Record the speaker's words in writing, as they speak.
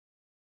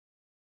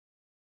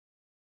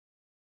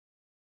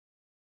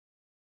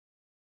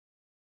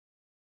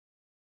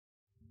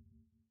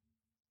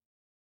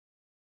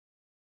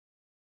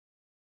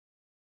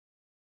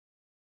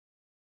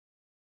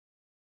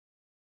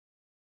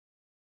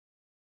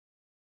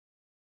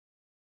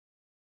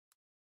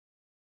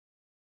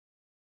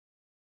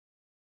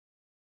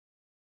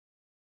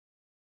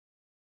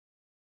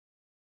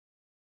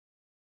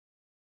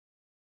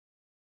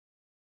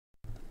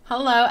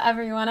Hello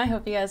everyone, I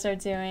hope you guys are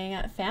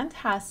doing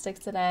fantastic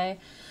today.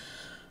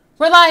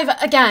 We're live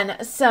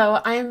again,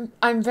 so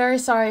I'm very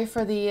sorry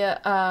for the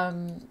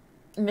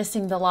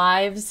missing the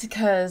lives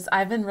because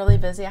I've been really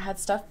busy. I had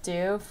stuff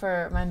due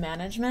for my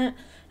management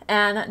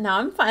and now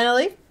I'm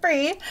finally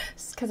free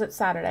because it's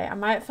Saturday. I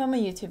might film a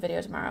YouTube video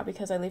tomorrow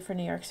because I leave for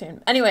New York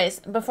soon.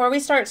 Anyways, before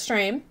we start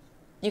stream,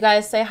 you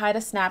guys say hi to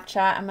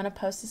Snapchat. I'm gonna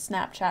post a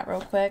Snapchat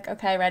real quick.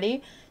 Okay,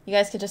 ready? You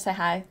guys could just say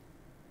hi.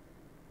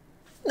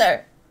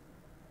 There.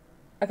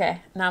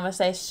 Okay, now I'm gonna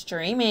say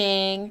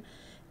streaming.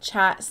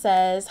 Chat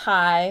says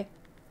hi.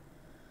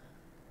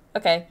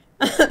 Okay.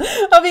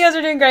 Hope you guys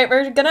are doing great.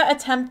 We're gonna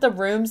attempt the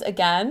rooms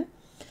again.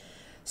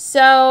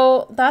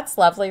 So that's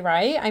lovely,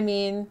 right? I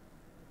mean,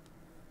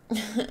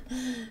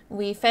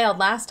 we failed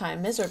last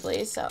time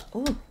miserably. So,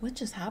 ooh, what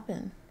just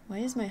happened? Why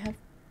is my head?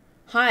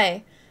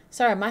 Hi.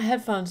 Sorry, my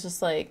headphones just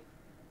like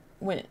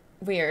went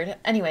weird.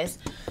 Anyways,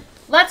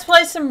 let's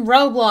play some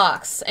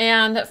Roblox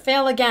and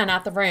fail again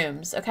at the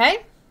rooms,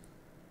 okay?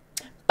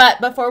 But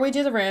before we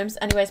do the rooms,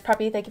 anyways,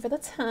 Preppy, thank you for the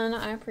 10.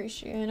 I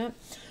appreciate it.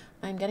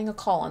 I'm getting a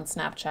call on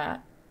Snapchat.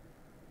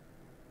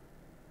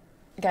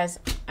 Guys,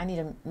 I need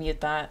to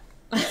mute that.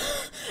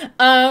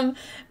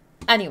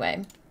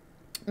 Anyway,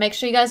 make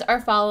sure you guys are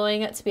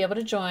following to be able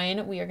to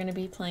join. We are going to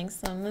be playing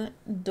some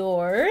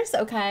doors,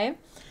 okay?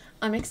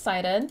 I'm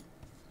excited.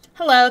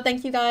 Hello,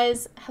 thank you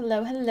guys.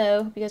 Hello,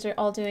 hello. Hope you guys are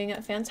all doing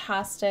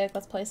fantastic.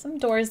 Let's play some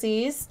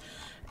doorsies.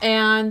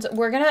 And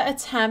we're going to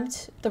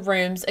attempt the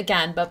rooms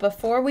again. But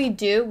before we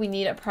do, we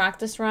need a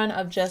practice run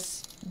of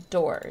just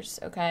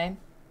doors, okay?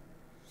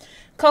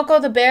 Coco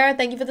the Bear,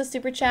 thank you for the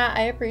super chat.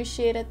 I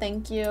appreciate it.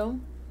 Thank you.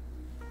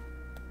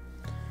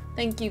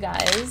 Thank you,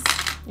 guys.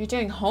 You're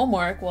doing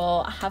homework.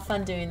 Well, have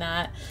fun doing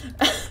that.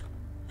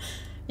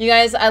 You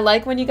guys, I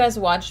like when you guys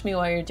watch me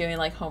while you're doing,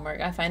 like, homework.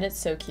 I find it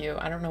so cute.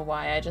 I don't know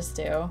why. I just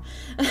do.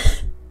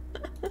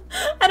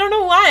 I don't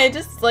know why. I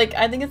just, like,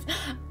 I think it's...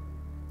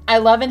 I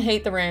love and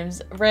hate the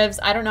rooms. Rivs,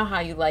 I don't know how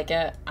you like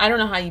it. I don't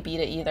know how you beat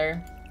it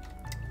either.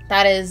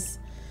 That is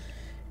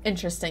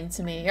interesting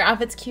to me. Your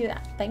outfit's cute.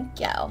 Thank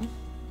you.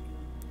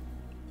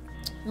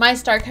 My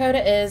star code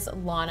is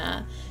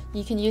Lana.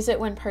 You can use it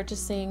when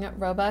purchasing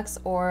Robux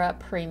or a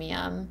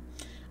premium.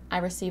 I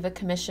receive a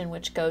commission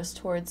which goes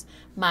towards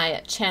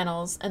my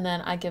channels and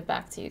then I give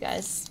back to you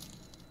guys.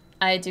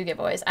 I do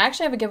giveaways. I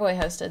actually have a giveaway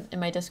hosted in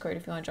my Discord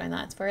if you want to join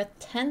that. It's for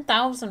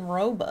 10,000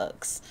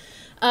 Robux.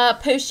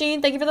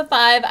 Pushing, thank you for the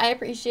 5. I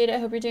appreciate it.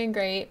 Hope you're doing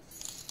great.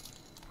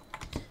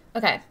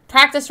 Okay,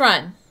 practice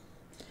run.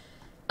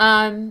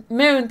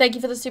 Moon, thank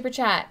you for the super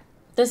chat.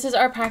 This is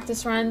our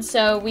practice run.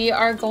 So we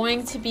are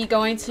going to be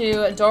going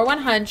to door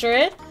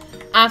 100.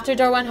 After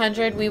door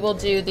 100, we will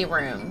do the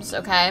rooms,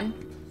 okay?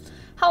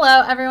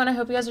 Hello, everyone. I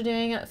hope you guys are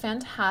doing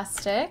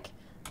fantastic.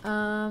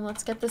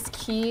 Let's get this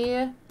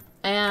key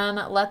and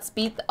let's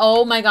beat...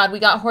 Oh my god, we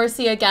got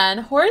Horsey again.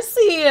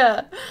 Horsey!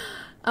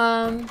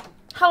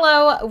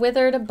 Hello,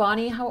 Withered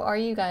Bonnie. How are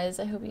you guys?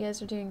 I hope you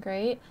guys are doing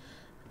great.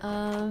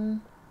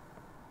 I'm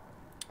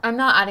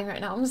not adding right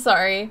now. I'm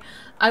sorry.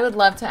 I would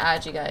love to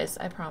add you guys.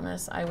 I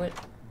promise. I would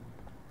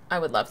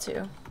love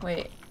to.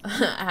 Wait.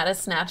 I had to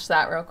snatch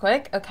that real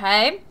quick.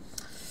 Okay.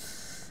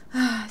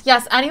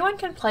 Yes, anyone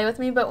can play with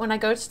me, but when I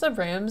go to the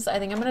rooms, I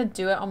think I'm going to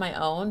do it on my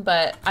own,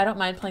 but I don't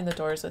mind playing the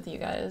doors with you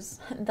guys.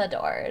 The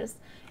doors.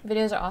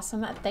 Videos are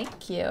awesome.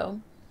 Thank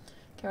you.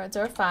 Okay, we're at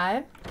door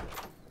 5.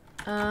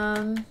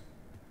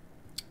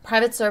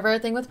 Private server.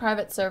 Thing with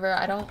private server,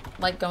 I don't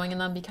like going in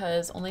them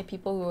because only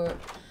people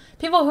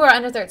who are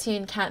under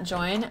 13 can't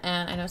join,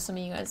 and I know some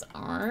of you guys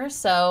are,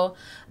 so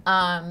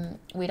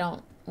we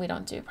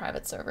don't do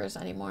private servers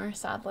anymore,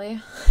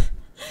 sadly.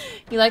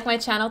 You like my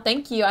channel?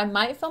 Thank you. I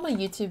might film a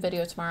YouTube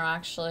video tomorrow,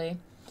 actually.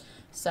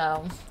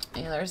 So,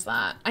 yeah, there's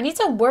that. I need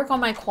to work on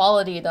my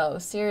quality, though.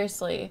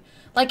 Seriously.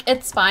 Like,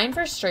 it's fine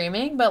for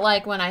streaming, but,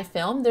 like, when I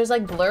film, there's,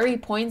 like, blurry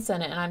points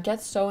in it, and I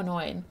get so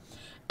annoyed.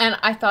 And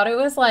I thought it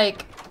was,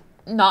 like,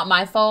 not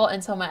my fault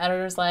until my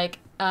editor's like,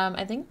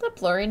 I think the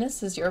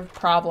blurriness is your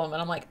problem.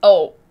 And I'm like,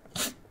 oh,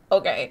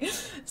 okay.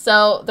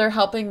 So they're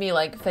helping me,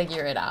 like,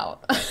 figure it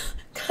out.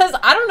 Because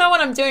I don't know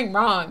what I'm doing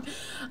wrong.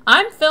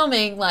 I'm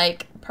filming,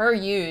 like, per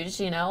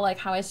usual, you know, like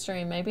how I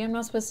stream. Maybe I'm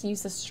not supposed to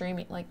use the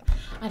streaming, like,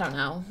 I don't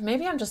know.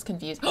 Maybe I'm just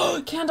confused.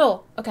 Oh,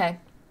 candle! Okay.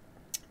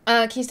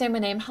 Can you say my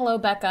name? Hello,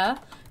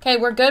 Becca. Okay,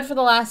 we're good for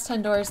the last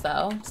 10 doors,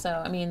 though. So,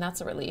 I mean,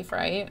 that's a relief,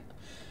 right?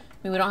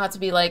 I mean, we don't have to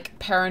be, like,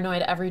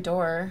 paranoid every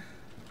door.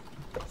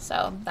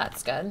 So,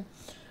 that's good.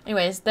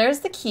 Anyways, there's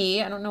the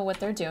key. I don't know what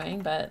they're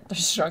doing, but they're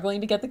struggling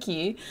to get the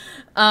key.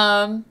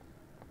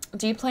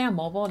 Do you play on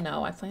mobile?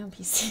 No, I play on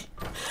PC.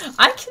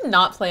 I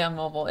cannot play on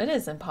mobile. It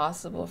is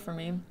impossible for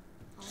me.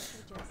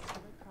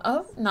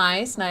 Oh,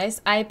 nice,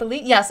 nice. I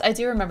believe, yes, I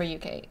do remember you,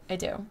 Kate. I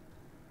do.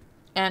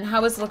 And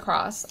how was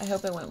lacrosse? I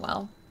hope it went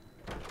well.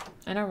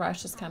 I know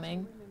Rush is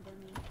coming.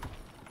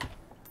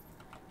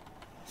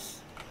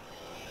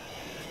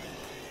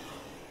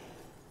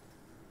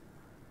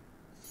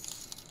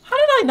 How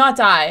did I not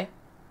die?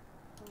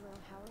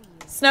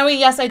 Snowy,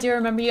 yes, I do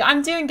remember you.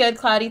 I'm doing good,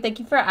 Cloudy. Thank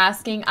you for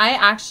asking. I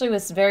actually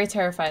was very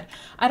terrified.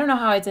 I don't know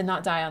how I did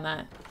not die on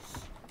that.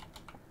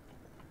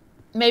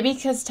 Maybe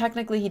because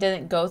technically he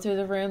didn't go through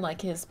the room.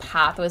 Like, his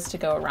path was to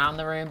go around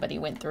the room, but he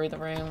went through the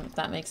room, if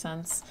that makes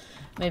sense.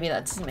 Maybe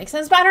that doesn't make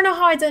sense, but I don't know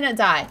how I didn't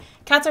die.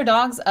 Cats or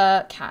dogs?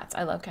 Cats.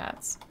 I love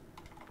cats.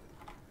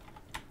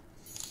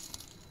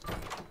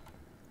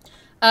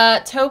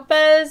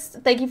 Topaz,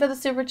 thank you for the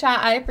super chat.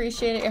 I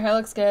appreciate it. Your hair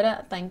looks good.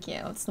 Thank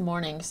you. It's the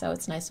morning, so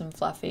it's nice and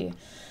fluffy.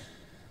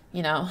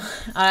 You know,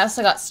 I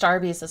also got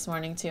Starbies this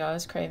morning, too. I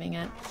was craving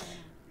it.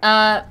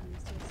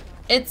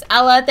 It's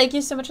Ella. Thank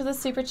you so much for the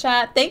super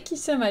chat. Thank you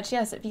so much.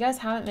 Yes, if you guys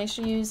haven't, make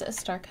sure you use a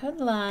star code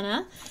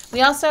Lana.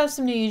 We also have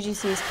some new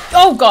UGCs.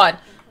 Oh, God.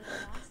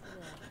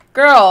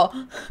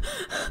 Girl.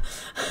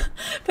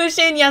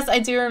 Pushing, yes, I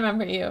do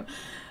remember you.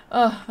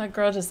 Oh, that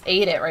girl just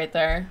ate it right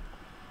there.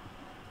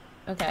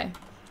 Okay.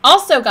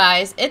 Also,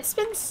 guys, it's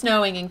been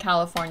snowing in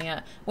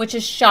California, which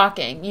is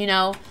shocking, you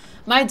know.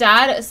 My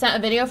dad sent a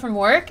video from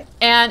work,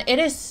 and it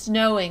is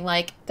snowing.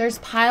 Like, there's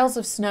piles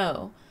of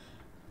snow.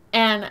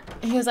 And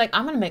he was like,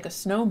 I'm going to make a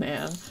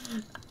snowman.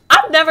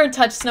 I've never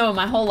touched snow in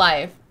my whole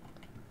life.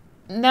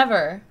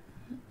 Never.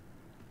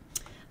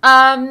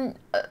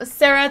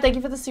 Sarah, thank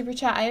you for the super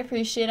chat. I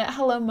appreciate it.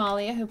 Hello,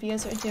 Molly. I hope you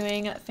guys are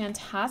doing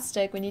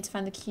fantastic. We need to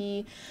find the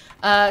key.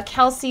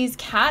 Kelsey's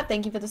cat,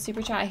 thank you for the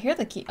super chat. I hear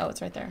the key. Oh,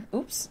 it's right there.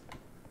 Oops.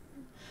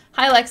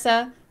 Hi,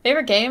 Alexa.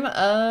 Favorite game?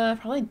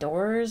 Probably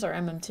Doors or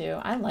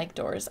MM2. I like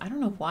Doors. I don't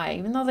know why.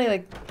 Even though they,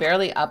 like,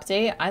 barely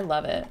update, I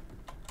love it.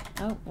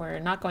 Oh, we're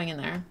not going in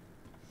there.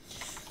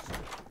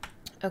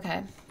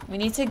 Okay. We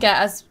need to get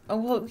as... Oh,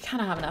 well, we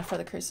kind of have enough for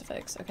the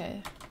crucifix.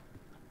 Okay.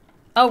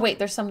 Oh, wait,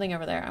 there's something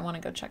over there. I want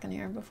to go check in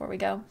here before we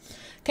go.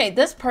 Okay,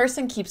 this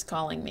person keeps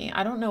calling me.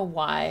 I don't know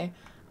why.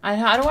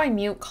 How do I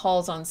mute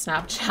calls on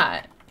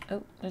Snapchat?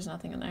 Oh, there's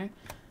nothing in there.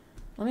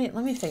 Let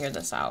me figure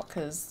this out,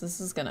 because this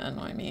is going to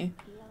annoy me.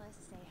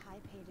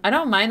 I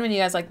don't mind when you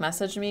guys, like,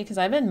 message me, because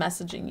I've been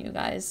messaging you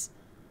guys.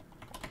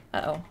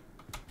 Uh-oh.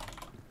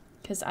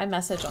 Because I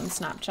message on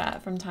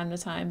Snapchat from time to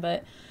time,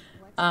 but,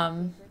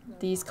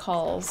 these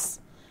calls.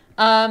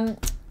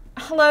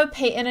 Hello,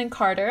 Peyton and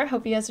Carter.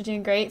 Hope you guys are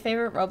doing great.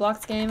 Favorite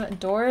Roblox game?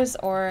 Doors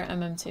or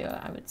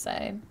MM2, I would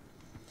say.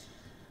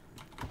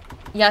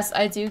 Yes,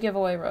 I do give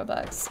away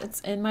Robux. It's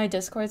in my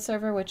Discord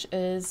server, which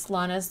is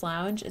Lana's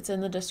Lounge. It's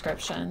in the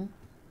description.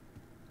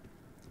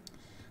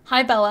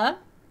 Hi, Bella.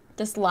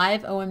 This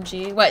live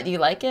OMG. What, do you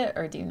like it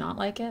or do you not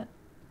like it?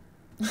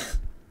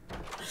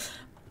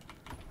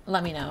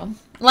 Let me know.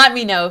 Let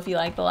me know if you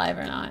like the live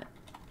or not.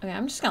 Okay,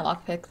 I'm just gonna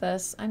lockpick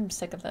this. I'm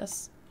sick of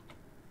this.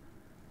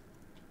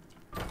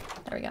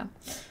 There we go. I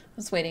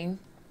was waiting.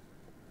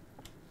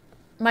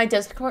 My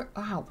Discord...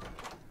 Wow.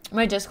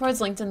 My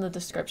Discord's linked in the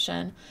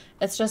description.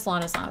 It's just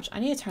Lana's Lounge.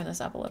 I need to turn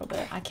this up a little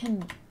bit. I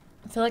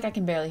feel like I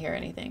can barely hear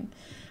anything.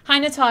 Hi,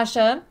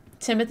 Natasha.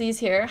 Timothy's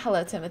here.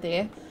 Hello,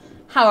 Timothy.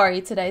 How are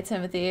you today,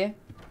 Timothy?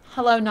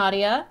 Hello,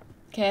 Nadia.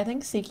 Okay, I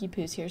think Siki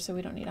Poo's here, so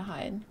we don't need to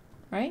hide.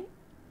 Right?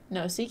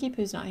 No, Siki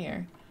Poo's not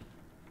here.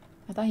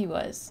 I thought he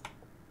was.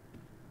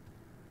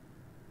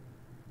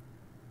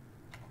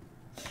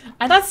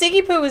 I thought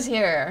Siki Poo was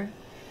here.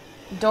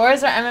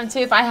 Doors or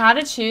MM2? If I had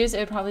to choose, it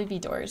would probably be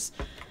Doors.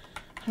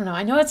 I don't know.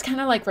 I know it's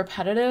kind of like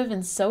repetitive,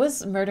 and so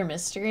is Murder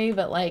Mystery,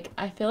 but like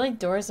I feel like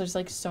Doors, there's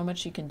like so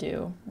much you can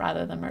do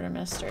rather than Murder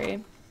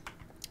Mystery.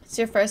 It's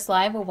your first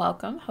live. Well,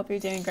 welcome. Hope you're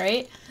doing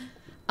great.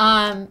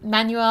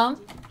 Manuel?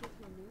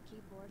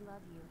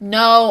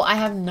 No, I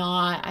have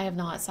not. I have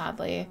not,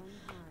 sadly.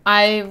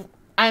 I'm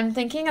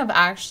thinking of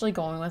actually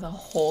going with a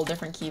whole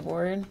different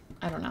keyboard.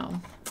 I don't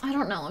know. I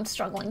don't know. I'm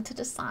struggling to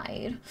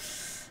decide.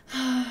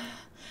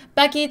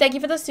 Becky, thank you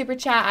for the super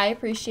chat. I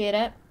appreciate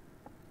it.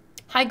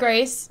 Hi,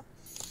 Grace.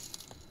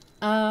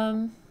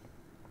 Oh,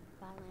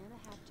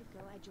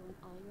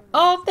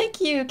 thank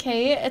you,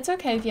 Kate. It's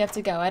okay if you have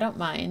to go. I don't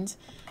mind.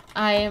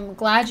 I am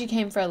glad you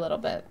came for a little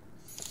bit.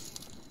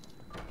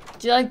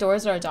 Do you like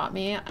Doors or Adopt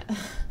Me?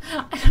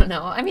 I don't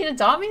know. I mean,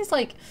 Adopt Me is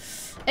like,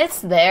 it's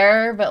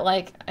there, but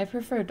like, I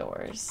prefer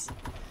Doors.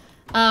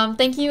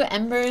 Thank you,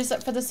 Embers,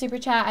 for the super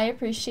chat. I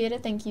appreciate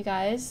it. Thank you,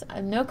 guys.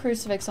 No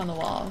crucifix on the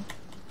wall.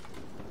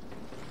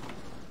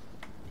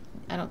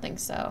 I don't think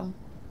so.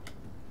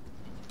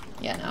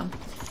 Yeah,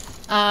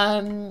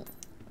 no.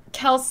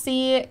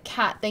 Kelsey,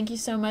 Kat, thank you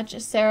so much.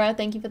 Sarah,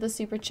 thank you for the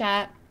super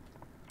chat.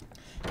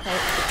 Okay.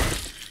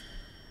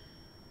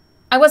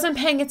 I wasn't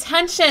paying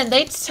attention.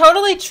 They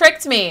totally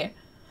tricked me.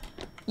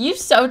 You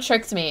so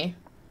tricked me.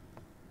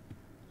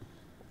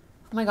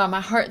 Oh my god, my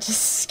heart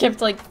just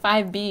skipped like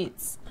 5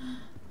 beats.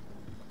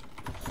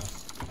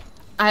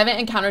 I haven't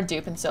encountered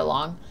dupe in so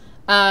long.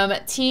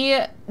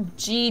 TGD,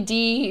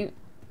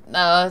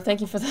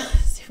 thank you for the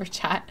super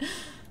chat.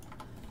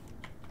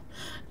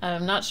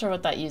 I'm not sure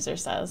what that user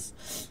says.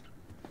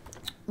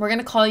 We're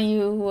gonna call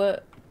you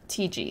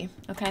TG,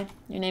 okay?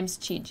 Your name's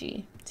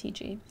TG.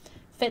 TG.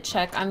 Fit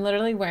check. I'm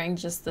literally wearing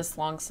just this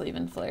long sleeve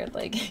and flared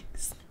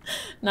leggings.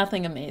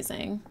 Nothing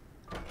amazing.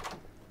 I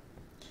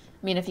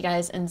mean, if you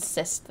guys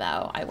insist,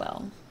 though, I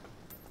will.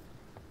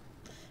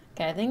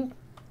 Okay, I think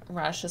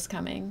Rush is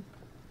coming.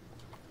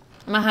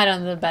 I'm gonna hide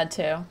under the bed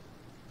too.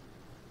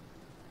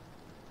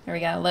 Here we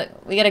go.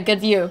 Look, we get a good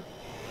view.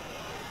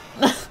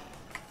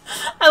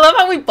 I love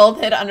how we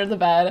both hid under the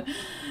bed.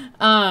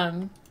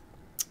 But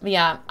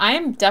yeah, I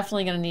am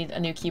definitely gonna need a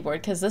new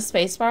keyboard because this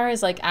spacebar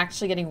is like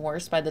actually getting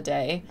worse by the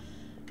day.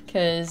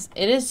 Because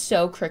it is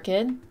so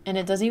crooked and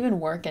it doesn't even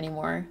work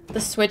anymore.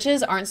 The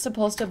switches aren't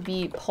supposed to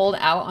be pulled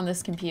out on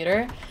this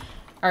computer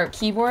or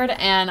keyboard,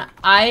 and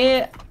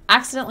I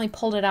accidentally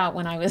pulled it out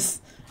when I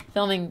was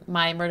filming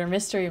my murder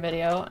mystery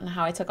video and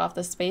how I took off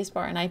the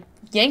spacebar, and I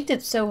yanked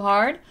it so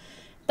hard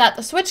that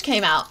the switch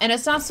came out, and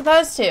it's not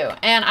supposed to,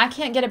 and I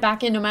can't get it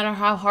back in no matter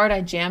how hard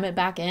I jam it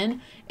back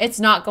in. It's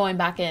not going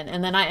back in,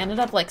 and then I ended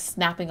up like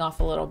snapping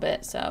off a little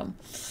bit, so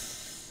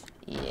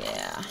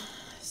yeah.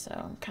 So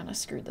I'm kind of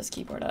screwed this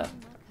keyboard up.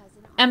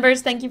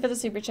 Embers, thank you for the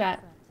super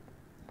chat.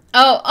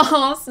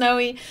 Oh,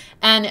 Snowy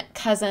and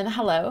Cousin,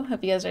 hello.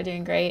 Hope you guys are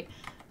doing great.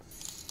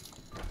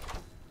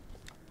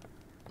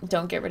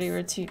 Don't get rid of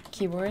your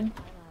keyboard.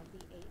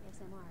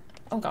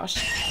 Oh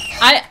gosh.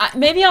 I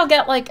maybe I'll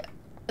get like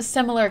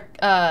similar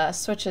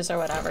switches or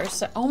whatever.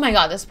 So, oh my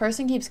god, this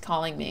person keeps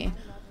calling me.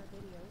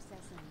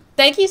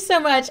 Thank you so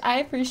much. I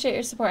appreciate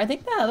your support. I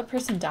think that other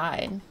person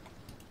died.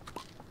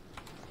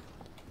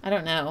 I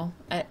don't know.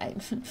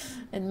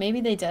 And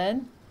maybe they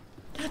did.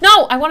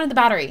 No, I wanted the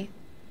battery.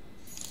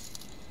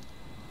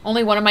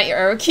 Only one of my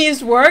arrow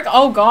keys work?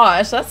 Oh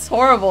gosh, that's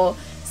horrible.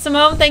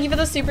 Simone, thank you for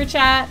the super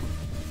chat.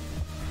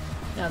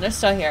 No, they're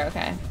still here.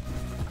 Okay.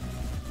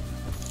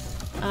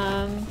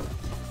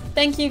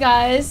 Thank you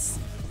guys.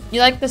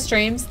 You like the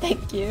streams?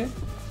 Thank you.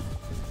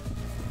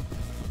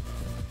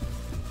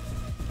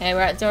 Okay, we're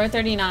at door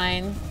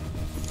 39.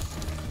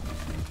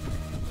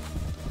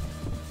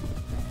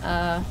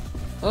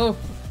 Oh.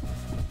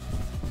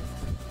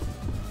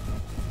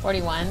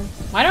 41.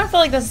 Why do I feel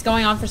like this is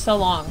going on for so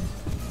long?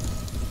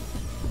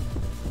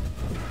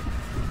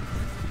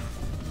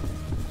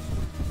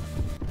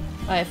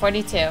 Okay,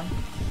 42.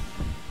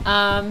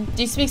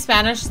 Do you speak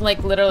Spanish?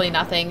 Like, literally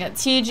nothing.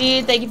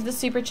 TG, thank you for the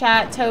super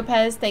chat.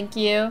 Topez, thank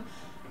you.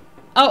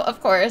 Oh,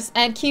 of course.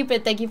 And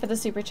Cupid, thank you for the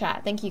super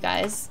chat. Thank you,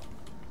 guys.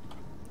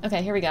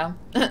 Okay, here we go.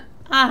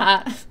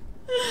 Haha.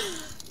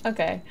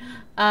 Okay.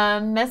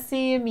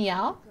 Messi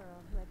Meow.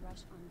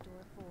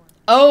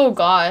 Oh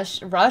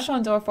gosh, rush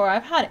on door 4.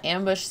 I've had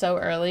ambush so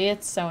early.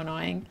 It's so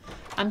annoying.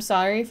 I'm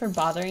sorry for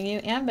bothering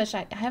you. Ambush,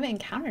 I haven't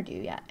encountered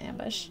you yet,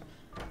 Ambush.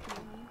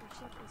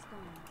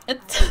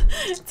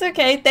 It's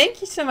okay.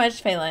 Thank you so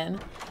much, Phelan.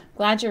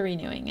 Glad you're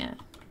renewing it.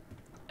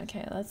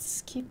 Okay,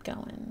 let's keep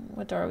going.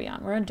 What door are we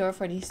on? We're on door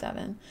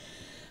 47.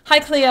 Hi,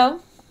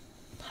 Cleo.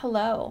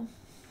 Hello.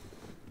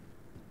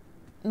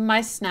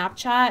 My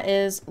Snapchat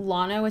is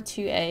Lana with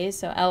 2 A's,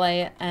 so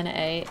LANA_RAEE.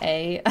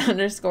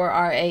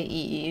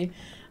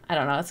 I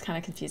don't know, it's kind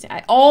of confusing.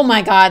 Oh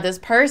my god, this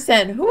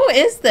person. Who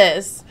is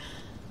this?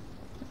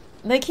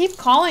 They keep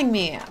calling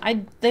me.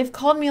 They've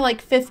called me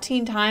like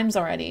 15 times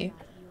already.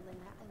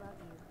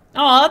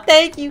 Oh,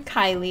 thank you,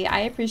 Kylie. I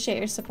appreciate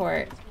your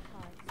support.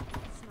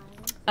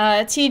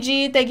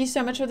 TG, thank you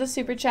so much for the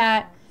super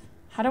chat.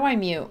 How do I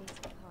mute?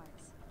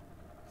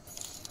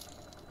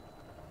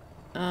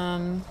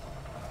 I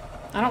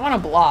don't want to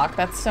block.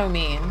 That's so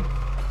mean.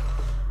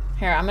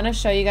 Here, I'm going to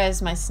show you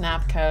guys my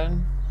snap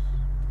code.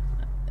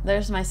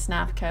 There's my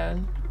snap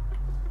code.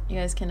 You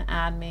guys can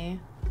add me.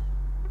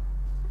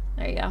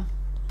 There you go.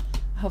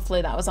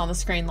 Hopefully that was on the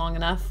screen long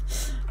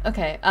enough.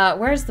 Okay,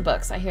 where's the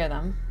books? I hear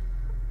them.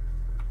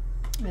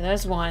 Okay,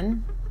 there's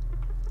one.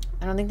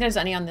 I don't think there's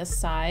any on this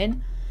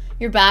side.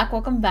 You're back.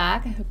 Welcome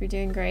back. I hope you're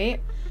doing great.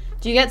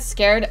 Do you get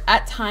scared?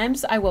 At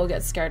times, I will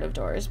get scared of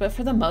doors, but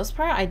for the most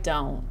part, I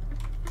don't.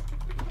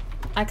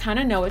 I kind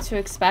of know what to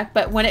expect,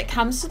 but when it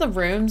comes to the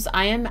rooms,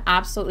 I am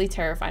absolutely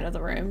terrified of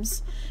the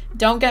rooms.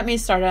 Don't get me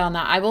started on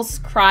that. I will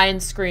cry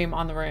and scream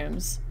on the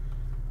rooms.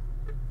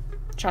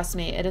 Trust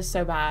me, it is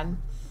so bad.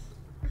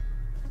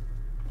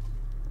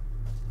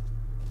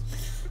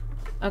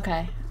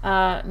 Okay,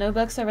 no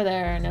books over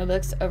there, no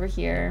books over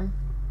here.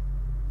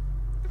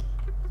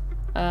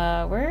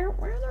 Where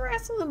are the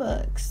rest of the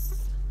books?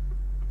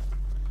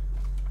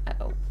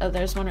 Oh,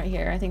 there's one right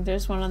here. I think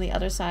there's one on the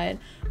other side.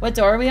 What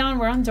door are we on?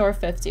 We're on door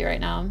 50 right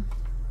now.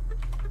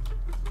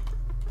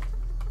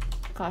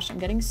 Gosh, I'm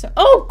getting so...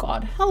 Oh,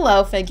 God.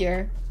 Hello,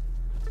 figure.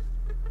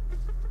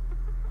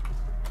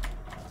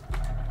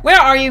 Where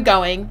are you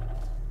going?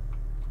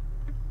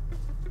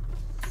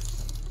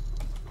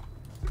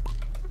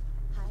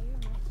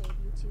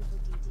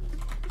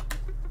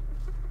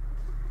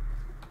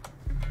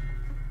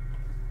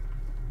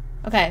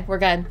 Okay, we're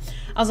good.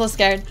 I was a little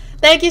scared.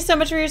 Thank you so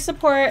much for your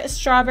support,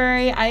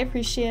 Strawberry. I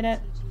appreciate it.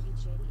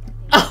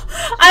 Oh,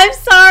 I'm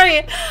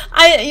sorry.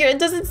 It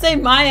doesn't say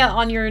Maya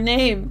on your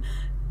name.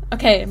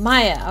 Okay,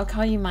 Maya. I'll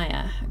call you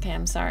Maya. Okay,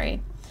 I'm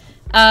sorry.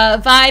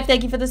 Vibe,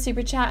 thank you for the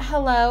super chat.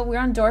 Hello. We're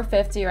on door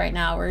 50 right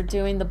now. We're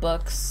doing the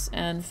books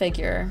and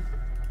figure.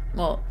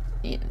 Well,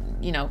 you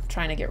know,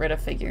 trying to get rid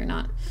of figure,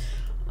 not...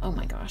 Oh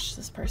my gosh,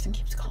 this person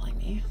keeps calling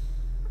me.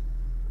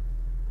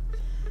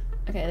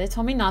 Okay, they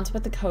told me not to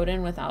put the code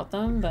in without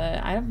them,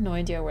 but I have no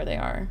idea where they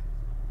are.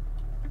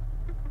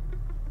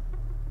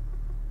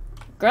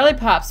 Girly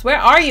Pops, where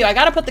are you? I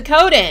gotta put the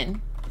code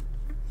in.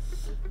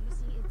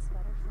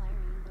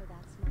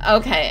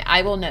 Okay,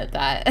 I will note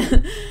that.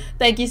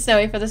 Thank you,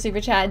 Zoe, for the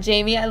super chat.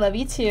 Jamie, I love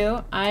you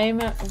too. I'm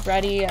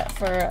ready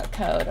for a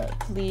code.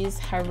 Please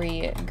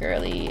hurry,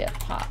 Girly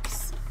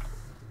Pops.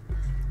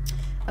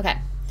 Okay.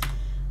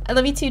 I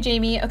love you too,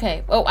 Jamie.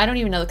 Okay. Oh, I don't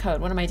even know the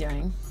code. What am I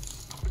doing?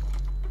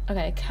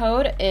 Okay,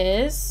 code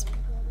is...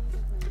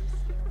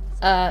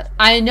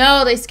 I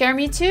know, they scare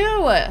me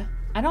too. I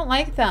don't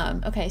like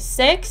them. Okay,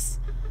 7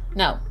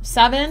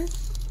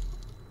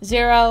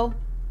 0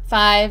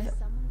 5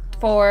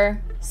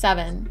 4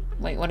 7.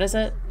 Wait, what is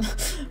it?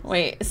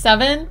 Wait,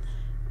 7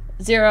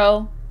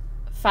 0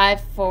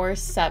 5 4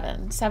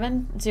 7.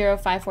 7 0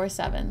 5 4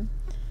 7.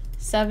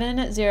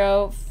 7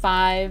 0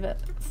 5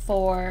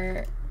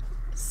 4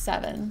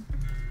 7.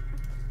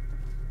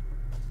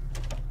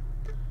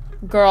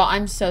 Girl,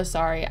 I'm so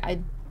sorry.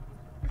 I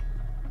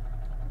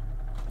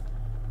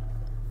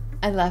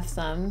left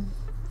them.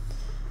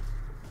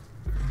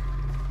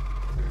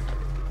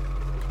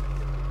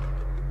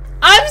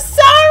 I'm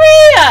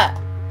sorry!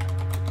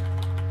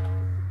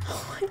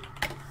 Oh my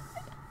God.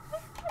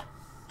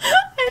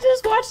 I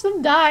just watched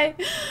them die.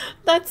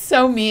 That's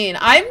so mean.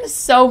 I'm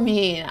so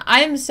mean.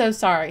 I'm so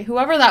sorry.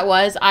 Whoever that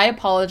was, I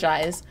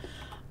apologize.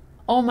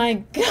 Oh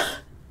my God.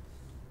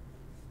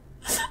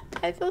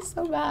 I feel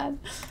so bad.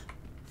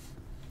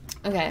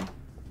 Okay.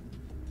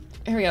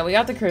 Here we go. We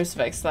got the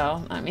crucifix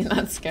though. I mean,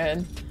 that's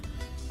good.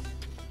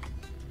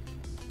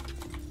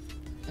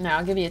 Now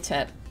I'll give you a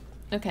tip.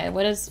 Okay,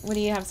 what do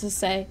you have to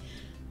say?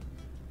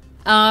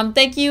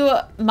 Thank you,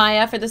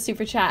 Maya, for the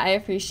super chat. I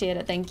appreciate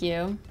it. Thank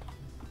you.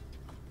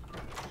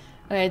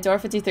 Okay, door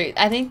 53.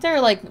 I think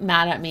they're like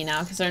mad at me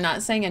now because they're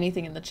not saying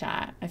anything in the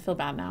chat. I feel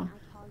bad now.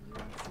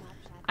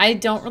 I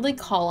don't really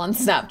call on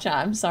Snapchat.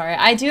 I'm sorry.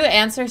 I do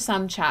answer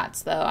some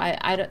chats though.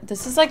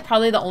 This is like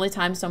probably the only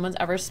time someone's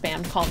ever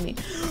spam called me.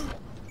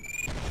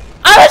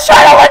 I was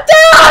trying to look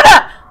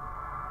down!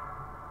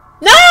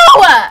 No!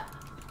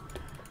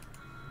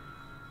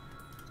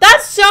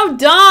 That's so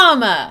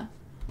dumb.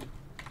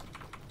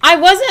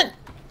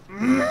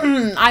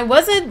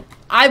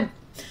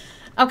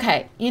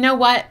 Okay, you know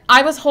what?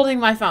 I was holding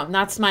my phone.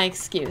 That's my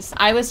excuse.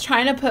 I was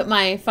trying to put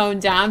my phone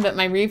down, but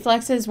my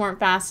reflexes weren't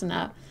fast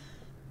enough.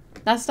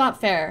 That's not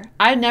fair.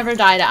 I never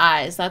die to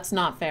eyes. That's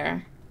not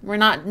fair. We're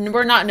not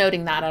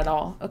noting that at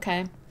all,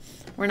 okay?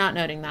 We're not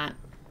noting that.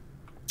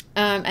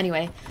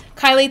 Anyway.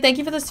 Kylie, thank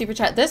you for the super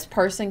chat. This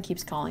person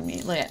keeps calling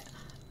me. Look at,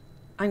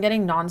 I'm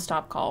getting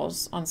non-stop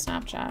calls on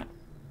Snapchat.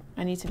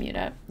 I need to mute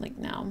it, like,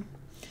 now.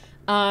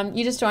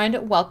 You just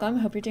joined. Welcome.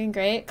 Hope you're doing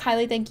great.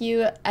 Kylie, thank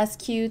you.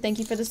 SQ, thank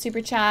you for the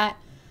super chat.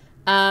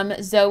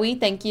 Zoe,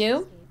 thank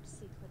you.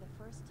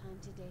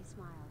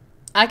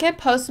 I could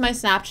post my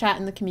Snapchat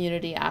in the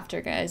community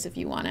after, guys, if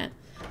you want it.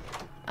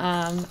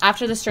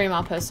 After the stream,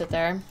 I'll post it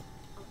there.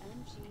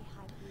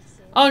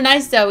 Oh,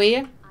 nice,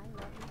 Zoe.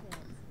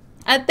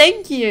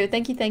 Thank you.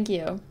 Thank you, thank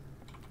you.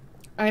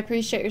 I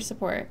appreciate your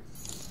support.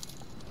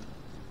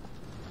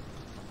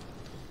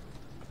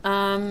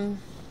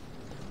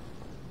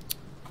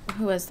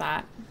 Who is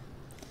that?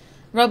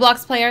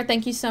 Roblox player,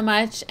 thank you so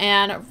much.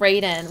 And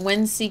Raiden,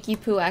 when Siki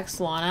Poo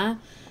X Lana?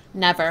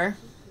 Never.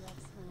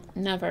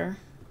 Never.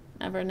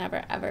 Never,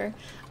 never, ever.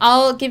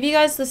 I'll give you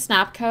guys the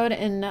snap code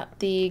in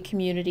the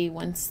community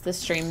once the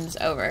stream's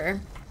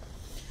over.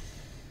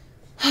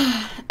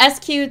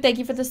 SQ, thank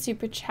you for the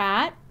super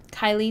chat.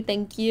 Kylie,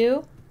 thank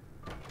you.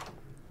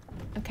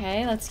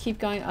 Okay, let's keep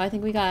going. Oh, I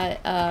think we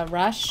got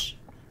Rush,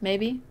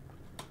 maybe.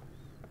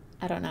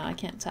 I don't know. I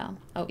can't tell.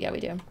 Oh, yeah,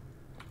 we do.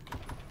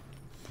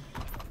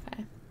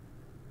 Okay.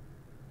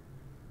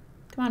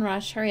 Come on,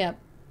 Rush. Hurry up.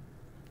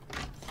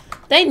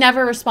 They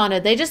never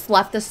responded. They just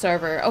left the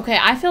server. Okay,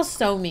 I feel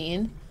so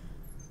mean.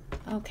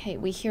 Okay,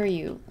 we hear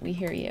you. We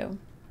hear you.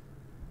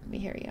 We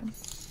hear you.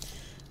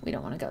 We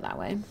don't want to go that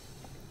way.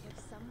 If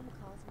someone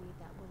calls me,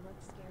 that will look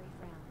scary,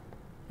 frown.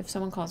 If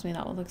someone calls me,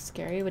 that will look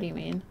scary? What do you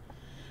mean?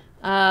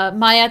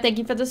 Maya, thank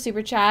you for the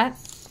super chat.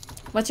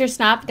 What's your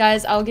snap?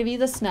 Guys, I'll give you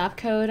the snap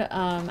code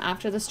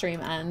after the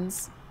stream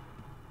ends.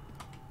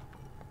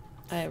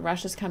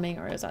 Rush is coming,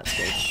 or is that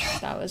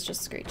Screech? That was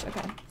just Screech.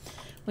 Okay.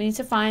 We need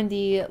to find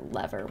the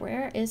lever.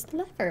 Where is the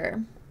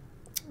lever?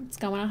 Let's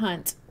go on a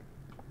hunt.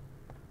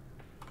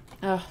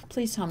 Oh,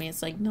 please tell me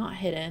it's like not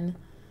hidden.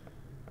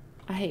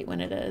 I hate when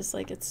it is.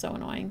 Like, it's so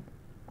annoying.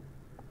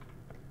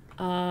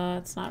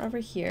 It's not over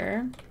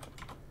here.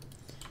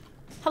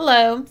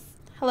 Hello.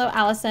 Hello,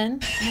 Allison.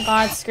 Oh my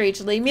God,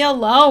 Screech, leave me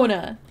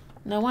alone.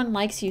 No one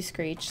likes you,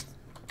 Screech.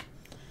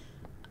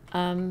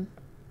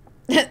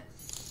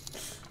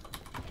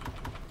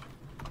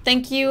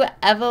 Thank you,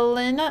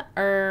 Evelyn,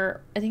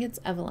 or I think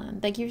it's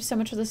Evelyn. Thank you so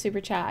much for the super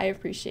chat. I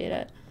appreciate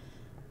it.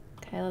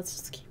 Okay, let's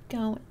just keep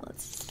going.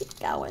 Let's just keep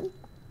going.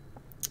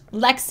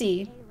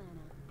 Lexi. Hey, Lana.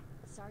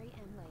 Sorry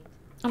I'm late.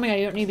 Oh my God,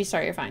 you don't need to be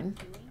sorry. You're fine.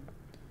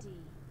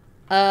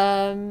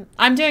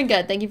 I'm doing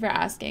good. Thank you for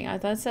asking. I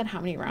thought it said how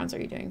many rounds are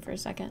you doing for a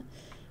second.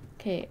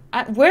 Okay,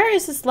 where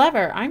is this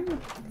lever?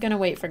 I'm gonna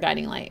wait for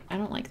guiding light. I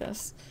don't like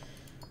this.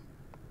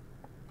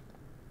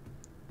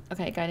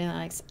 Okay, guiding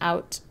light's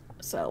out.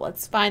 So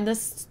let's find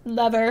this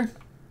lever.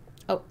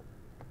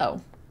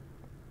 Oh.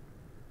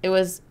 It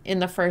was in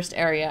the first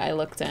area I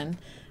looked in.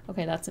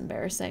 Okay, that's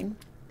embarrassing.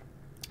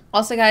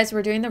 Also, guys,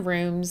 we're doing the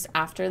rooms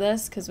after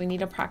this because we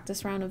need a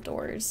practice round of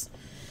doors.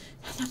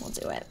 And then we'll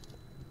do it.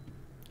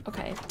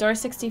 Okay, door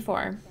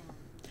 64.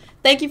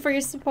 Thank you for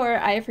your support.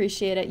 I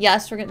appreciate it.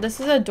 Yes, this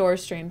is a door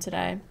stream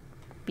today.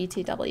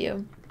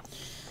 BTW.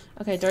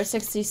 Okay, door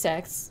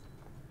 66.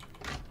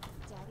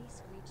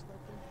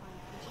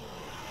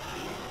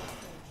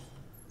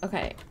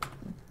 Okay.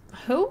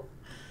 Who?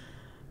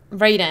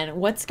 Raiden,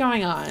 what's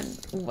going on?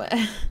 What?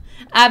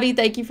 Abby,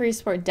 thank you for your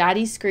support.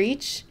 Daddy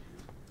Screech.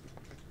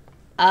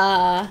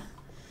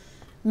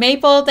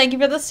 Maple, thank you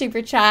for the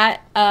super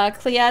chat.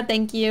 Clea,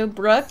 thank you.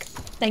 Brooke,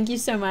 thank you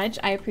so much.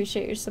 I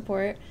appreciate your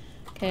support.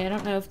 Okay, I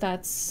don't know if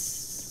that's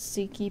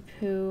Siki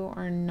Poo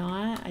or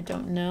not. I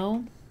don't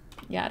know.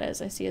 Yeah, it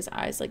is. I see his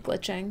eyes like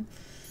glitching.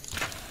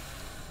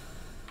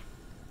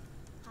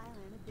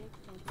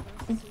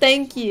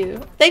 Thank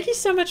you. Thank you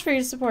so much for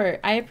your support.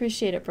 I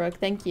appreciate it, Brooke.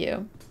 Thank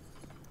you.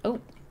 Oh.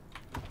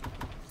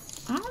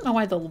 I don't know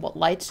why the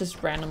lights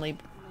just randomly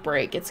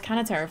break. It's kind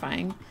of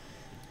terrifying.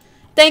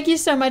 Thank you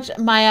so much,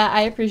 Maya.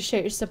 I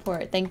appreciate your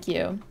support. Thank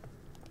you.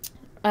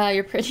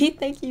 You're pretty.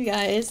 Thank you,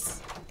 guys.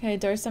 Okay,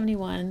 door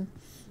 71.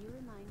 You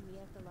remind me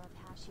of the love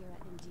Hashira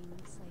in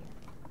Demon Slayer.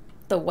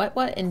 The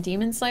what in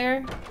Demon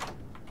Slayer?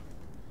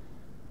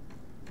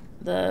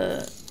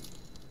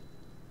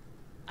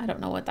 I don't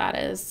know what that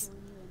is.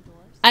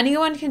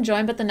 Anyone can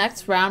join, but the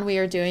next round we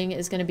are doing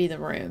is going to be the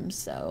rooms,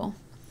 so.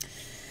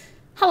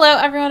 Hello,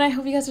 everyone. I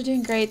hope you guys are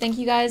doing great. Thank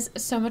you guys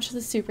so much for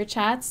the super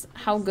chats.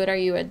 How good are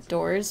you at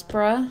doors,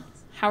 bruh?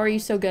 How are you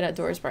so good at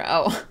doors, bruh?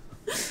 Oh.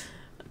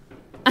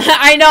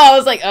 I know. I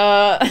was like,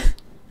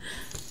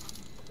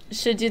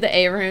 should do the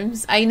A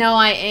rooms. I know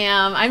I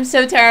am. I'm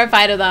so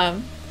terrified of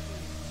them.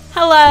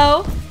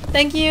 Hello.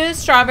 Thank you,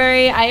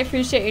 Strawberry. I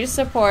appreciate your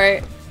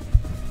support.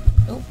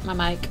 Oh, my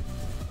mic.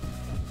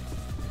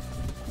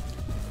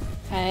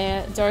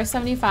 Okay, door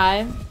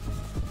 75.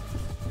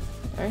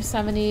 Door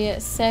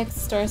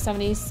 76, door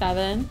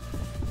 77.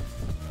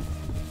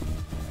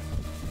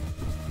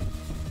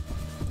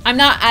 I'm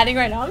not adding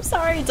right now. I'm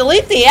sorry.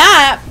 Delete the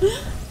app.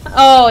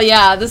 Oh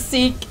yeah, the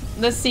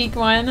Seek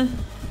one.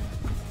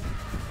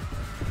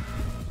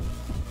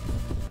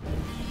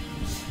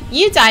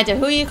 You died to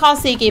who you call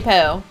Seeky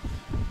Poo.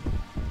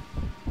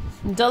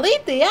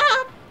 Delete the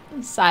app.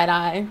 Side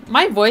eye.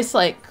 My voice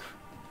like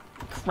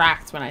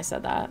cracked when I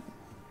said that.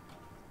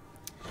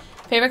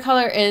 Favorite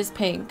color is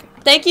pink.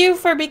 Thank you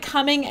for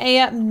becoming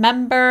a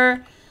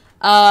member.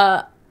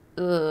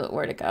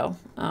 Where'd it go?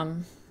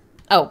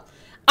 Oh,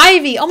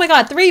 Ivy. Oh my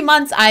God, 3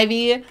 months,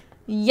 Ivy.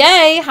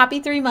 Yay, happy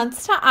 3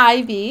 months to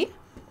Ivy.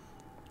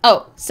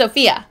 Oh,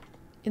 Sophia,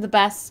 you're the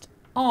best.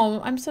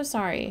 Oh, I'm so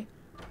sorry.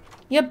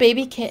 You have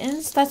baby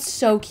kittens? That's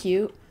so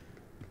cute.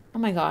 Oh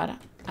my God,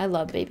 I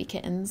love baby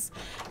kittens.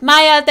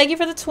 Maya, thank you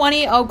for the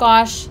 20. Oh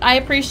gosh, I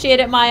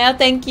appreciate it, Maya.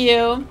 Thank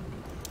you.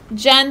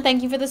 Jen,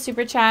 thank you for the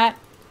super chat.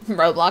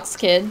 Roblox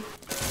kid.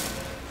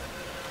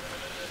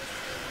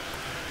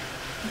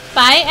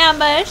 Bye,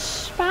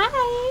 Ambush.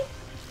 Bye.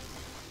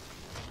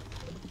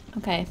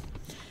 Okay.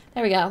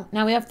 There we go.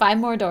 Now we have 5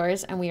 more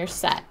doors and we are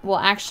set. Well,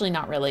 actually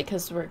not really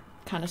because we're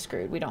kind of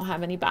screwed. We don't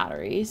have any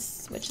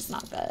batteries, which is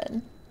not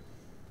good. I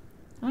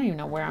don't even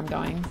know where I'm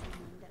going.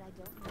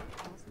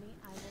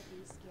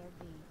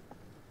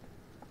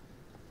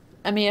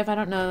 I mean, if I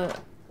don't know...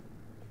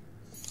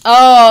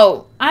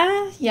 Oh!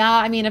 Yeah,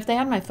 I mean, if they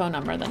had my phone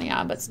number, then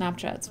yeah, but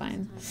Snapchat's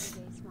fine.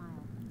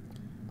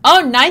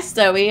 Oh, nice,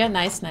 Zoe.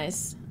 Nice,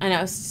 nice. I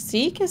know,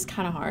 Seek is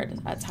kind of hard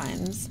at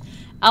times.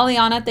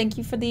 Aliana, thank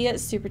you for the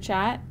super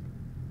chat.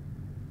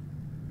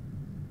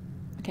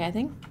 Okay, I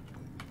think...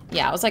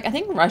 Yeah, I was like, I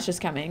think Rush is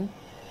coming.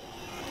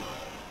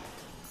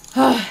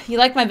 You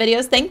like my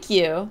videos? Thank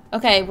you.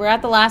 Okay, we're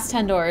at the last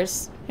 10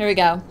 doors. Here we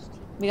go.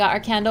 We got our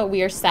candle.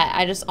 We are set.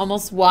 I just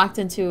almost walked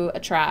into a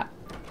trap.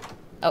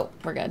 Oh,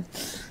 we're good.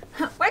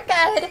 We're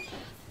good.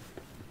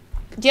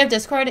 Do you have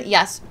Discord?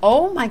 Yes.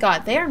 Oh my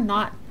God, they are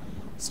not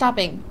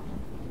stopping.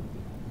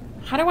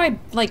 How do I,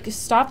 like,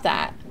 stop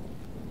that?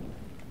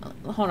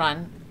 Hold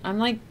on. I'm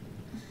like...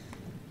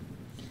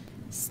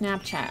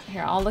 Snapchat.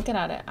 Here, I'll look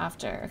at it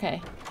after.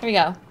 Okay, here we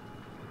go.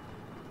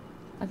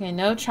 Okay,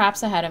 no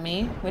traps ahead of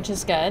me, which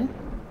is good.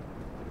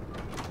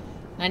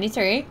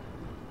 93.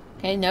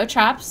 Okay, no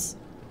traps.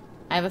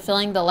 I have a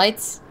feeling the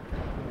light's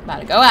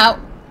about to go out.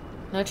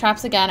 No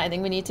traps again. I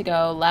think we need to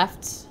go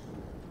left.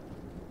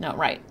 No,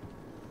 right.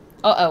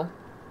 Uh-oh.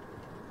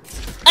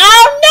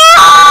 Oh,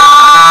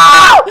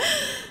 no!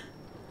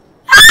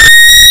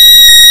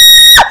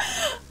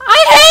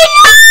 I hate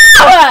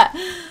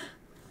you!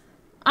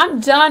 I'm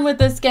done with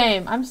this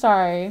game. I'm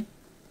sorry.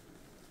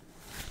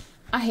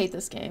 I hate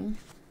this game.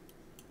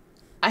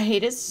 I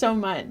hate it so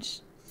much.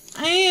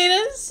 I hate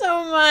it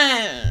so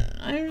much.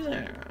 I'm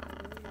sorry.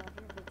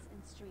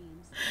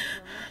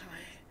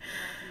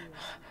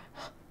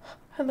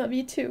 I love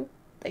you too.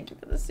 Thank you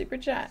for the super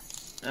chat.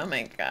 Oh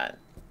my god.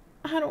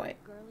 How do I?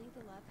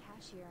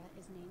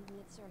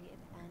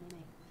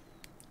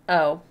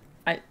 Oh.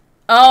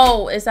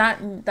 Oh, is that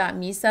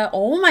Misa?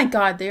 Oh my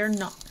god, they are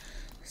not.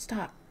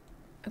 Stop.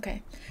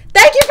 Okay.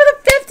 Thank you for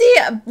the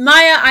 50!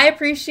 Maya, I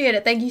appreciate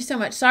it. Thank you so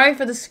much. Sorry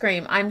for the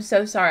scream. I'm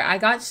so sorry. I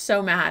got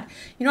so mad.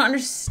 You don't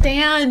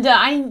understand.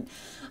 I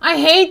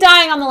hate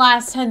dying on the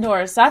last 10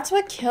 doors. That's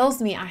what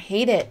kills me. I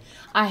hate it.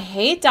 I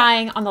hate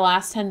dying on the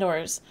last 10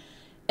 doors.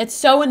 It's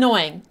so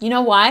annoying. You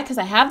know why? Because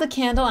I have the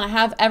candle and I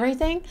have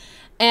everything.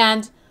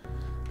 And...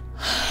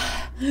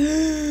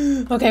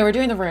 okay, we're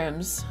doing the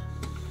rooms.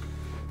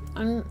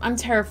 I'm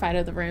terrified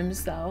of the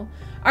rooms, though.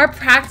 Our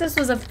practice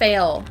was a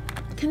fail.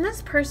 Can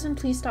this person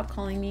please stop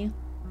calling me?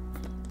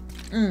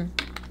 I'm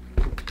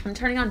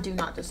turning on Do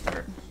Not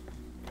Disturb.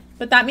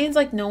 But that means,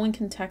 like, no one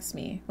can text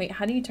me. Wait,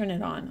 how do you turn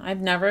it on?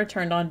 I've never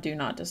turned on Do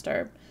Not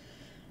Disturb.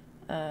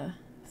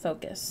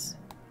 Focus.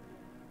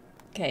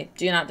 Okay,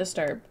 Do Not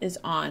Disturb is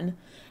on.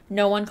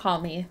 No one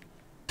call me.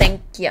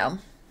 Thank you.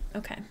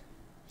 Okay.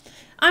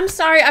 I'm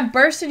sorry. I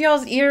bursted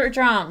y'all's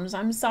eardrums.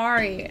 I'm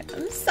sorry.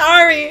 I'm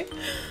sorry.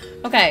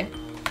 Okay.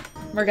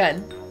 We're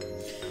good.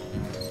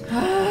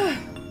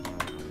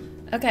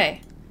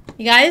 Okay.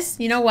 You guys,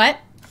 you know what?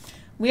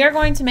 We are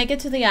going to make it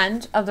to the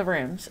end of the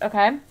rooms,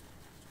 okay?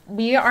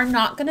 We are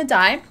not going to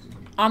die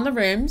on the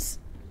rooms.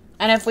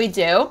 And if we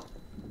do...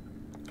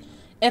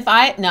 No,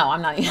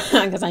 I'm not,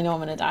 because I know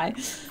I'm going to die.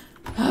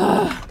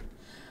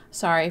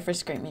 Sorry for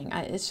screaming.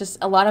 It's just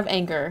a lot of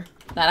anger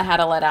that I had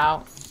to let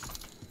out.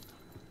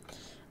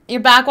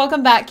 You're back.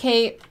 Welcome back,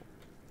 Kate.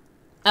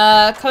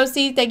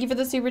 Kosi, thank you for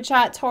the super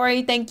chat.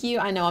 Tori, thank you.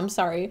 I know, I'm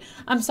sorry.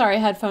 I'm sorry,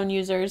 headphone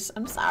users.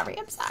 I'm sorry.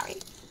 I'm sorry.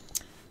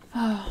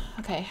 Oh,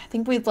 okay. I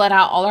think we've let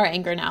out all our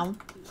anger now.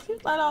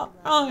 We've let out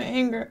all our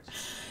anger.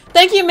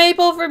 Thank you,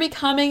 Maple, for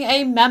becoming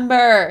a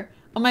member.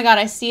 Oh my god,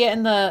 I see it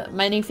in the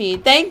menu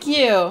feed. Thank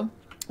you.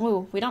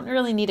 Ooh, we don't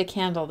really need a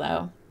candle,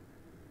 though.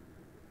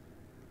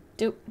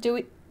 Do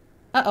we?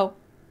 Uh-oh.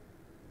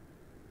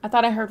 I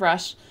thought I heard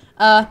Rush.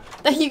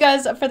 Thank you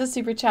guys for the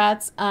super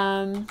chats.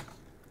 And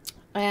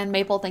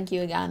Maple, thank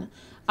you again.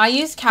 I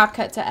use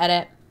CapCut to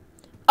edit.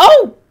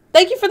 Oh!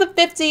 Thank you for the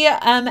 50,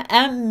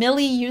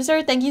 Millie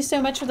user. Thank you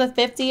so much for the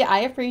 50. I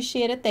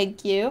appreciate it.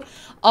 Thank you.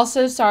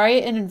 Also, sorry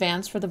in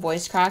advance for the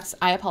voice cracks.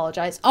 I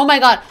apologize. Oh my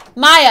god.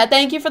 Maya,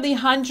 thank you for the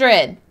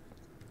 100.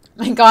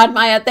 My god,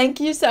 Maya,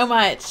 thank you so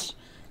much.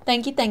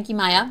 Thank you,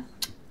 Maya.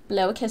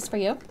 Blow a kiss for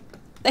you.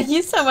 Thank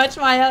you so much,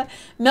 Maya.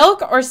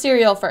 Milk or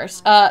cereal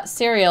first?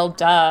 Cereal,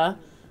 duh.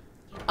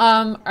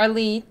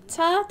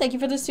 Arlita, thank you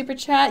for the super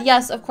chat.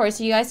 Yes, of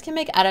course. You guys can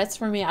make edits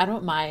for me. I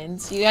don't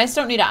mind. You guys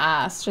don't need to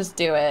ask. Just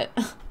do it.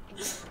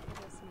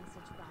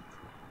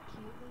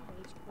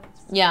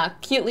 Yeah,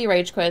 cutely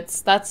rage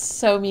quits. That's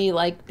so me,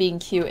 like, being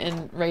cute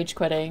and rage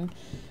quitting.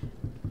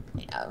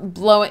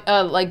 Blowing,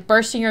 like,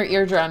 bursting your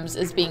eardrums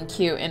is being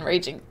cute and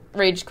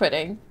rage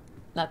quitting.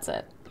 That's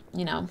it.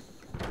 You know.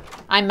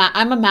 I'm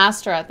a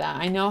master at that.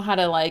 I know how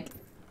to, like,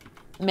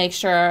 make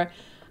sure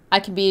I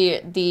can be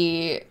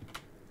the,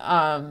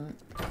 I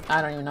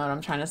don't even know what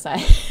I'm trying to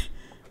say.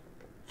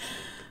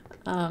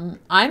 I'm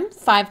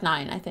 5'9",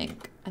 I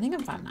think. I think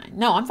I'm 5'9".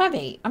 No, I'm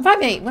 5'8". I'm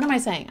 5'8". What am I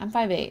saying? I'm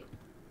 5'8".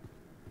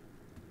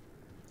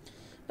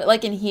 But,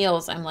 like, in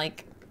heels, I'm,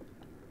 like,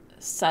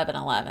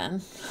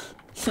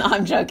 7'11". No,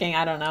 I'm joking.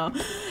 I don't know.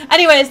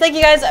 Anyways, thank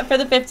you guys for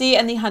the 50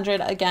 and the 100.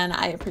 Again,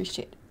 I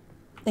appreciate it.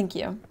 Thank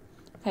you.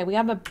 Okay, we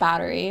have a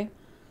battery.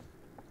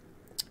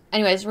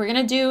 Anyways, we're going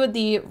to do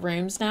the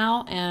rooms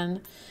now. And,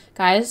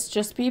 guys,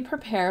 just be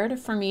prepared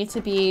for me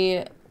to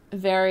be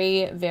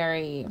very,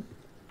 very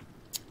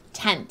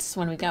tense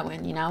when we go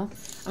in, you know?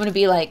 I'm going to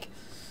be, like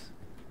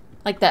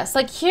this.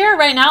 Like, here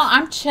right now,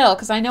 I'm chill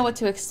because I know what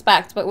to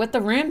expect. But with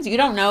the rooms, you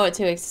don't know what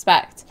to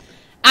expect.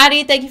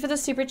 Addie, thank you for the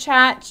super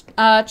chat.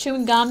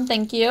 Chewing gum,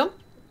 thank you.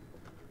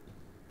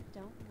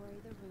 Don't worry,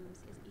 the rooms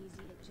is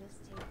easy. It just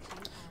takes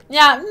 2 hours.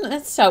 Yeah,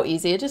 it's so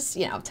easy. It just,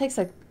 you know, takes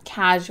a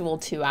casual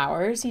 2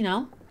 hours, you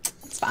know?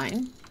 It's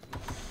fine.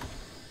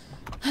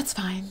 That's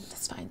fine.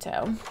 That's fine,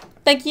 too.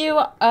 Thank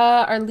you,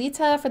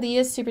 Arlita, for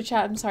the super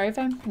chat. I'm sorry if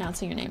I'm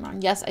pronouncing your name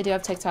wrong. Yes, I do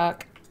have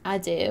TikTok. I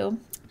do.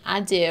 I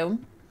do.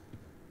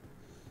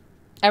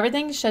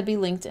 Everything should be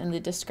linked in the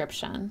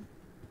description.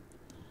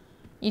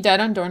 You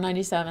died on door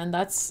 97.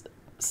 That's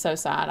so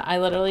sad. I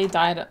literally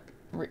died,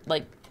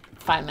 like,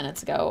 5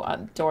 minutes ago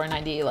on door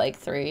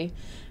 93.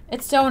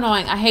 It's so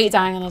annoying. I hate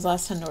dying on those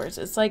last 10 doors.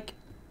 It's like,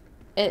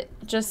 it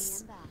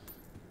just...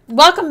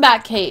 Welcome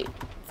back, Kate,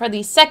 for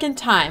the second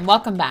time.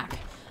 Welcome back.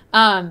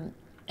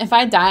 If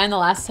I die on the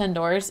last 10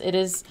 doors, it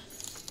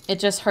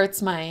just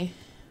hurts my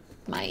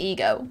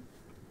ego.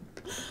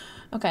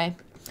 Okay.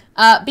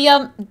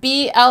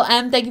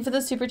 BLM, thank you for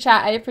the super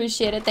chat. I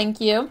appreciate it. Thank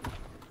you.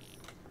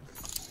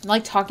 I'm,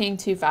 like, talking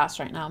too fast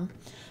right now.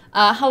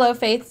 Hello,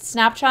 Faith.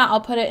 Snapchat,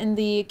 I'll put it in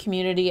the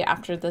community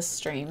after this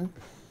stream.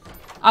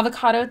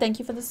 Avocado, thank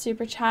you for the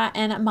super chat.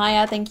 And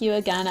Maya, thank you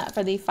again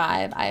for the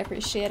 5. I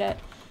appreciate it.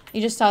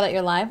 You just saw that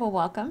you're live. Well,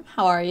 welcome.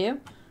 How are you?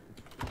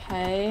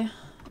 Okay.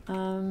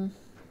 Are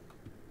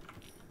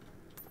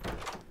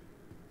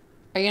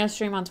you going to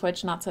stream on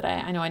Twitch? Not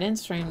today. I know I didn't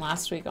stream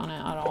last week on it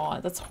at all.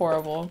 That's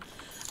horrible.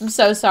 I'm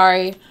so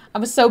sorry. I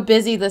was so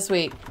busy this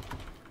week.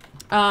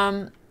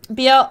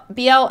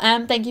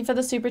 BLM, thank you for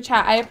the super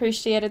chat. I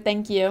appreciate it.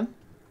 Thank you.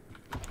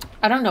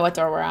 I don't know what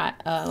door we're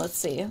at. Let's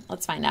see.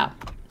 Let's find out.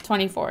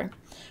 24.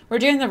 We're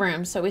doing the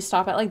rooms, so we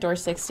stop at like door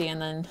 60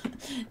 and then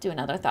do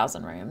another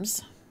 1,000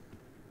 rooms.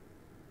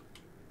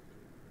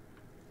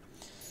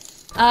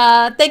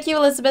 Thank you,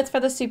 Elizabeth, for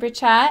the super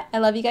chat. I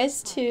love you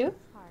guys too.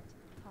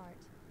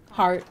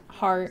 Heart.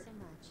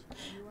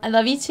 I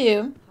love you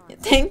too.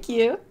 Thank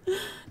you.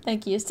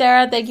 Thank you.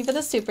 Sarah, thank you for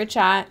the super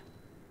chat.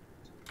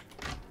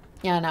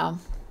 Yeah, no.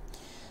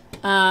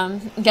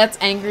 Gets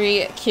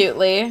angry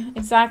cutely.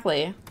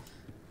 Exactly.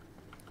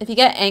 If you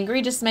get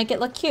angry, just make it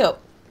look cute.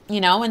 You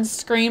know, and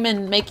scream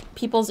and make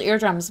people's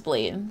eardrums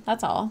bleed.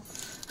 That's all.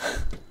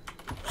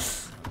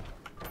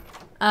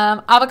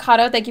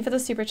 Avocado, thank you for the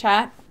super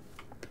chat.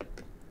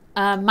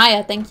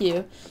 Maya, thank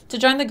you. To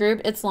join the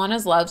group, it's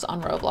Lana's Loves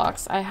on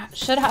Roblox. I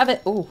should have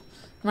it. Ooh,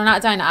 we're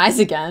not dying to eyes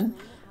again.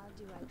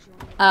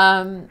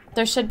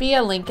 There should be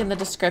a link in the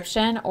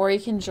description, or you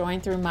can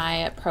join through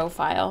my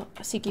profile.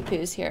 Siki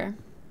Poo's here.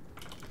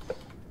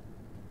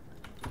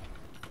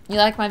 You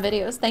like my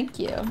videos? Thank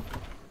you.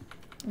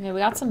 Okay, we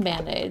got some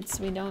band-aids.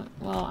 We don't...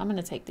 Well, I'm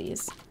gonna take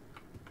these.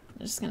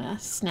 I'm just gonna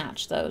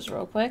snatch those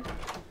real quick.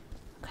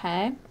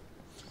 Okay.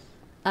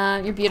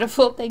 You're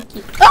beautiful. Thank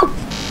you. Oh!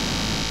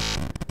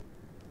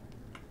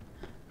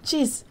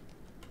 Jeez.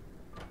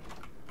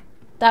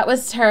 That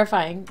was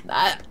terrifying.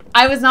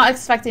 I was not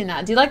expecting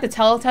that. Do you like the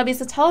Teletubbies?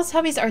 The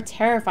Teletubbies are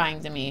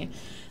terrifying to me.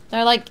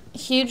 They're like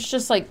huge,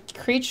 just like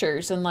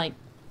creatures, and like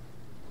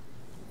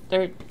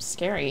they're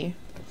scary.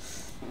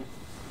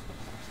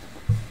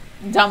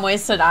 Dumb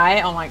ways to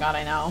die? Oh my god,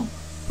 I know.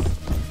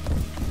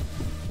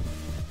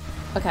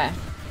 Okay.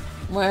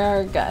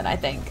 We're good, I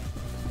think.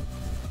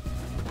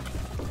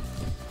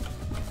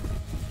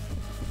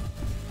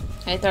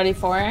 Okay,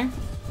 34.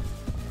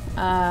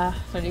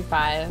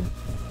 35.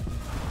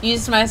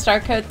 Used my star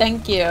code,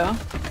 thank you.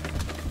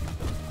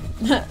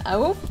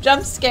 Oh,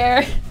 jump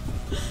scare.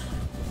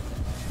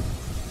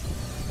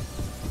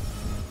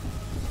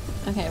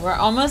 Okay, we're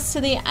almost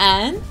to the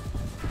end.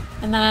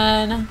 And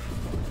then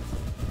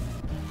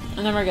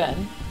we're good.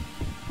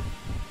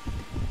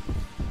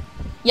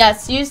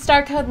 Yes, use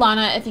star code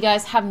Lana if you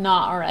guys have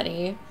not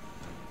already.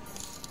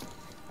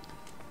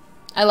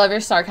 I love your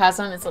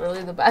sarcasm. It's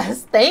literally the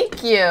best.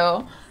 Thank you.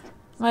 Oh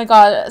my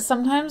god,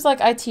 sometimes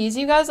like I tease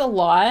you guys a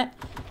lot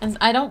and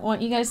I don't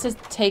want you guys to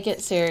take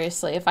it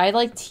seriously. If I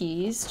like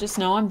tease, just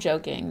know I'm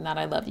joking that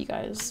I love you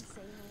guys.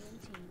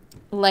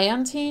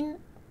 Leontine?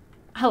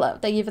 Hello,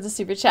 thank you for the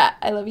super chat.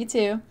 I love you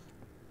too.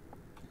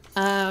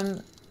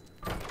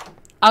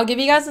 I'll give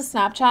you guys a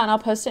Snapchat and I'll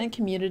post it in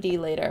community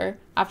later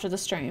after the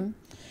stream.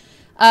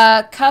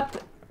 Cup,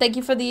 thank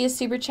you for the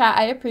super chat.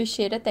 I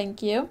appreciate it.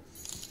 Thank you.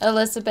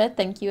 Elizabeth,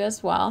 thank you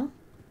as well.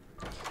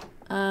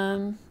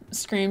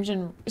 Screams.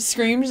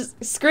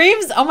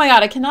 Oh my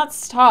god, I cannot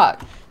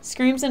talk.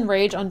 Screams and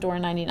rage on door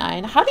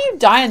 99. How do you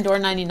die on door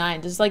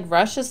 99? Does like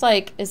Rush is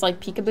like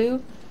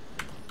peekaboo?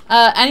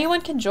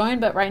 Anyone can join,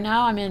 but right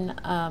now I'm in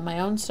my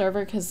own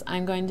server because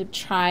I'm going to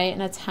try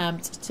and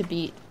attempt to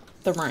beat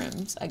the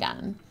rooms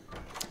again.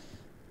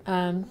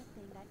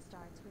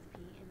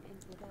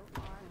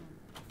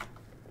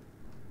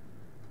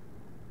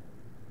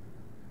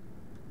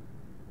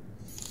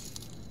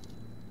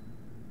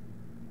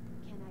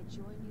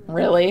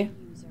 Really?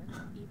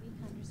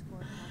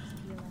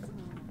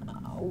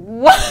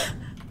 What?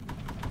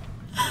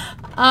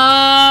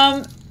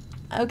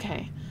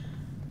 Okay.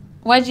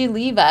 Why'd you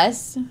leave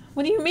us?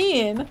 What do you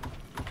mean?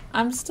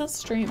 I'm still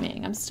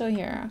streaming. I'm still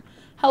here.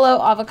 Hello,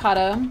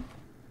 Avocado.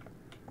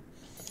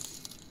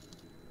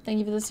 Thank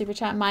you for the super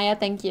chat. Maya,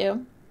 thank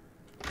you.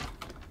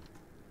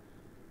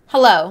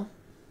 Hello.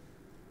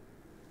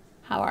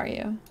 How are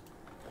you?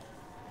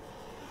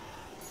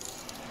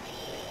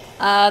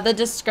 The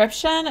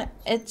description,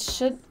 it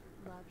should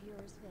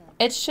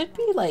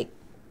be like,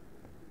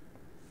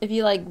 if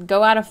you like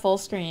go out of full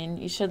screen,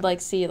 you should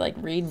like see like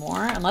read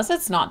more, unless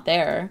it's not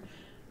there.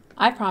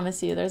 I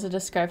promise you there's a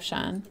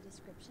description.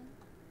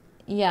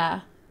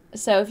 Yeah.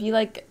 So if you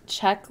like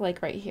check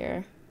like right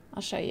here,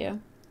 I'll show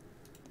you.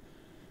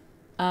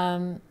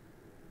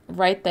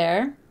 Right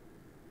there,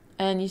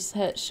 and you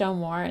hit show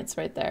more, it's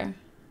right there.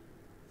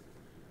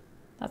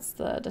 That's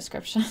the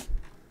description.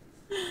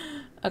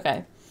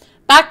 Okay.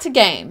 Back to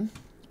game.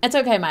 It's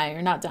okay, Maya.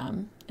 You're not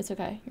dumb. It's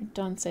okay.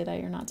 Don't say that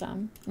you're not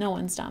dumb. No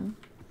one's dumb.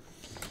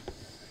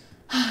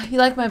 You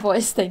like my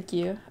voice? Thank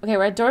you. Okay,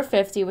 we're at door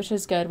 50, which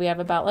is good. We have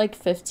about like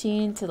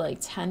 15 to like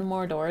 10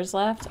 more doors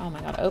left. Oh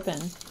my god, open.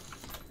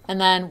 And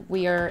then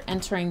we are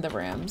entering the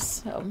rooms.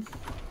 So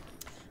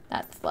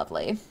that's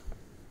lovely.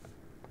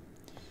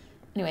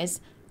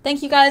 Anyways,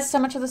 thank you guys so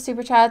much for the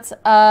super chats.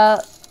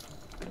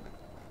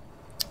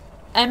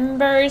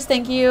 Embers,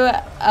 thank you.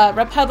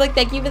 Republic,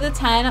 thank you for the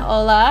 10.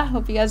 Hola,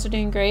 hope you guys are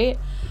doing great.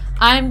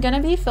 I'm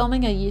gonna be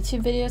filming a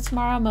YouTube video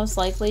tomorrow, most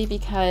likely,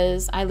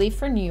 because I leave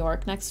for New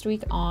York next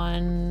week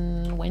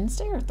on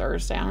Wednesday or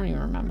Thursday. I don't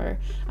even remember.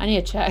 I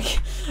need to check.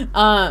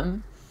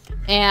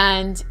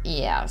 And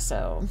yeah,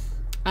 so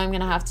I'm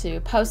gonna have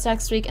to post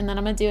next week, and then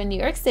I'm gonna do a New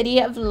York City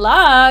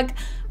vlog,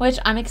 which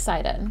I'm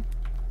excited.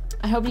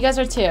 I hope you guys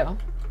are too.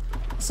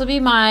 This will be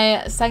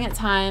my second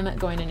time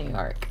going to New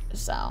York,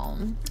 so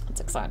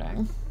it's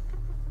exciting.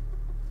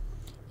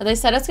 They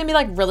said it's gonna be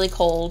like really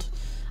cold.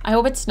 I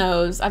hope it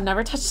snows. I've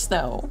never touched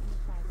snow.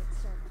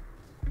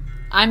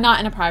 I'm not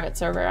in a private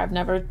server. I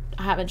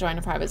haven't joined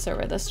a private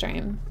server this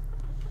stream.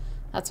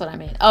 That's what I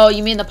mean. Oh,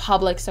 you mean the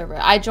public server.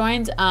 I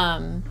joined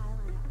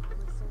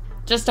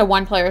just a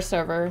one-player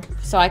server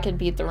so I could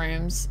beat the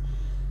rooms.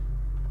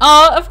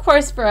 Oh, of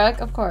course, Brooke.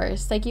 Of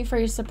course. Thank you for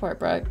your support,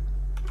 Brooke.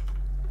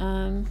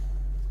 Uh-oh.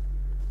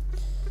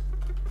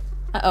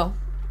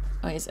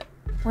 Oh, he's...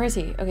 Where is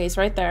he? Okay, he's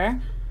right there.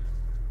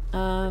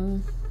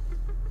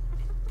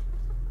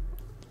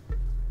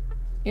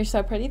 You're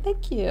so pretty.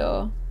 Thank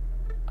you.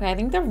 Okay, I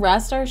think the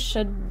rest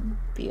should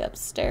be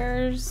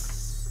upstairs.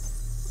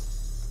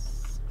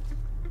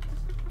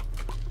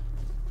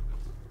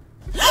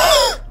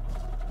 Oh,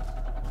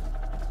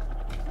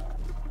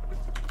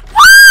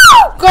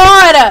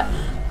 God!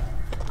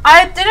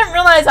 I didn't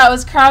realize I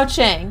was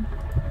crouching.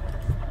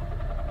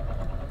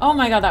 Oh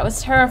my God, that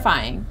was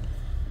terrifying.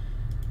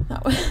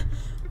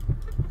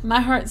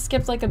 My heart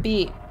skipped like a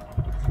beat.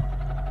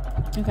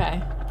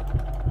 Okay.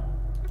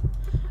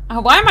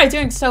 Why am I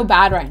doing so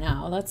bad right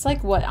now? That's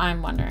like what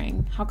I'm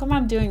wondering. How come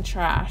I'm doing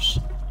trash?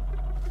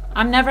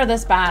 I'm never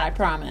this bad, I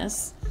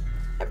promise.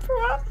 I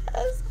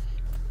promise.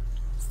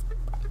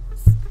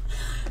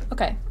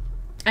 Okay.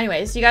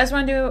 Anyways, you guys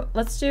want to do...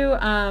 Let's do...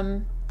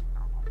 Okay,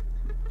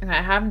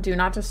 I have Do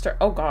Not Disturb...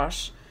 Oh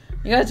gosh.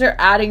 You guys are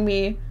adding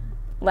me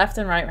left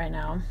and right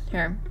now.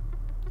 Here.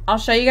 I'll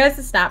show you guys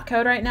the snap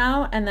code right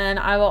now, and then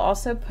I will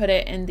also put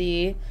it in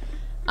the,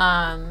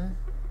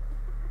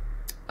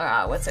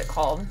 what's it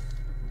called?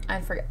 I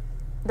forget.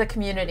 The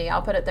community.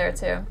 I'll put it there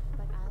too.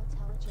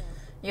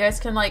 You guys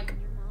can like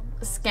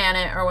scan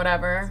it or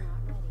whatever.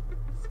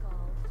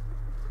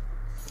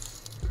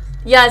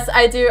 Yes,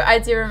 I do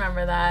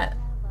remember that.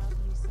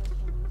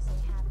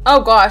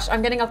 Oh gosh,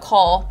 I'm getting a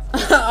call.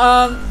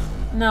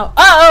 No.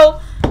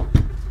 Uh-oh!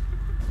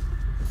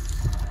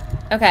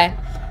 Okay.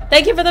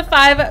 Thank you for the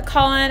 5,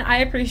 Colin. I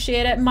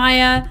appreciate it.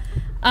 Maya,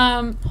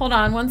 hold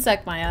on one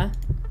sec, Maya.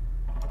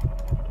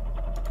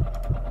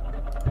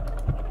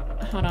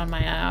 Hold on,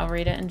 Maya. I'll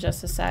read it in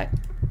just a sec.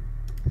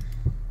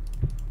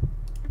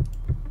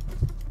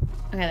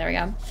 Okay, there we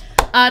go.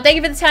 Thank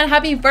you for the 10.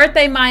 Happy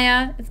birthday,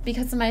 Maya. It's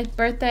because of my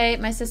birthday.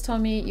 My sis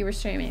told me you were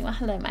streaming. Well,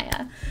 hello,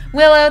 Maya.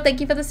 Willow,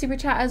 thank you for the super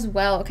chat as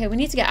well. Okay, we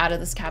need to get out of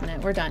this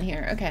cabinet. We're done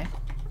here. Okay.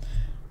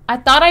 I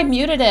thought I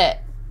muted it.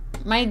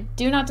 My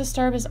Do Not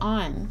Disturb is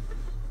on.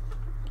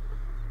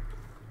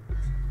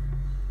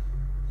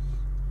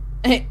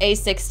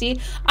 A60.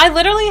 I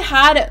literally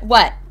had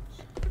what?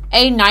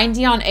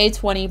 A90 on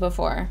A20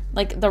 before.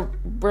 Like the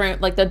room,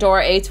 like the door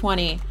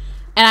A20.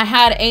 And I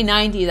had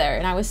A90 there,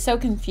 and I was so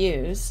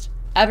confused.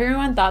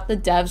 Everyone thought the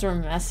devs were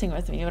messing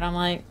with me, but I'm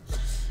like,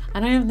 I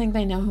don't even think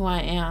they know who I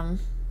am.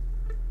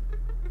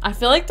 I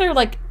feel like they're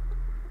like,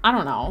 I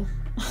don't know.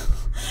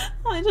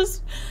 I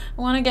just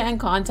want to get in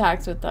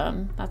contact with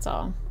them. That's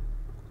all.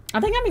 I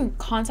think I'm in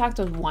contact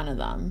with one of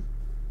them,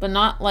 but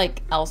not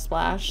like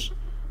Elsplash.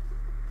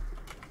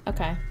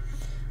 Okay.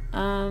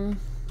 Be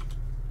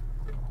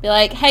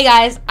like, hey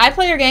guys, I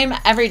play your game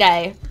every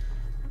day.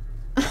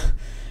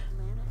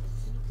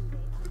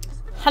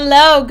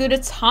 Hello,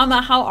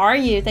 Gudetama, how are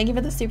you? Thank you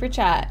for the super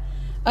chat.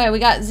 Okay, we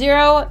got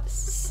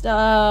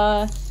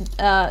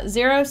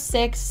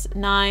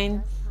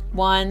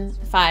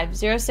 06915.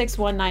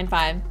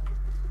 06195.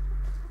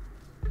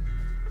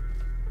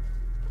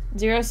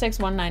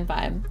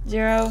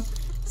 06195.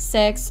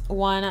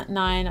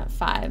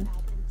 06195.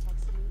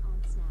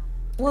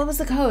 What was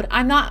the code?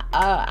 I'm not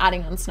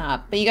adding on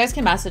Snap, but you guys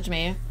can message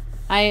me.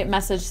 I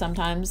message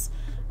sometimes.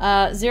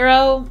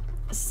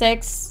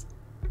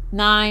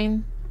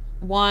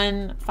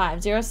 06915.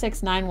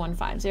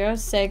 06915.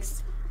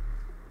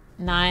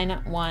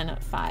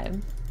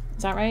 06915.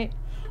 Is that right?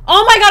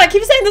 Oh my god, I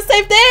keep saying the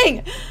same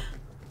thing!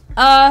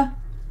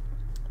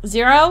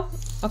 0.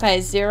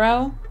 Okay,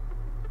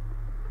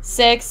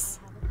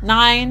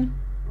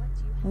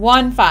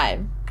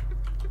 06915.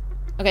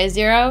 Okay,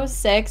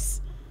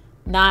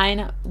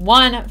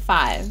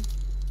 06915.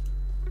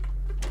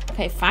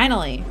 Okay,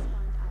 finally.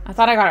 I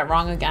thought I got it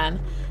wrong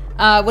again.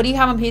 What do you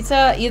have on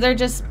pizza? Either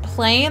just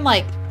plain,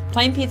 like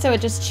plain pizza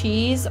with just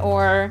cheese,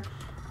 or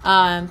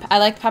I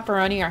like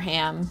pepperoni or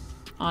ham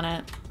on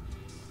it.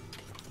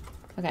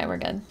 Okay, we're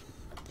good.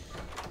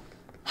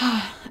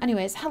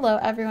 Anyways, hello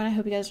everyone. I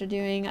hope you guys are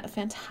doing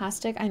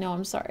fantastic. I know,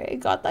 I'm sorry. I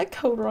got that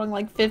code wrong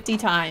like 50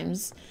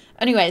 times.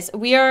 Anyways,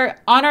 we are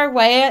on our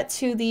way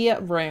to the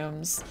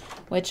rooms.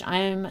 which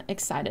I'm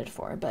excited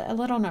for, but a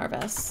little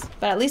nervous.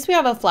 But at least we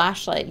have a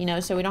flashlight, you know,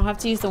 so we don't have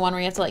to use the one where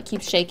you have to like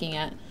keep shaking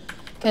it,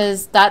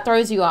 because that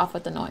throws you off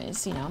with the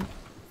noise, you know.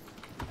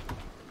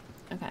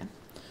 Okay,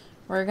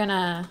 we're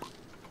gonna...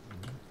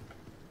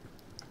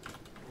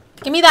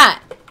 Give me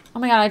that! Oh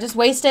my god, I just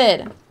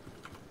wasted.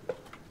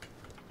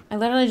 I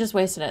literally just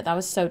wasted it. That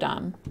was so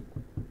dumb.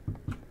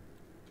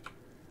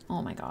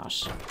 Oh my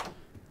gosh.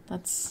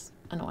 That's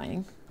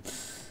annoying.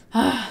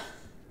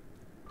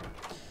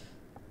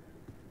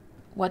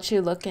 What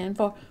you looking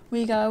for?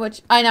 We got what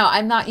you... I know,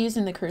 I'm not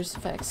using the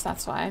crucifix.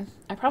 That's why.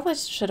 I probably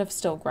should have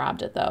still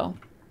grabbed it though.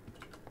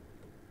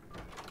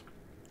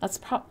 That's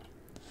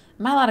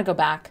Am I allowed to go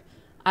back?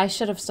 I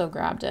should have still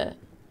grabbed it.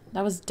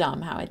 That was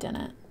dumb how I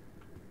didn't.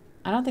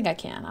 I don't think I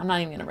can. I'm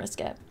not even gonna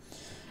risk it.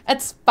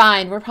 It's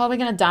fine. We're probably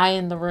gonna die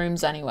in the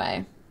rooms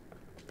anyway.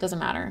 Doesn't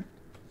matter.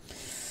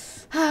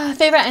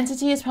 Favorite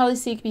entity is probably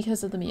Seek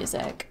because of the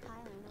music.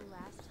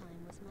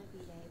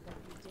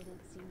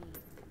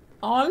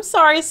 Oh, I'm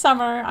sorry,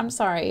 Summer. I'm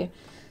sorry.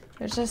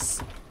 There's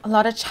just a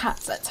lot of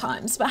chats at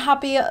times. But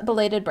happy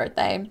belated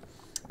birthday.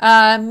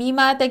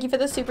 Mima, thank you for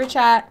the super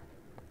chat.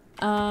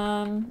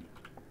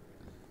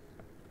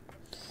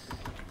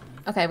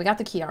 Okay, we got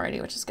the key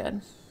already, which is good.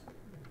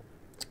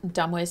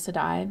 Dumb ways to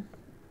die.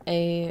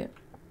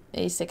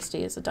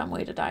 A60 is a dumb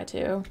way to die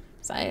too.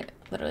 So I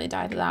literally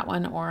died to that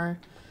one, or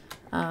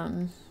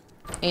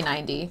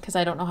A90, because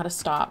I don't know how to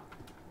stop.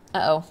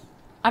 Uh-oh.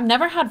 I've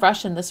never had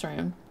rush in this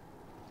room.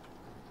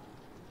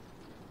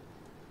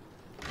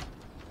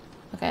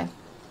 Okay.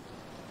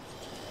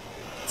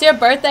 It's your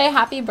birthday.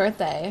 Happy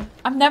birthday.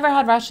 I've never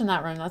had rush in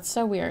that room. That's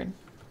so weird.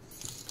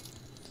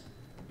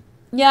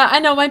 Yeah, I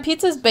know. My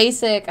pizza's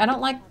basic. I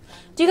don't like...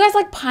 Do you guys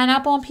like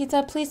pineapple on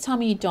pizza? Please tell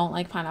me you don't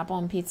like pineapple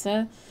on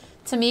pizza.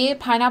 To me,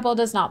 pineapple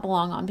does not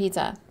belong on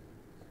pizza.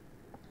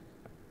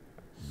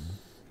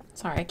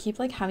 Sorry, I keep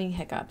like having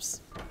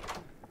hiccups.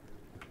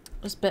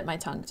 Just bit my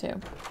tongue too.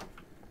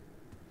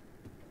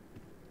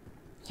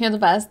 You're the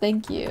best.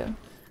 Thank you.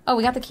 Oh,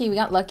 we got the key. We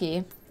got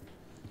lucky.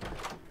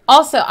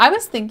 Also, I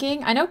was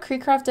thinking, I know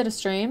Creecraft did a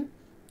stream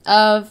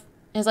of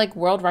his like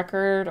world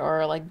record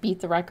or like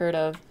beat the record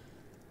of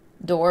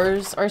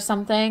doors or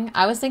something.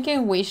 I was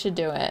thinking we should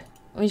do it.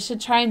 We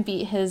should try and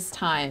beat his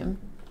time.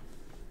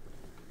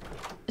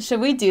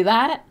 Should we do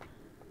that?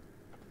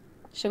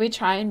 Should we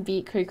try and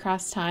beat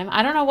Creecraft's time?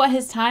 I don't know what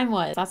his time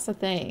was. That's the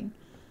thing.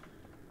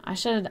 I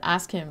should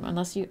ask him,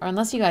 unless you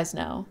guys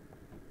know.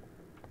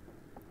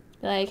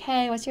 Be like,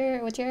 hey, what's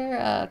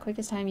your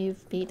quickest time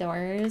you've beat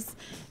doors?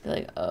 Be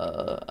like,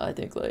 I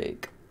think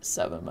like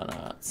 7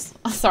 minutes.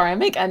 Sorry, I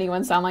make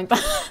anyone sound like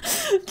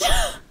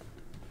that.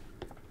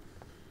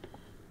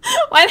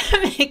 Why did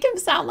I make him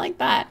sound like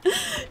that?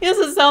 He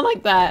doesn't sound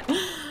like that.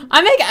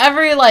 I make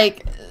every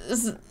like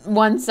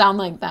one sound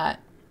like that.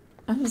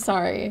 I'm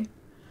sorry.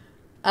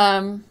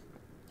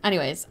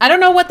 Anyways, I don't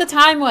know what the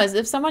time was.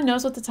 If someone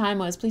knows what the time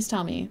was, please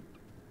tell me.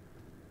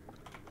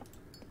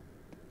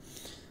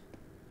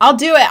 I'll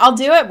do it. I'll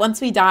do it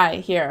once we die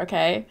here,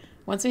 okay?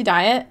 Once we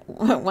die it,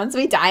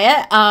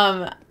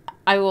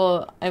 I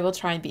will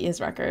try and beat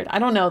his record. I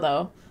don't know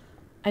though.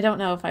 I don't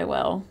know if I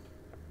will.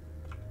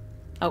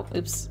 Oh,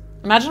 oops.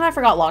 Imagine I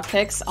forgot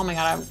lockpicks. Oh my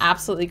god, I would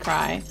absolutely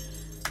cry.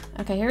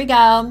 Okay, here we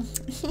go.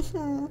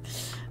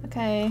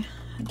 Okay,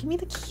 give me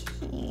the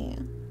key.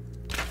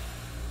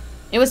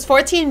 It was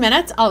 14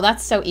 minutes? Oh,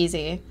 that's so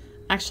easy.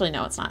 Actually,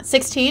 no, it's not.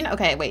 16?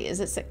 Okay, wait, is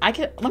it I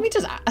could, let me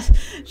just ask.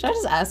 Should I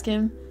just ask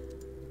him?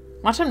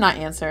 Watch him not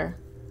answer.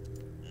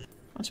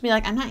 Watch him be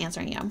like, I'm not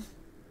answering you.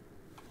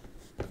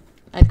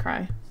 I'd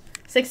cry.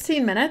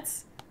 16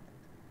 minutes?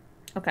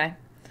 Okay.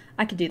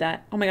 I could do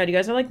that. Oh my god, you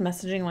guys are like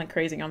messaging like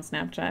crazy on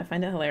Snapchat. I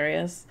find it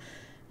hilarious.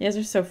 You guys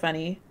are so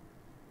funny.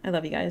 I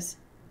love you guys.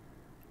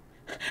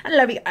 I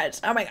love you guys.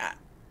 Oh my god.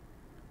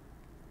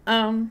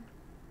 I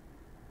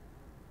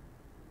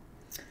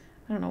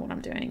don't know what I'm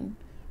doing.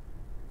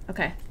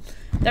 Okay.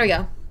 There we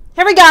go.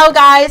 Here we go,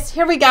 guys.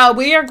 Here we go.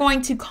 We are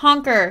going to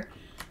conquer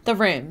the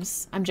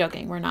rooms. I'm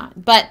joking. We're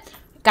not. But,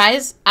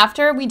 guys,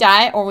 after we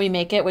die or we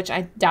make it, which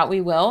I doubt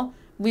we will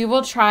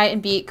try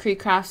and beat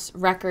Creecraft's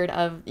record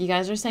of, you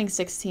guys are saying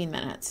 16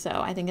 minutes. So,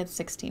 I think it's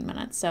 16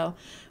 minutes. So,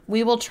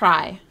 we will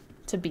try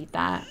to beat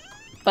that.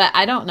 But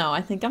I don't know.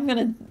 I think I'm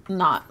going to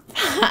not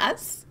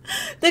pass.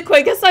 The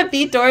quickest I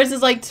beat doors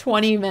is like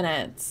 20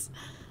 minutes.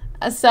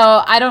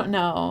 So, I don't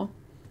know.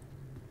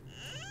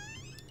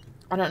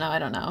 I don't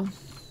know.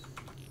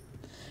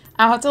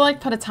 I'll have to like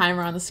put a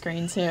timer on the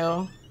screen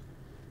too.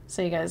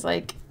 So you guys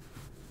like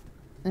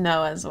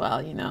know as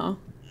well, you know.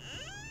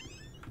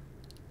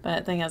 But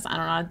the thing is, I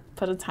don't know how to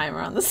put a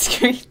timer on the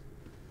screen.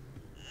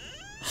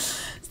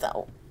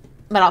 So,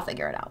 but I'll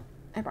figure it out.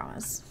 I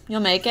promise.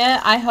 You'll make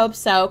it. I hope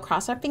so.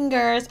 Cross our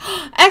fingers.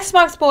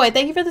 Xbox Boy,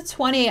 thank you for the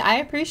 20. I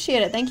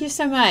appreciate it. Thank you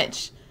so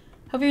much.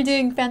 Hope you're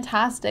doing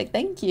fantastic.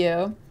 Thank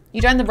you.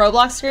 You joined the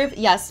Roblox group?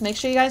 Yes, make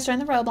sure you guys join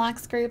the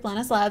Roblox group.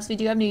 Lana's Loves. We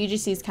do have new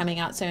UGCs coming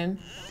out soon.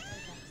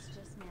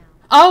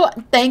 Oh,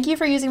 thank you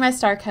for using my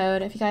star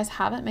code. If you guys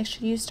haven't, make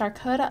sure you use star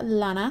code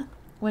Lana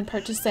when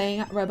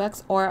purchasing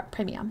Robux or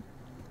Premium.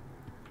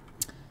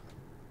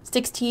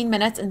 16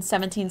 minutes and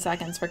 17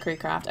 seconds for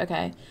Creecraft.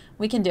 Okay,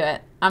 we can do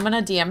it. I'm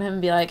gonna DM him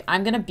and be like,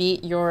 I'm gonna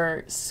beat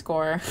your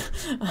score.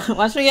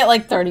 Watch me get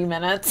like 30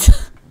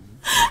 minutes.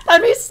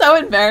 That'd be so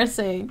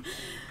embarrassing.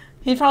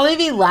 He'd probably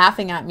be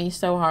laughing at me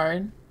so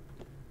hard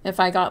if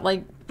I got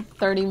like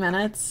 30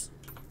 minutes.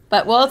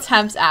 But we'll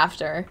attempt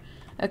after.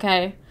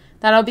 Okay,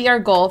 that'll be our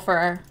goal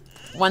for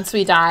once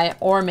we die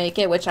or make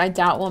it, which I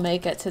doubt we'll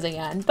make it to the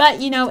end. But,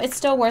 you know, it's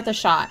still worth a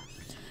shot.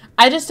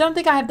 I just don't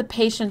think I have the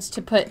patience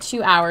to put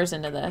 2 hours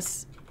into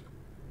this.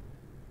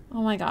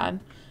 Oh my god.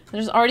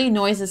 There's already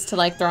noises to,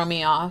 like, throw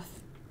me off.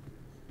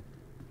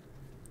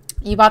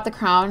 You bought the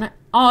crown?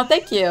 Oh,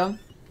 thank you.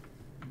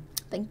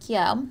 Thank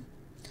you.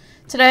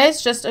 Today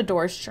is just a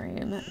door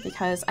stream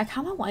because I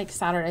kind of like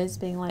Saturdays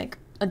being, like,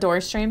 a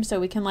door stream so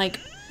we can, like,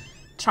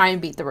 try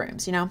and beat the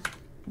rooms, you know?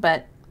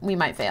 But we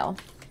might fail,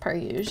 per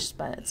usual,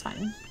 but it's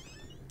fine.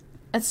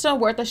 It's still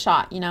worth a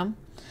shot, you know?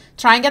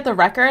 Try and get the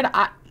record.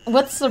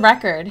 What's the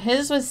record?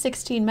 His was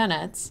 16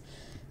 minutes.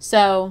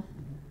 So,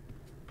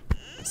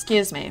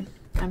 excuse me.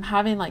 I'm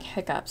having like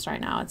hiccups right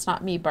now. It's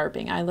not me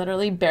burping. I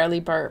literally barely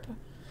burp.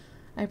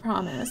 I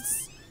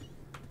promise.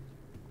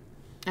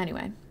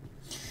 Anyway.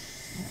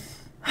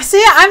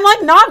 See, I'm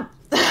like not...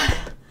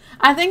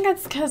 I think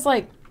it's because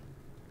like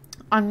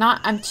I'm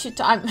not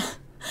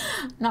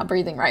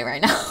breathing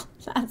right now.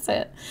 That's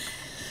it.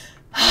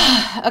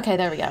 Okay,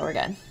 there we go. We're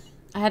good.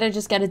 I had to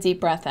just get a deep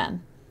breath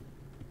in.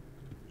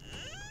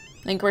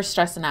 I think we're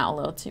stressing out a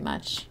little too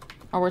much.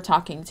 Or we're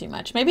talking too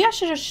much. Maybe I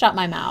should just shut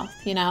my mouth,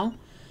 you know?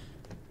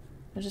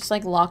 Or just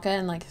like lock it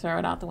and like throw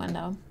it out the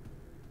window.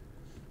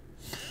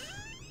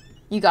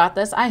 You got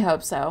this? I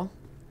hope so.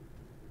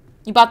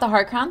 You bought the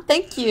heart crown?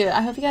 Thank you.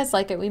 I hope you guys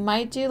like it. We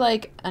might do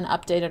like an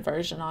updated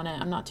version on it.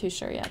 I'm not too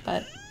sure yet,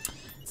 but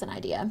it's an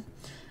idea.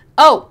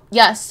 Oh,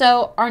 yeah,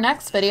 so our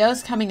next video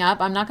is coming up.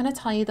 I'm not going to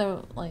tell you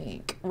the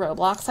like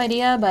Roblox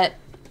idea, but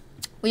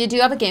we do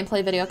have a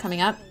gameplay video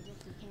coming up.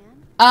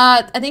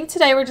 I think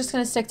today we're just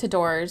going to stick to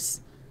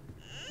doors.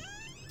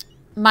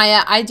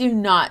 Maya, I do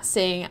not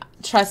sing.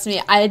 Trust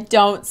me, I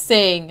don't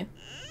sing. Lana,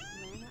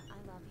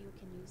 I love you.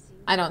 Can you sing?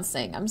 I don't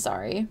sing. I'm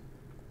sorry.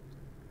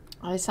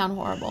 I sound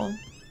horrible.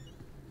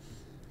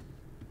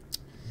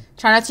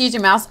 Try not to use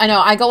your mouse. I know,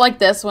 I go like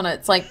this when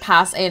it's like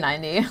past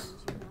A90.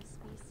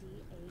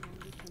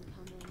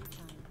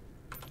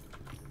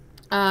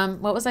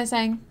 What was I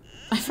saying?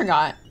 I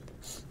forgot.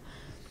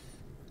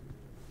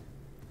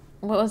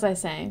 What was I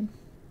saying?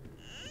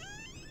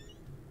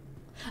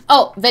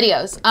 Oh,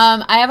 videos.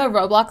 I have a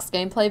Roblox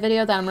gameplay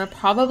video that I'm going to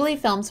probably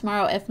film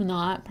tomorrow. If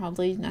not,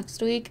 probably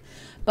next week.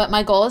 But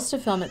my goal is to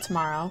film it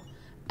tomorrow.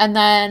 And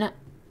then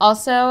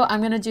also, I'm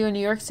going to do a New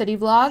York City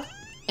vlog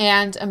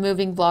and a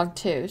moving vlog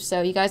too.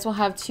 So you guys will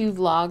have 2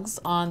 vlogs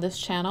on this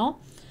channel.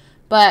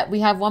 But we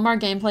have one more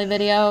gameplay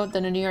video,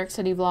 then a New York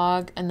City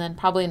vlog, and then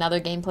probably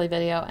another gameplay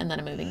video, and then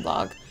a moving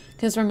vlog.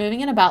 Because we're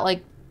moving in about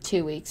like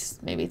 2 weeks,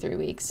 maybe 3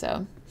 weeks.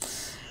 So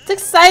it's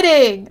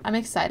exciting. I'm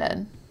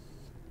excited.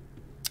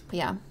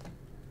 Yeah.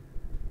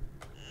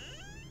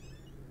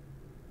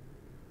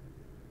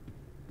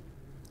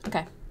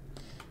 Okay.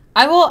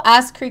 I will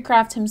ask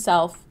Creecraft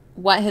himself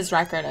what his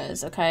record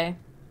is, okay?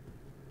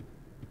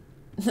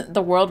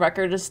 The world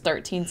record is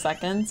 13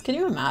 seconds. Can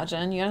you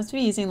imagine? You have to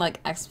be using like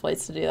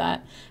exploits to do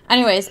that.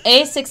 Anyways,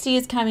 A60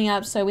 is coming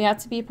up, so we have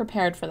to be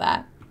prepared for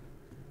that.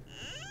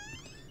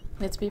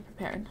 We have to be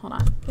prepared. Hold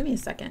on. Give me a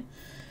second.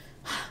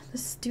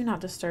 This do not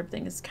disturb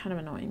thing is kind of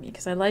annoying me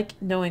because I like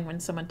knowing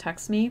when someone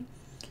texts me,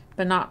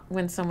 but not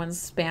when someone's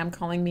spam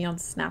calling me on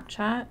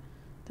Snapchat.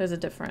 There's a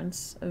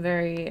difference. A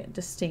very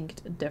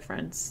distinct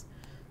difference.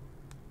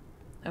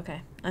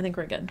 Okay. I think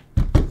we're good.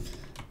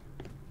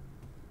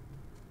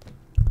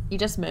 You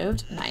just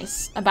moved?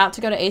 Nice. About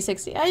to go to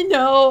A60. I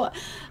know.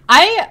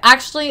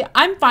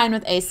 I'm fine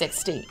with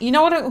A60. You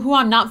know what? Who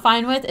I'm not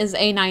fine with is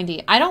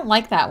A90. I don't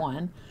like that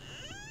one.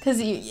 Because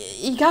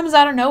he comes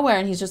out of nowhere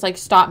and he's just like,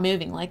 stop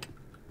moving. Like,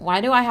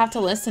 why do I have to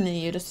listen to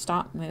you to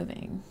stop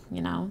moving?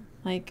 You know?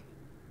 Like,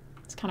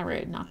 it's kind of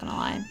rude, not gonna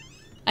lie.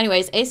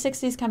 Anyways,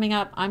 A60 is coming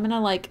up. I'm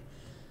gonna like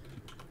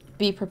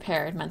be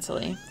prepared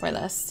mentally for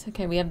this.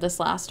 Okay, we have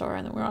this last door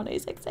and then we're on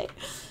A60.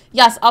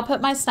 Yes, I'll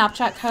put my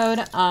Snapchat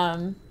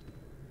code,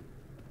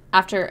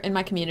 after in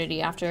my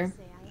community after.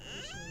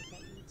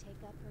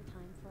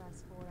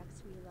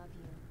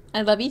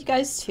 I love you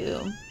guys too.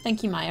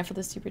 Thank you, Maya, for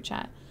the super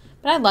chat.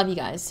 But I love you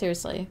guys,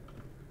 seriously.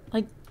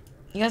 Like,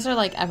 you guys are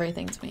like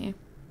everything to me.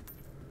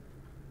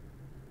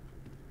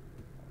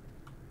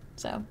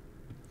 So,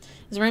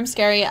 is the room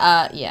scary?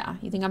 Yeah.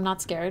 You think I'm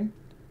not scared?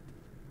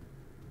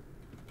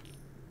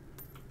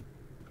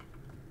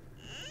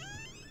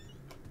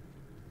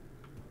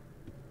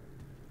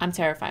 I'm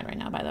terrified right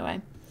now, by the way.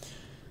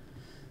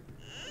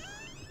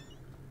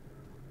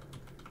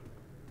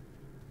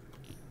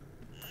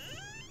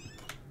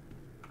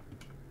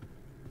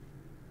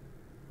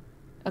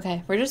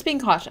 Okay, we're just being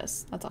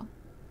cautious. That's all.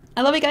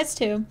 I love you guys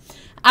too.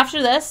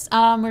 After this,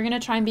 we're gonna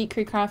try and beat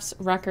Creecraft's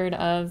record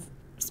of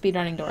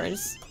speedrunning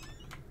doors.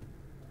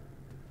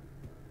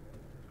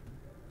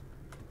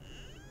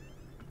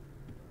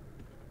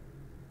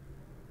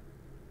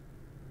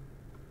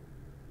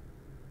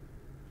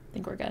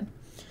 think we're good.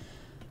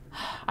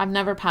 I've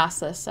never passed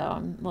this, so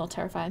I'm a little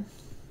terrified.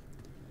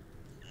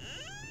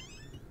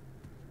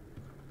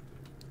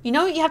 You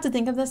know what you have to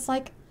think of this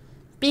like?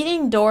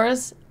 Beating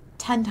doors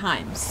 10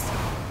 times,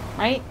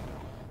 right?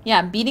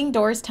 Yeah, beating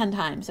doors 10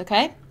 times,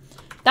 okay?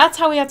 That's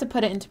how we have to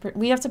put it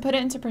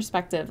into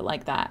perspective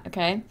like that,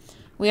 okay?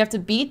 We have to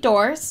beat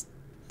doors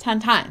 10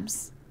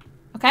 times,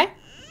 okay?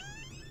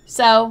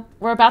 So,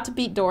 we're about to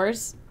beat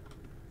doors.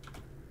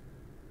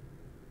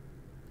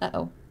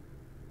 Uh-oh.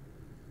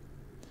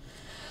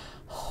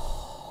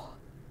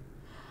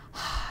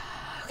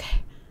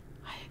 Okay.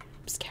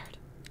 I'm scared.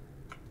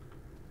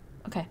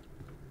 Okay.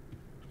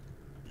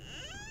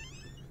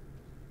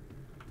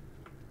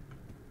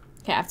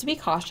 Okay, I have to be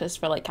cautious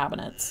for like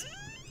cabinets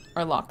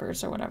or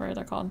lockers or whatever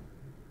they're called.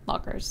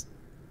 Lockers.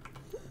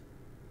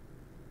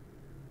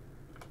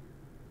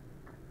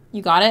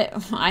 You got it?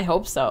 I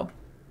hope so.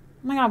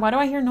 Oh my god, why do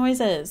I hear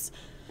noises?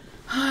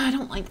 I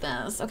don't like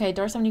this. Okay,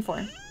 door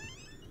 74.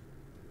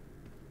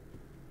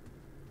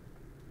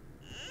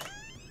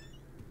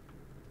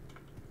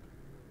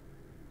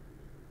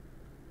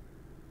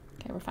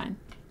 Okay, we're fine.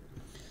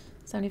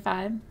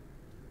 75.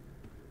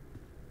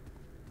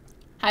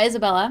 Hi,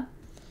 Isabella.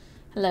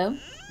 Hello.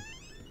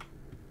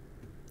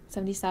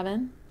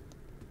 77.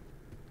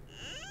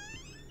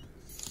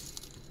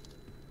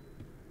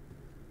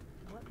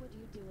 What would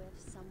you do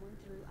if someone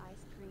threw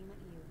ice cream at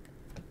you?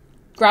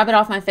 Grab it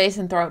off my face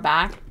and throw it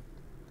back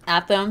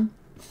at them.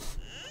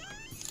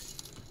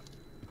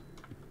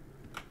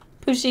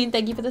 Pusheen,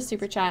 thank you for the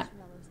super chat.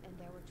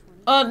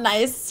 Oh,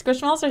 nice.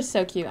 Squishmallows are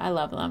so cute. I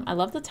love them. I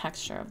love the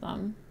texture of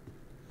them.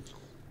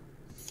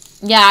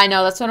 Yeah, I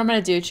know. That's what I'm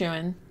going to do,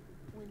 Chewin.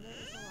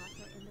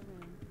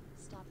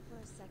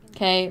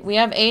 Okay, we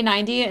have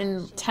A90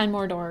 and 10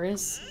 more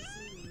doors.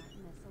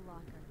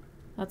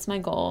 That's my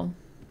goal.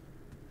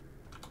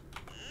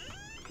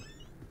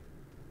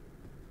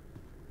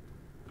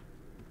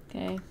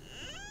 Okay.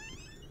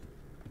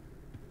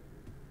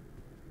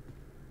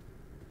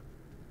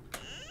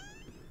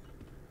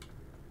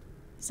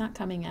 It's not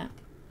coming yet.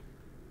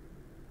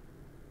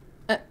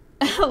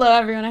 Hello,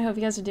 everyone. I hope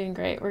you guys are doing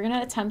great. We're going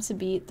to attempt to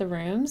beat the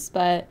rooms,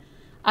 but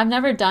I've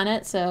never done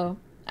it, so...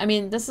 I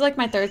mean, this is like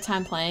my 3rd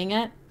time playing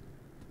it,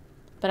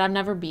 but I've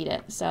never beat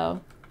it,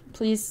 so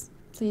please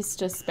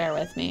just bear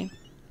with me.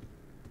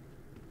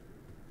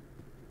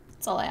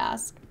 That's all I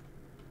ask.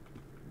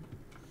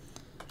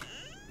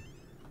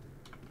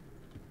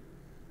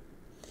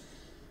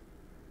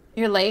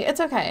 You're late? It's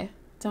okay.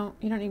 You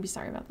don't need to be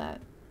sorry about that.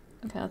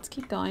 Okay, let's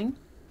keep going.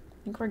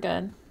 I think we're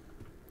good.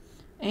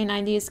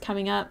 A90 is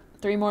coming up.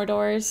 3 more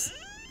doors.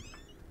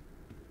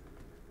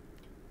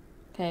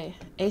 Okay,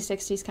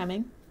 A60 is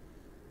coming.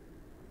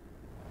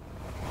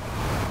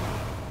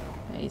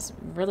 Okay, he's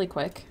really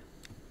quick.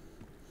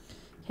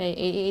 Okay,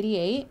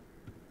 A88.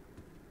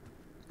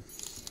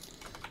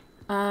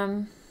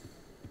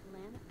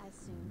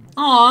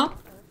 Aw.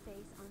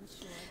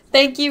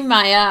 Thank you,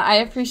 Maya. I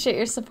appreciate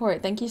your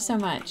support. Thank you so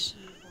much.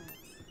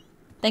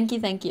 Thank you,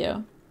 thank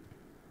you.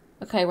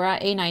 Okay, we're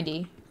at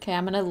A90. Okay,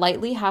 I'm gonna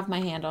lightly have my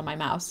hand on my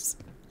mouse.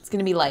 It's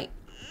gonna be light.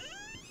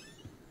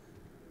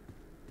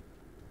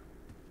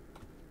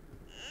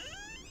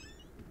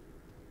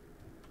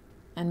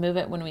 And move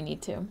it when we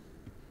need to.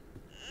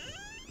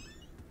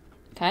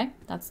 Okay,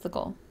 that's the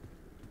goal.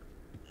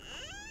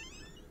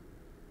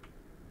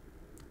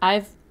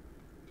 You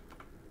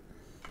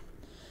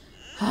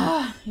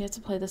have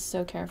to play this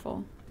so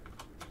careful.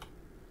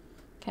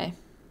 Okay.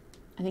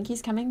 I think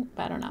he's coming,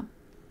 but I don't know.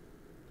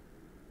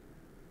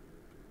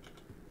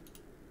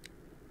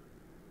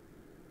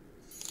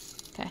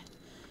 Okay.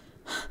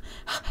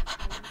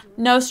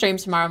 No stream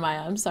tomorrow,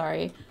 Maya. I'm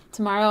sorry.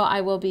 Tomorrow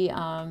I will be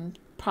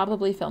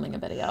probably filming a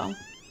video. Oh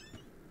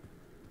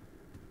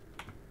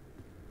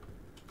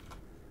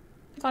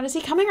my God, is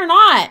he coming or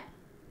not?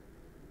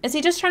 Is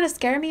he just trying to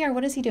scare me or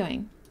what is he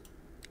doing?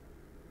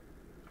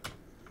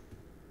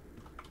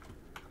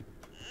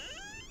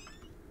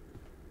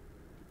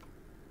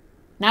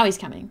 Now he's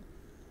coming.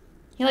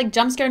 He like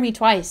jump scared me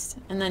twice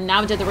and then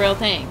now did the real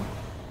thing.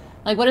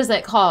 Like, what is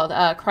that called?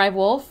 Cry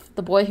Wolf?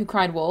 The boy who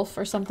cried wolf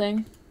or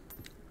something?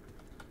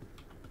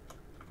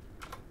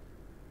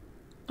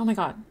 Oh my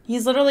God.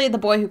 He's literally the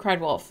boy who cried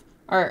wolf.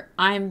 Or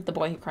I'm the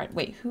boy who cried.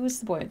 Wait, who's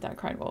the boy that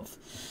cried wolf?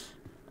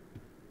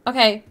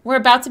 Okay, we're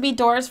about to beat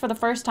doors for the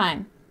first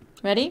time.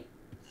 Ready?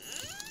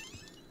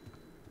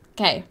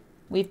 Okay,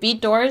 we've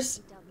beat doors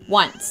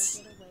once.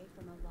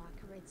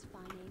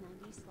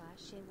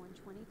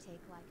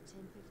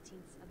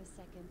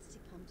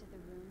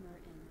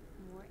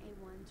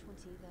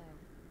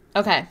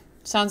 Okay,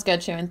 sounds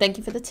good, Shuin. Thank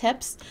you for the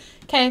tips.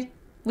 Okay,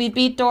 we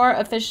beat door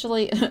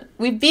officially.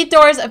 We beat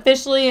doors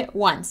officially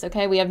once.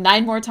 Okay, we have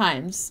 9 more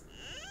times.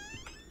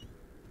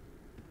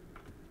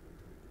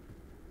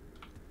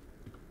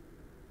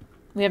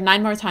 We have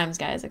 9 more times,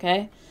 guys.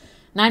 Okay,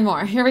 9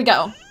 more. Here we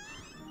go.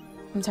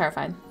 I'm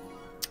terrified.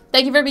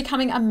 Thank you for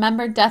becoming a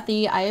member,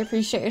 Deathy. I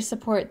appreciate your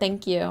support.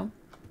 Thank you.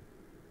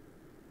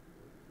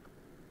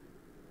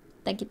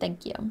 Thank you.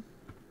 Thank you.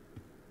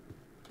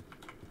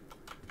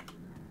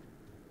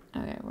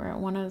 Okay, we're at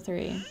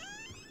 103.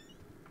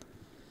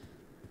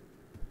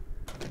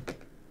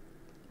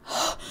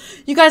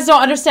 You guys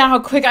don't understand how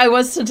quick I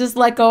was to just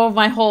let go of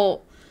my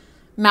whole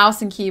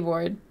mouse and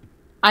keyboard.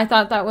 I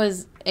thought that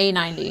was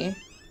A90.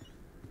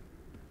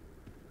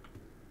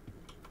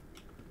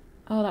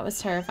 Oh, that was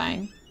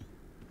terrifying.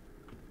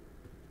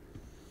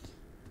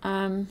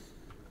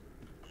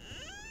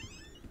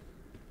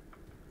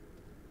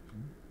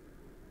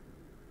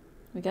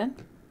 We good?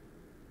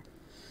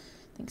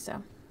 I think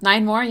so.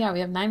 9 more? Yeah, we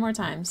have 9 more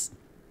times.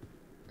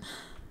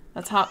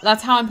 That's how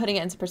I'm putting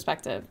it into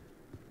perspective.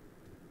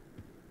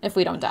 If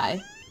we don't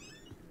die.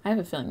 I have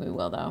a feeling we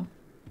will, though.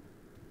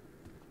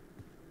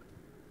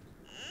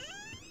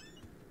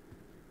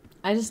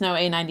 I just know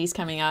A90's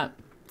coming up.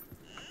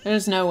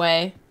 There's no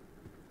way.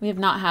 We have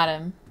not had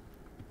him.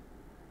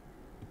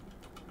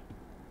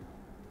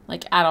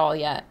 Like, at all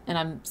yet. And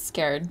I'm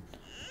scared.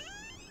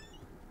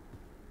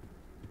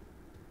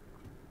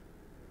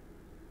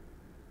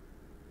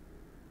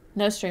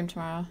 No stream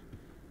tomorrow.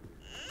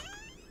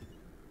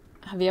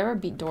 Have you ever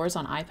beat Doors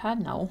on iPad?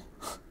 No.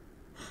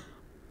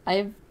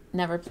 I've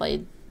never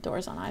played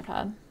Doors on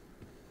iPad.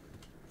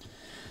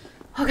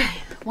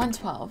 Okay,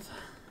 112.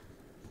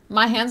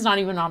 My hand's not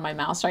even on my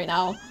mouse right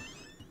now.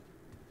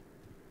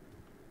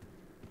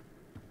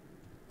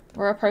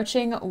 We're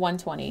approaching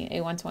 120,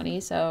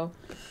 A120, so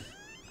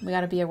we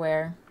gotta be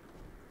aware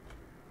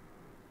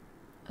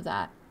of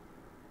that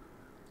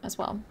as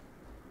well.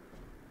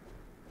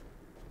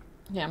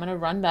 Yeah, I'm gonna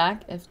run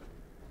back if...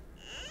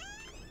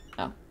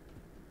 Oh.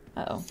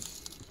 Uh-oh.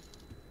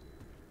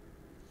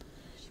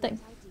 Idea,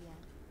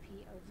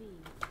 POV.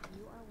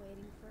 You are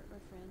waiting for a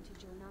friend to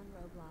join on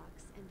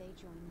Roblox, and they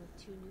join with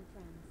 2 new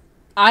friends.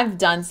 I've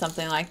done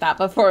something like that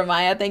before,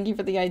 Maya. Thank you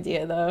for the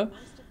idea, though.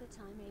 Most of the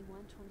time,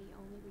 A120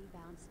 only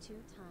rebounds 2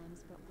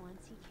 times, but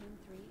once he came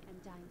 3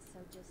 and died, so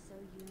just so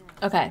you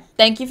know. Okay,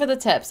 thank you for the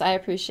tips. I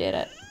appreciate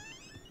it.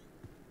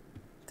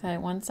 Okay,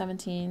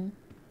 117.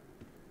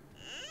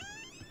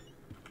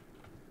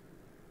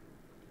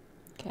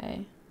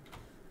 Okay.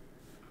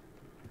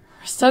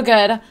 We're still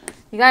good.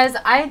 You guys,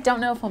 I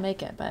don't know if we'll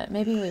make it, but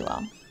maybe we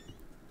will.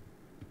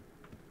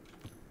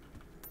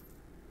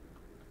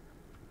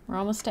 We're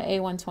almost to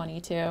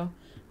A120 too.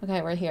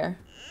 Okay, we're here.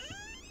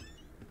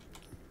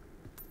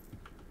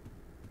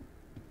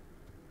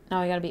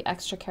 Now we gotta be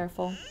extra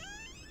careful.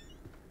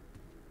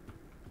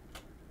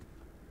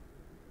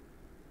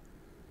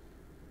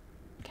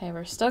 Okay,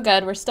 we're still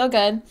good. We're still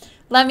good.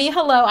 Lemmy,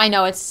 hello. I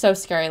know, it's so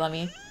scary,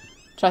 Lemmy.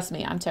 Trust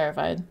me, I'm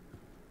terrified.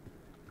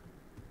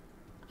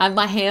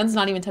 My hand's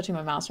not even touching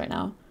my mouse right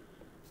now.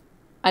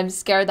 I'm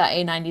scared that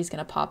A90 is going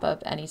to pop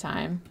up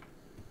anytime.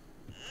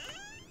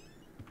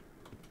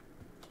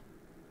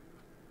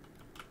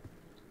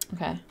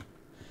 Okay.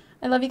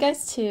 I love you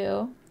guys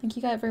too. Thank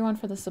you guys everyone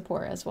for the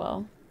support as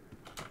well.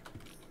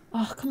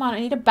 Oh, come on.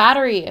 I need a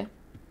battery.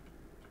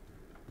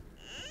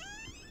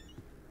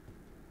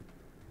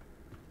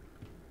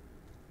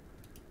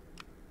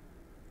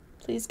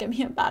 Please give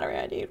me a battery.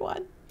 I need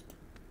one.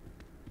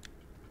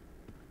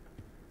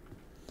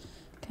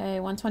 Okay,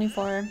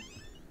 124.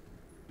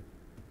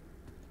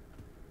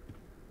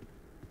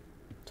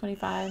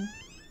 25.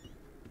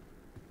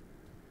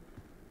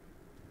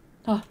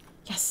 Oh,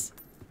 yes.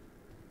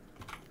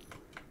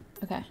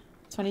 Okay,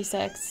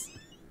 26.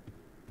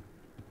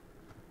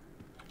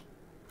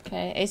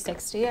 Okay,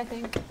 A60, I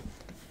think.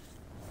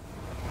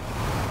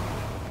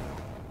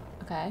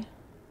 Okay.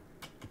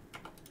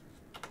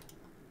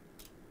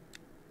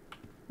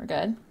 We're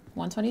good.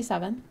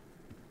 127.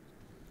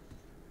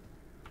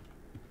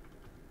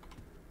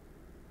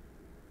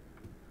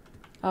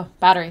 Oh,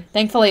 battery.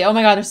 Thankfully. Oh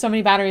my god, there's so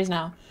many batteries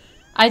now.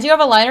 I do have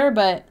a lighter,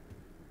 but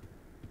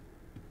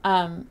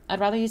I'd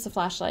rather use the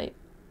flashlight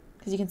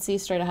because you can see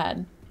straight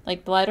ahead.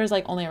 Like, the lighter's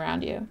like only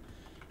around you.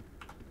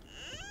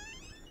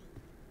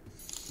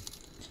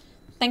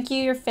 Thank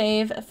you, your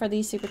fave, for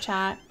the super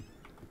chat.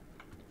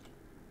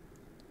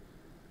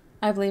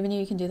 I believe in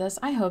you. You can do this.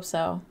 I hope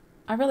so.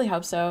 I really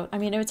hope so. I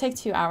mean, it would take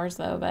 2 hours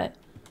though, but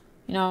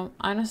you know,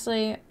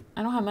 honestly,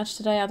 I don't have much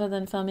today other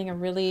than filming a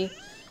really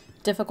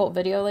difficult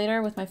video later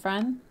with my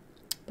friend,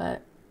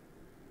 but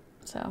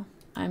so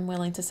I'm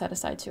willing to set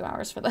aside 2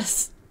 hours for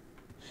this.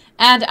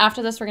 And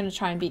after this, we're going to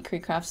try and beat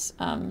Creekcraft's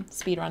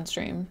speedrun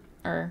stream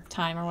or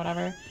time or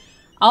whatever.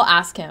 I'll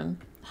ask him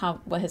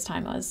what his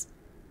time was.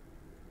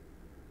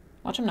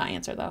 Watch him not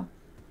answer though.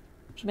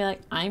 She'll be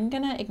like, I'm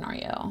gonna ignore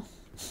you.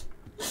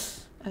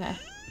 Okay.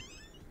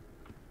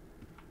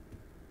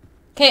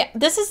 Okay,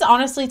 this is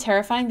honestly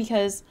terrifying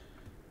because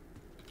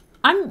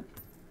I'm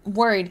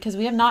worried because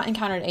we have not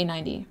encountered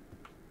A90.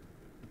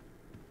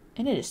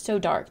 And it is so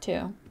dark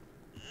too.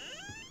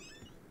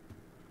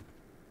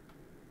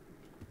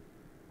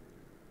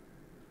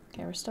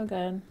 Okay, we're still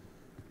good.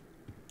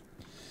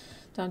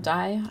 Don't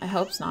die. I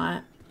hope it's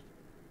not.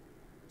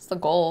 It's the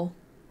goal.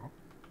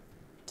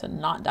 To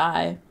not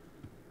die.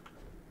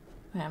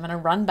 Okay, I'm gonna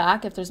run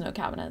back if there's no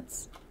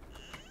cabinets.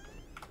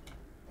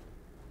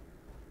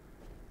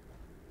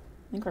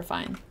 I think we're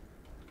fine.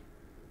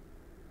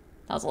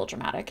 That was a little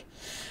dramatic.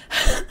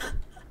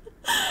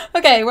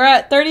 Okay, we're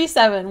at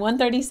 37.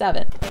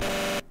 137.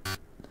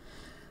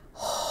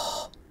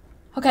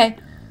 Okay.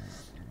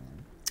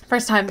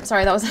 First time.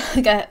 Sorry, that was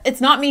like a...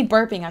 It's not me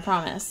burping, I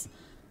promise.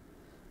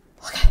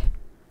 Okay.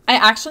 I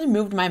actually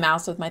moved my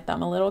mouse with my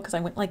thumb a little because I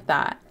went like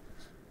that.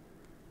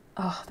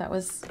 Oh, that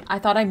was... I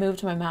thought I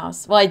moved my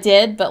mouse. Well, I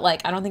did, but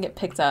like, I don't think it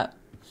picked up.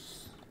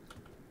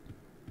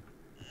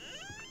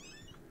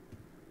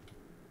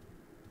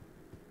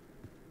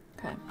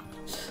 Okay.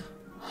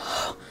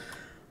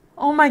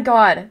 Oh my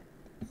god.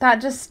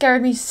 That just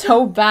scared me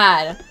so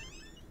bad.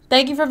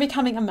 Thank you for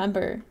becoming a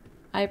member.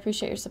 I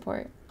appreciate your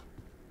support.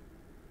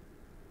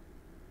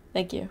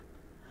 Thank you.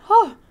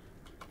 Oh,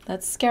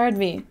 that scared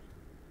me.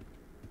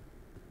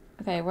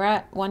 Okay, we're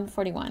at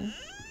 141.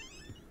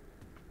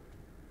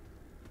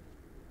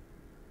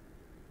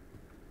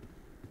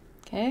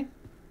 Okay.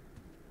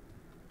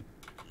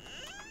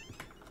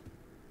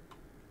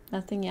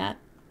 Nothing yet.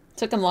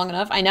 Took him long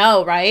enough. I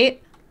know,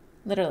 right?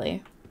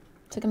 Literally.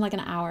 Took him like an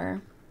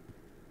hour.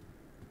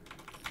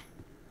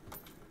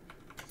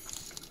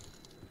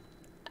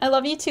 I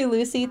love you too,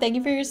 Lucy. Thank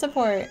you for your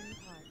support.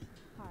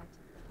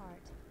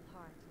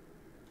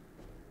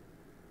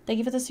 Thank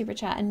you for the super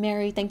chat. And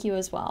Mary, thank you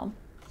as well.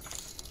 Oh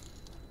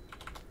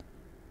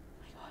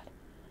my god.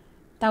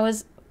 That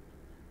was...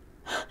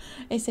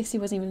 A60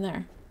 wasn't even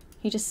there.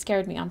 He just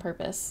scared me on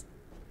purpose.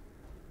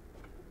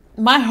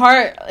 My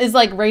heart is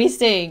like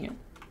racing.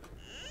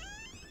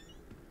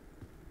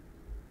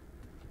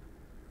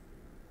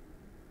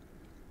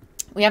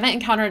 We haven't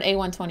encountered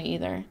A120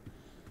 either.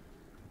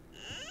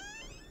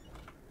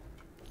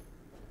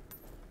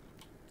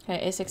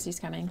 Okay, A60's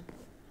coming.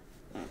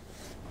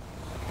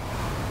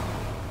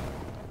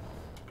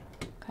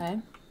 Okay.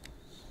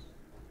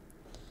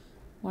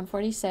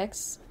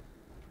 146.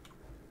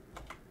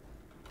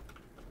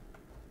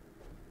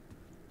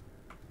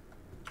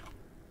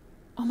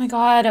 Oh my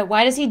god,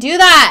 why does he do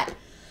that?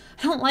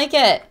 I don't like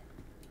it.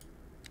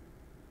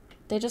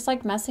 They just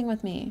like messing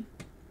with me.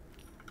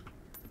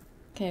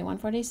 Okay,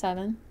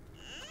 147.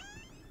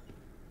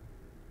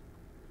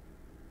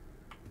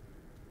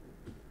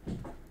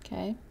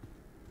 Okay.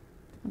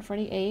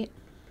 148.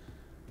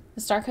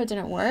 The star code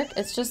didn't work.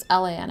 It's just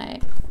LANA.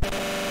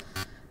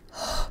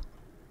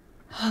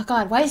 Oh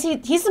god, why is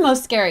he's the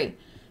most scary.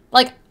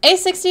 Like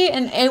A60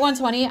 and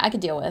A120 I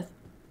could deal with.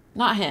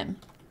 Not him.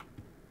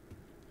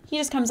 He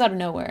just comes out of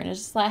nowhere and it's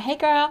just like, hey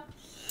girl.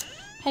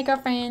 Hey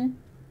girlfriend.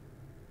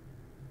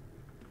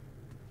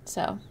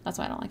 So that's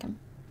why I don't like him.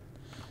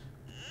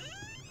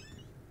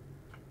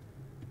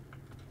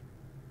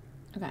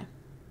 Okay.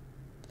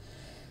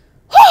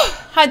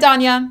 Hi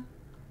Danya.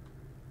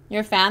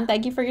 You're a fan?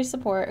 Thank you for your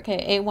support.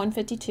 Okay,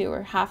 A152.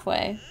 We're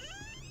halfway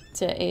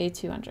to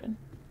A200.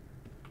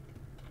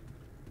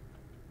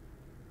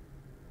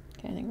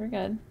 Okay, I think we're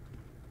good.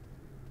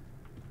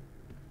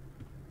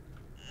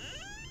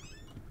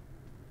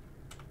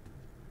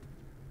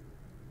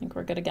 I think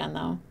we're good again,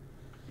 though.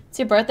 It's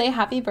your birthday.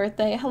 Happy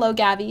birthday. Hello,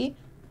 Gabby.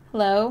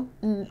 Hello.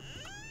 I'm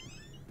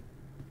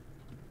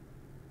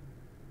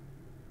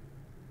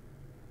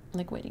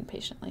like waiting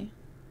patiently.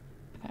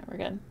 Okay, we're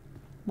good.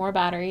 More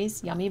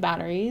batteries. Yummy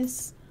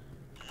batteries.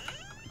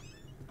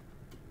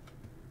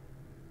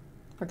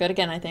 We're good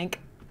again, I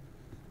think.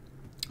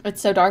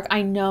 It's so dark.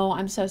 I know.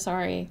 I'm so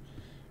sorry.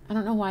 I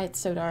don't know why it's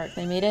so dark.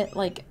 They made it,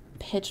 like,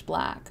 pitch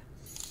black.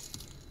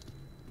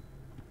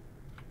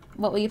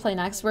 What will you play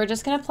next? We're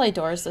just gonna play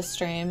Doors this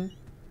stream.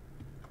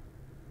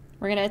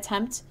 We're gonna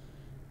attempt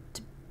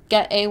to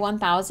get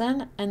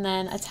A1000 and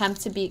then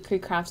attempt to beat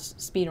Creekcraft's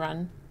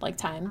speedrun, like,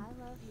 time.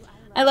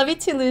 I love you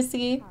too,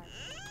 Lucy.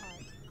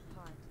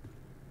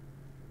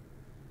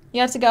 You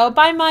have to go.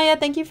 Bye, Maya.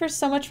 Thank you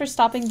so much for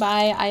stopping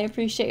by. I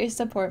appreciate your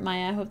support,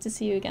 Maya. I hope to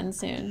see you again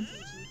soon.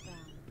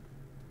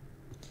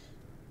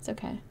 It's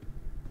okay.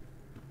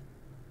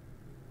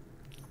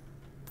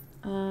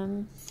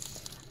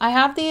 I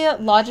have the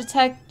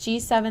Logitech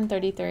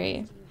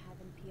G733.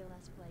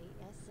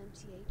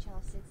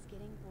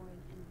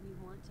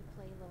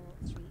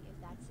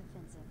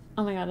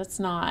 Oh my god, it's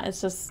not.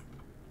 It's just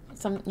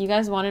you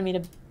guys wanted me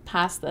to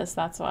pass this,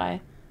 that's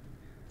why.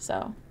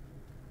 So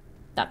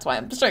that's why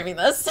I'm streaming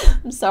this.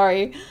 I'm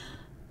sorry.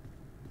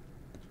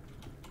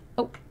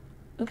 Oh,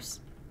 oops.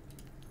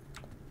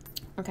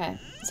 Okay,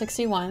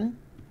 61.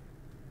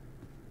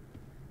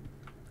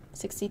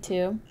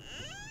 62.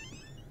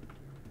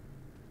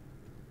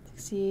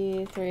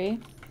 63.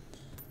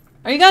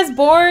 Are you guys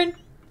bored?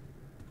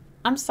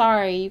 I'm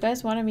sorry. You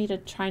guys wanted me to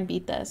try and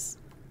beat this.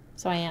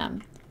 So I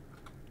am.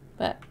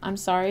 But I'm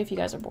sorry if you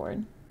guys are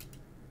bored.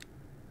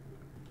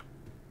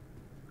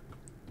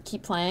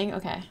 Keep playing?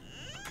 Okay.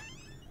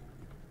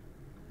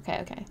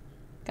 Okay.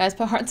 Guys,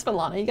 put hearts for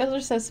Lana. You guys are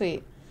so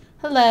sweet.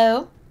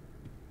 Hello.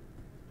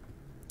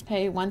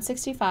 Okay,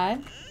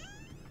 165.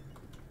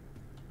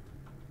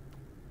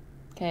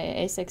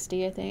 Okay,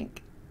 A60, I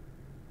think.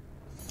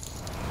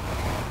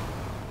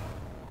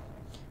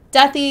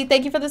 Deathy,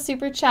 thank you for the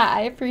super chat.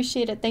 I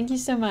appreciate it. Thank you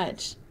so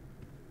much.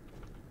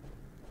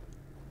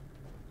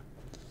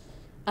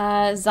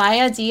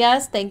 Zaya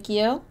Diaz, thank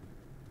you.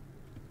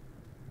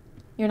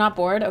 You're not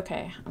bored?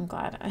 Okay, I'm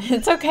glad.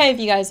 It's okay if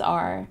you guys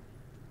are.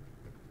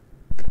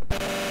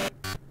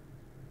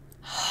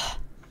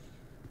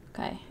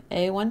 Okay,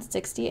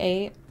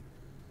 A168.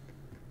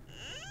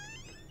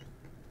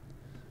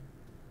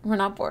 We're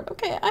not bored.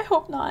 Okay, I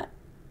hope not.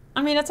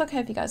 I mean, it's okay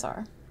if you guys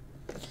are.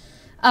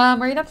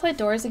 We're gonna play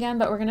Doors again,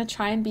 but we're gonna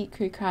try and beat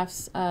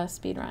Creekcraft's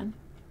speedrun.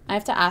 I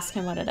have to ask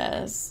him what it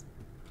is.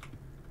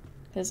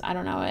 Because I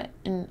don't know it.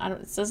 And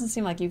it doesn't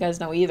seem like you guys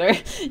know either.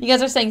 You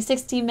guys are saying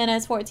 16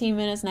 minutes, 14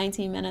 minutes,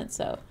 19 minutes,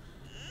 so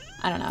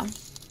I don't know.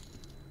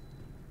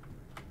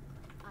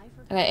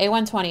 Okay,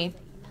 A120.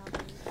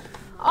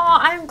 Oh,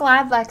 I'm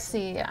glad,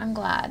 Lexi. I'm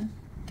glad.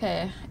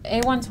 Okay,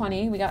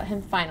 A120. We got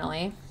him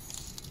finally.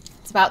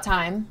 It's about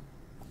time.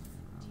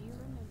 Do you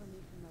remember me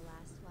from the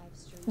last live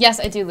stream?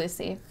 Yes, I do,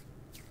 Lucy.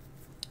 Do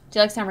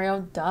you like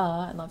Sanrio? Duh,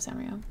 I love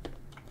Sanrio.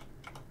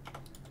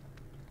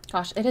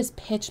 Gosh, it is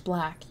pitch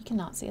black. You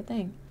cannot see a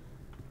thing.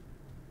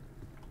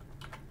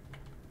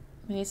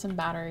 We need some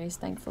batteries,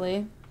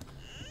 thankfully.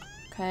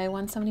 Okay,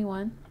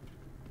 171. I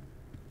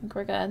think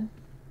we're good.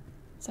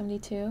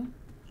 72.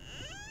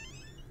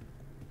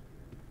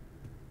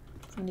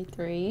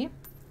 73.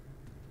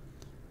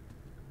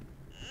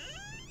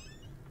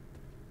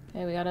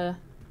 Okay, we got a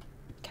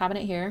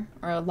cabinet here,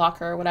 or a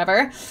locker, or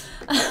whatever.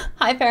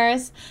 Hi,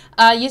 Ferris.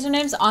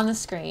 Username's on the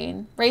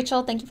screen.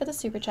 Rachel, thank you for the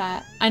super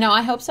chat. I know,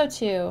 I hope so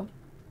too.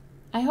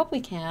 I hope we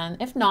can.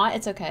 If not,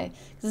 it's okay.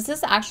 Because this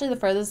is actually the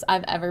furthest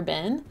I've ever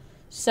been.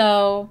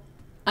 So,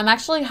 I'm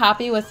actually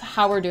happy with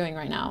how we're doing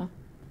right now.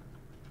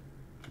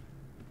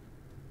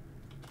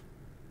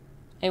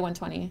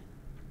 A120.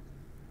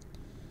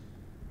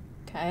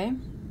 Okay. I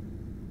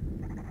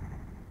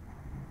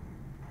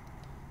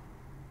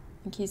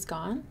think he's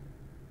gone.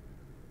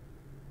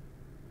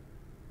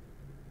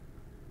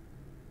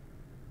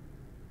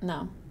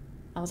 No.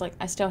 I was like,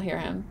 I still hear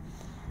him.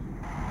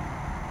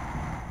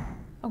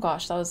 Oh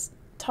gosh, that was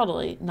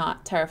totally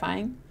not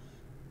terrifying.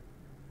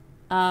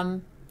 I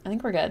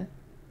think we're good.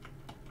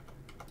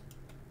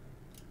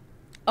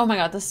 Oh my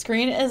god, the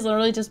screen is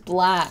literally just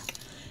black.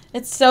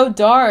 It's so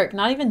dark.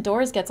 Not even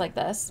Doors gets like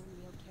this.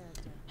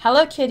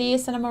 Hello Kitty,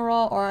 Cinema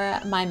Roll, or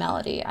My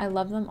Melody. I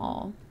love them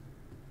all.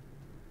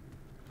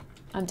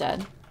 I'm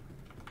dead.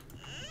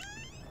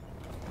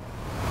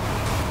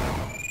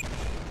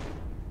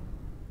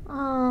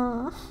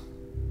 Aww.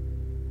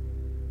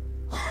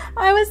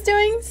 I was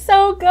doing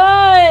so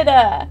good.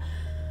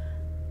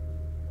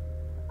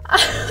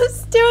 I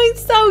was doing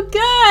so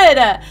good.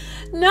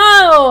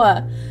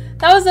 No.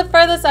 That was the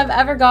furthest I've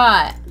ever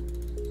got.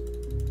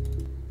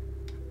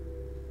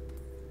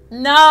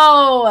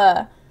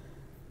 No.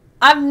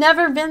 I've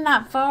never been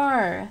that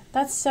far.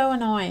 That's so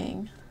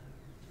annoying.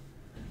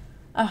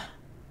 Ugh,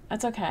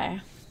 that's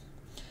okay.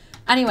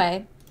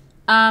 Anyway,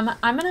 I'm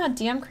gonna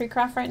DM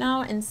Creekcraft right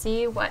now and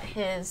see what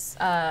his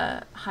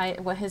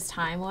what his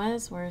time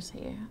was. Where is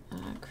he?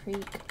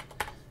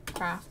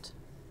 Creekcraft.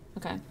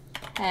 Okay.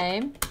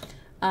 Hey,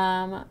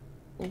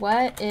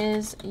 what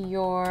is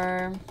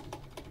your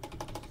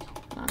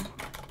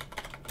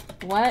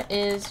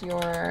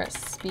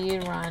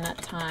speed run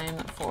time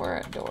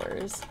for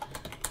Doors?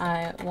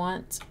 I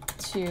want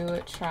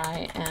to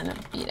try and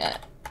beat it.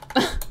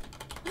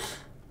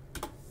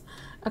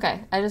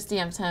 Okay, I just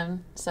DM'd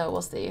him, so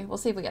we'll see. We'll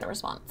see if we get a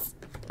response.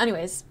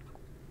 Anyways,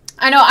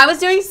 I know, I was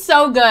doing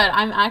so good.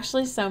 I'm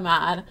actually so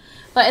mad,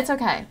 but it's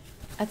okay.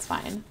 It's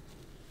fine.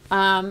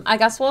 I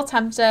guess we'll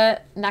attempt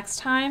it next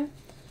time.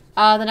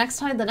 The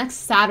next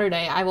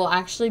Saturday, I will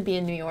actually be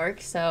in New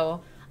York,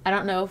 so I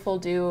don't know if we'll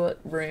do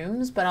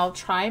rooms, but I'll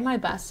try my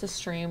best to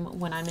stream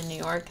when I'm in New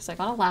York, because I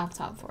got a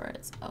laptop for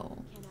it, so...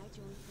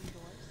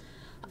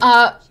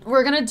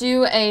 We're gonna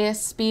do a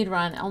speed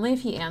run, only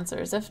if he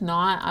answers. If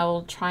not, I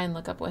will try and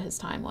look up what his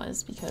time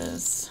was,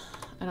 because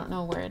I don't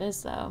know where it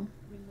is, though.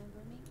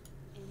 Remember me?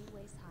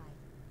 Anyways, hi.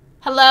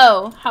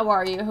 Hello! How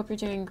are you? Hope you're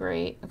doing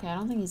great. Okay, I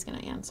don't think he's gonna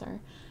answer.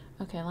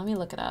 Okay, let me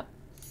look it up.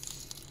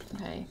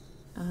 Okay,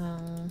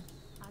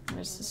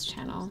 where's this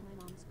channel?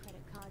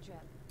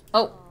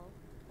 Oh!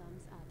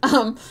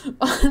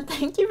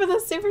 Thank you for the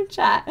super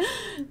chat.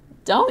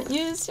 Don't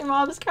use your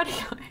mom's credit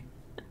card.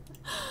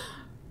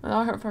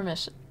 Without her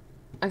permission.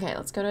 Okay,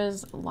 let's go to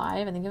his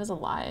live. I think it was a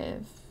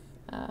live.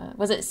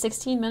 Was it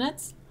 16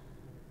 minutes?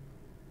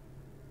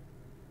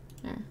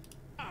 There.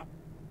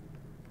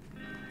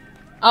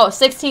 Oh,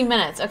 16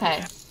 minutes.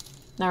 Okay.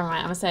 Never mind.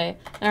 I'm gonna say,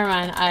 never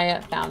mind. I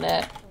found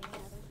it.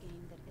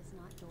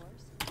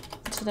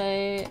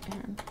 Today.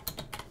 There.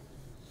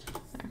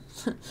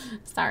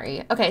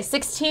 Sorry. Okay,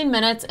 16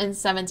 minutes and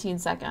 17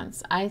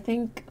 seconds. I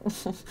think.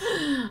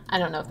 I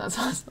don't know if that's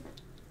possible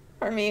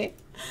for me.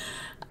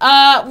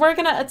 We're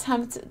gonna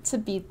attempt to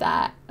beat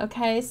that,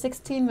 okay?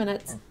 16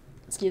 minutes,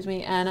 excuse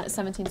me, and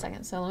 17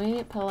 seconds. So let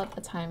me pull up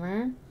a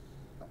timer.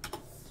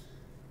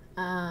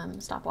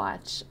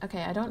 Stopwatch.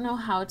 Okay, I don't know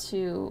how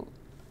to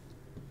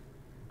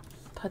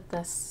put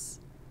this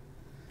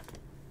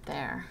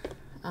there.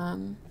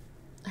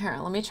 Here,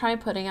 let me try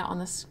putting it on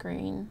the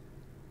screen.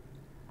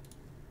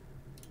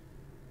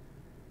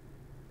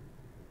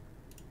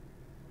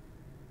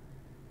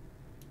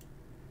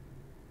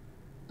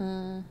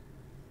 I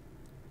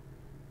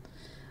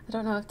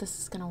don't know if this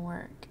is gonna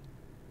work.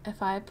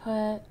 If I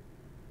put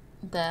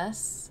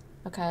this,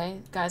 okay,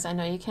 guys, I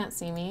know you can't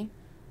see me.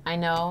 I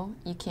know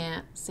you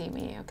can't see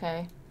me,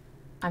 okay?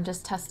 I'm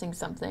just testing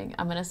something.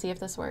 I'm gonna see if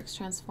this works.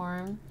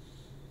 Transform.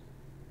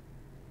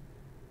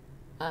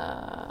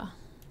 Okay,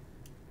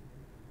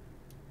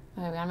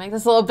 we gotta make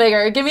this a little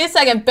bigger. Give me a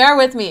second. Bear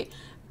with me.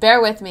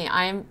 Bear with me.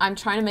 I'm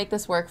trying to make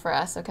this work for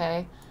us,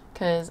 okay?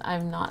 Because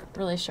I'm not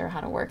really sure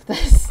how to work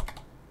this.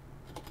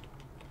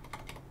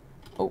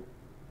 Oh.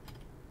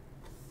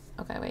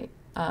 Okay, wait.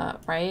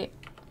 Right?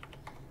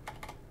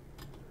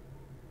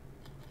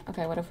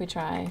 Okay, what if we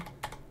try?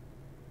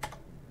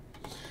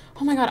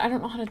 Oh my god, I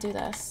don't know how to do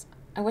this.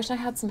 I wish I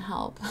had some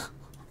help.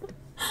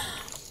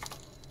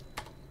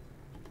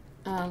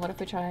 What if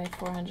we try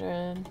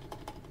 400,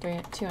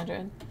 300,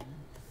 200?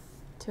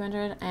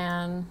 200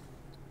 and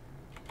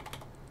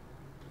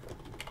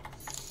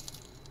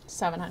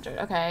 700.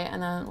 Okay,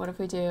 and then what if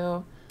we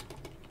do...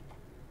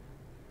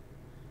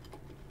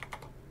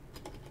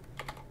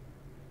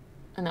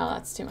 Oh, no,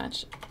 that's too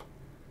much.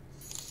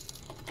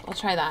 We'll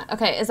try that.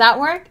 Okay, does that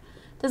work?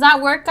 Does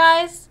that work,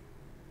 guys?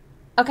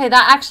 Okay,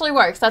 that actually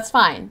works. That's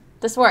fine.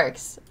 This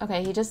works.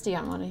 Okay, he just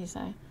DM'd. What did he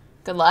say?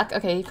 Good luck.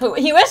 Okay,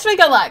 he wished me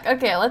good luck.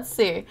 Okay, let's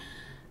see.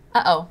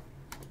 Uh-oh.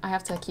 I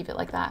have to keep it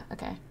like that.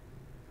 Okay.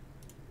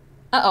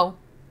 Uh-oh.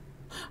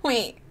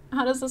 Wait,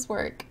 how does this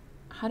work?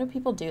 How do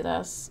people do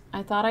this?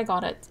 I thought I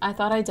got it. I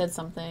thought I did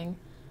something.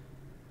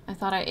 I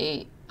thought I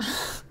ate.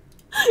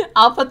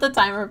 I'll put the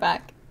timer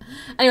back.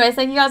 Anyways,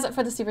 thank you guys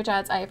for the super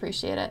chats. I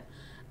appreciate it.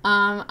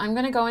 I'm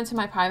gonna go into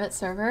my private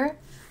server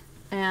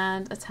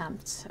and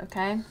attempt,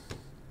 okay?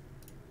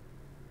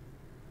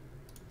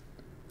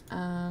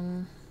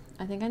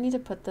 I think I need to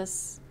put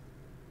this...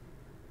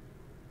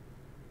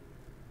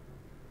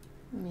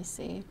 Let me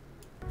see.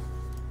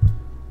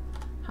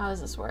 How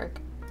does this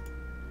work?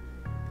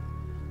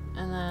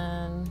 And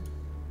then...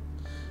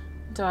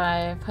 Do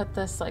I put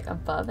this like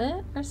above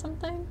it or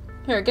something?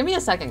 Here, give me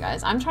a second,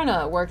 guys. I'm trying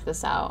to work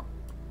this out.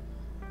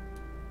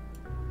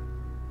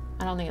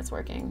 I don't think it's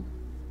working.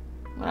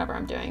 Whatever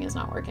I'm doing is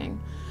not working.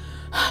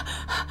 I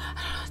don't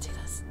know how to do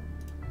this.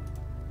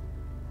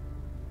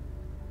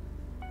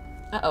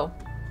 Uh-oh.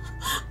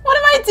 What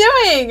am I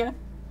doing?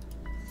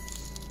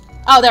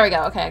 Oh, there we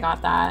go. Okay, I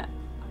got that.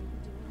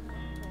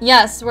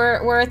 Yes,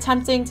 we're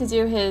attempting to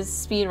do his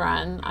speed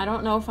run. I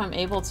don't know if I'm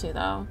able to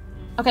though.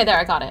 Okay, there,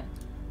 I got it.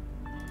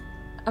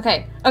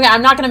 Okay,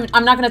 I'm not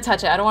gonna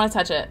touch it. I don't want to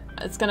touch it.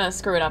 It's gonna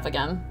screw it up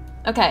again.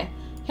 Okay,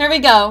 here we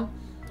go.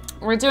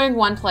 We're doing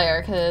one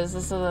player because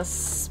this is a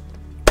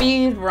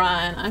speed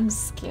run. I'm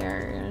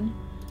scared.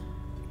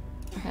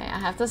 Okay, I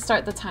have to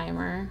start the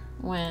timer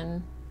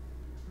when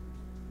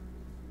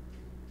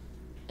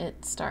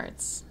it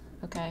starts.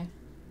 Okay.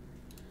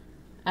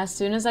 As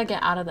soon as I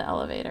get out of the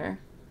elevator.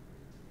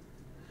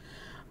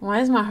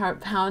 Why is my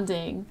heart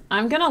pounding?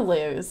 I'm gonna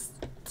lose.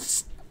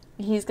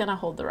 He's gonna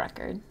hold the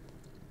record.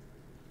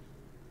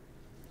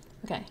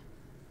 Okay.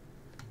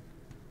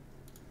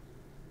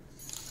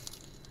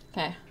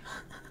 Okay.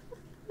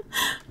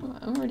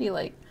 I'm already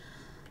like,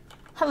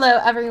 hello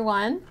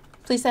everyone.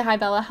 Please say hi,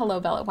 Bella. Hello,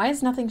 Bella. Why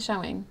is nothing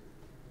showing?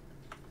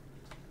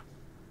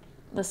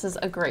 This is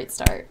a great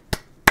start.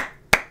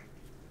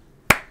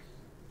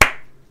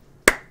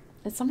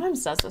 It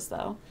sometimes does this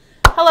though.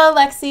 Hello,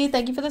 Lexi.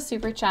 Thank you for the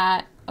super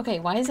chat. Okay,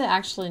 why is it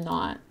actually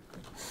not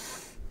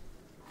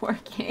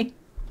working?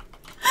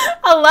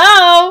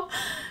 Hello!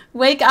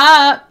 Wake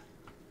up!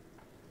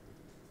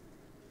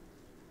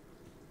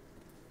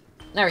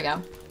 There we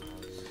go.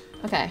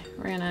 Okay,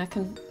 we're gonna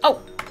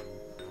oh!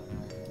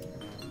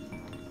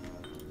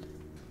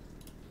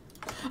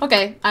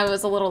 Okay, I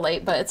was a little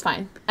late, but it's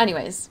fine.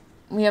 Anyways,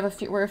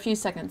 we're a few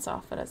seconds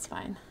off, but it's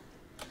fine.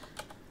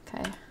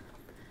 Okay.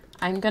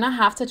 I'm gonna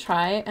have to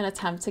try and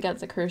attempt to get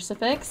the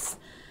crucifix.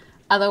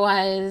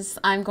 Otherwise,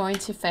 I'm going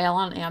to fail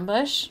on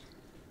ambush.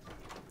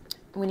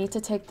 We need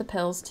to take the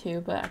pills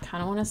too, but I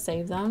kind of want to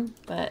save them,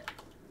 but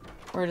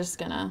we're just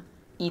gonna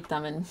eat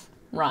them and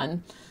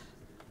run.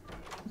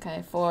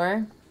 Okay,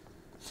 4.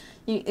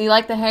 You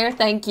like the hair?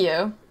 Thank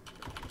you.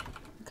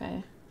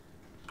 Okay.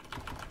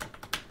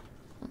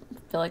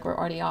 I feel like we're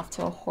already off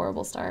to a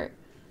horrible start.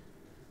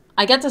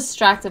 I get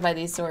distracted by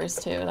these doors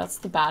too. That's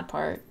the bad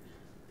part.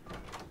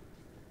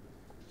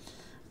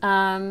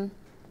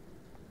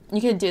 You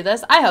could do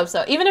this? I hope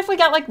so. Even if we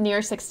get like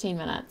near 16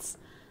 minutes.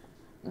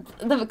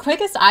 The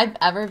quickest I've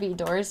ever beat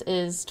doors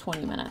is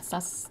 20 minutes.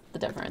 That's the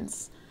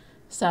difference.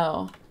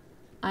 So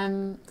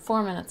I'm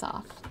 4 minutes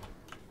off.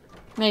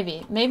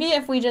 Maybe. Maybe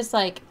if we just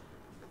like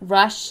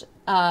rush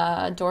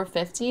door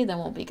 50, then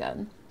we'll be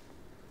good.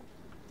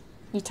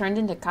 You turned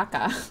into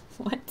caca.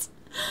 What?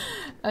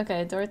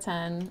 Okay, door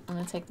 10. I'm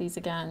gonna take these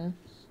again.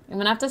 I'm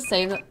gonna have to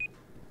save it.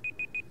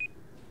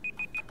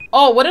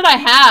 Oh, what did I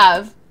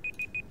have?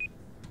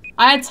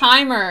 I had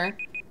timer.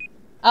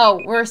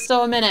 Oh, we're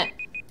still a minute.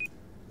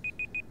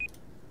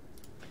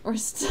 We're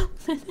still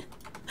a minute.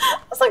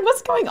 I was like,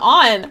 what's going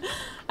on?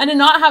 I did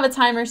not have a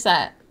timer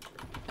set.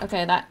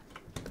 Okay, that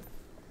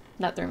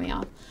threw me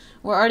off.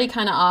 We're already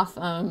kind of off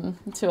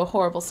to a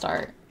horrible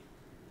start.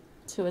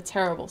 To a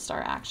terrible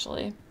start,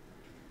 actually.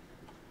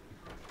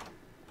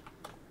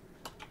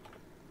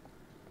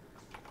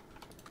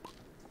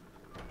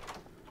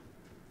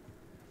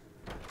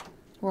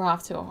 We're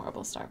off to a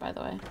horrible start, by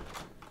the way.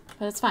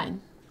 But it's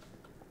fine.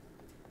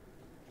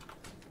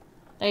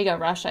 There you go,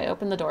 Rush. I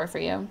opened the door for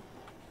you.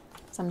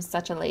 So I'm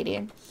such a lady.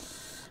 I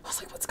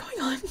was like, what's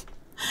going on?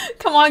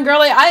 Come on,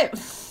 girly.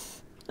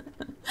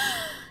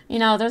 You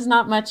know, there's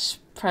not much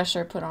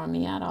pressure put on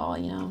me at all,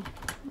 you know.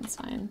 It's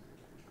fine.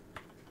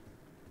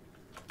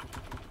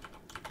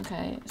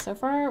 Okay, so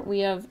far we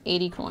have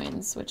 80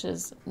 coins, which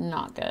is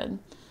not good.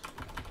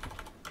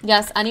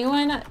 Yes,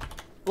 anyone,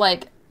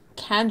 like,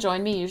 can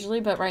join me usually,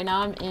 but right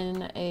now I'm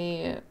in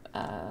a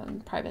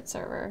private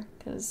server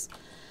because,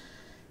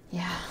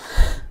 yeah,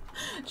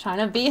 trying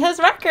to beat his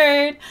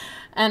record.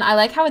 And I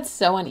like how it's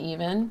so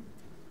uneven,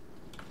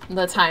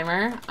 the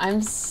timer.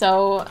 I'm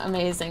so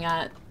amazing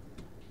at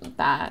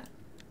that.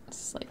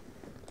 It's like,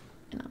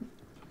 you know,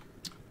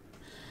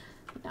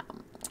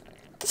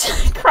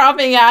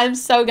 cropping it. I'm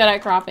so good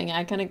at cropping it.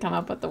 I couldn't come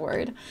up with the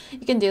word.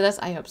 You can do this?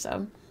 I hope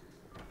so.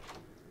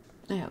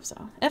 I hope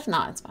so. If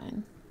not, it's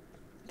fine.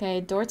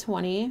 Okay, door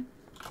 20.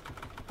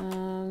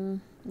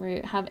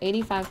 We have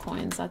 85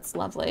 coins. That's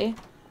lovely.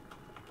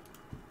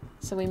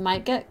 So we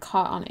might get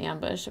caught on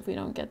ambush if we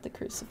don't get the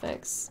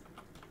crucifix.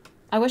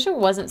 I wish it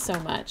wasn't so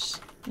much,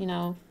 you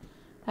know.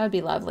 That would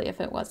be lovely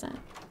if it wasn't.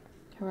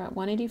 Okay, we're at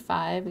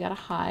 185. We gotta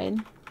hide.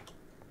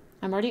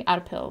 I'm already out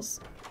of pills.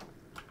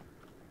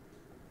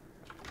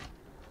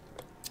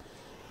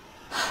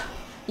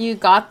 You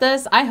got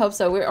this? I hope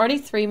so. We're already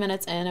 3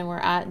 minutes in and we're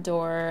at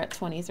door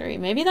 23.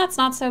 Maybe that's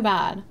not so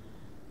bad.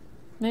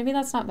 Maybe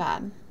that's not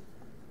bad.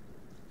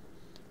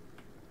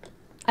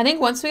 I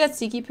think once we get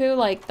Siki Poo,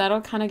 like, that'll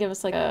kind of give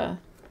us, like a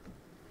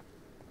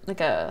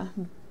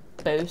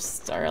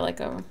boost or, like,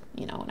 a,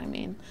 you know what I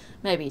mean.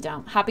 Maybe you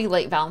don't. Happy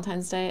late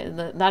Valentine's Day.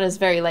 That is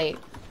very late.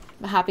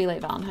 But happy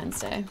late Valentine's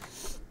Day.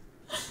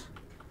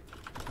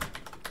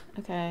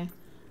 Okay.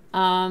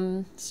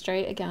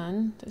 Straight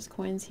again. There's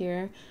coins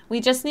here. We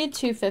just need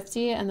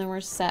 250 and then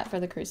we're set for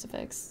the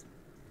crucifix.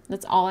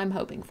 That's all I'm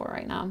hoping for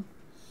right now.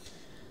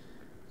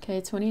 Okay,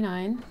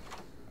 29.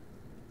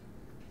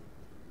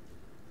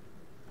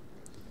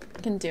 I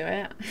can do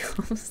it. I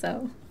hope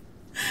so.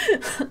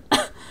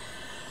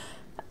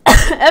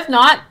 If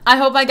not, I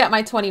hope I get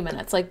my 20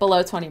 minutes, like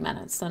below 20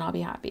 minutes, then I'll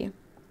be happy.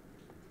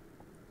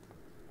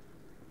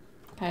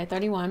 Okay,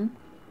 31.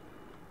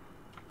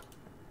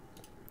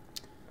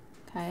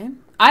 Okay.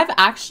 I've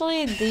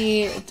actually,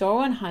 the door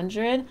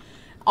 100,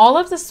 all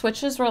of the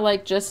switches were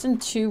like just in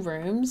 2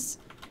 rooms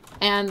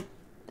and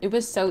it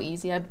was so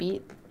easy. I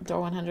beat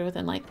door 100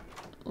 within like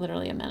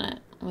literally a minute.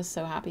 I was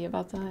so happy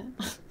about that.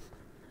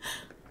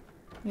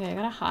 Okay, I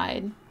gotta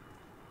hide.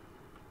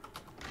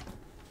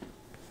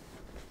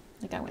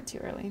 I think I went too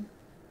early.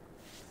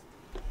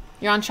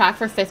 You're on track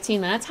for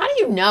 15 minutes? How do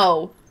you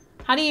know?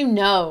 How do you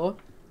know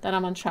that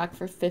I'm on track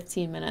for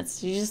 15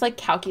 minutes? Do you just like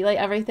calculate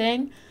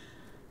everything?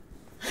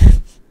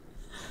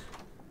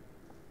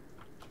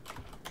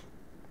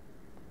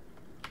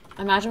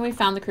 Imagine we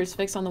found the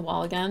crucifix on the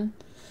wall again.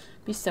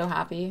 Be so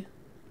happy.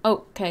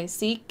 Oh, okay,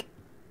 Siki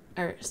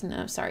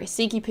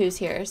Poo's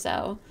here,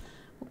 so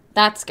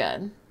that's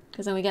good.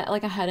 Because then we get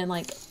like ahead in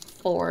like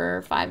 4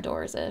 or 5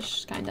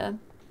 doors-ish, kind of. And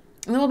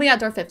then we'll be at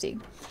door 50.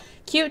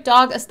 Cute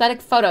dog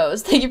aesthetic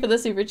photos. Thank you for the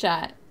super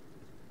chat.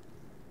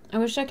 I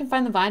wish I could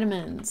find the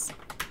vitamins.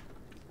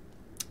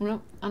 I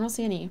don't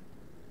see any.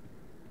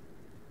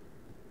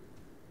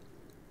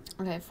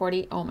 Okay,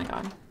 40. Oh my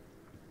god.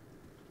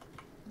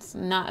 It's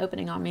not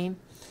opening on me.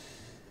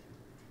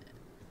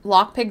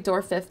 Lockpick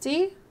door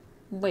 50?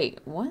 Wait,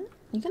 what?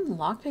 You can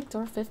lockpick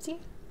door 50?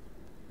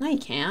 No, you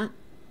can't.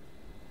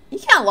 You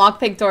can't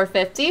lockpick door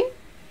 50.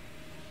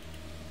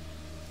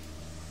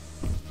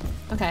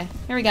 Okay,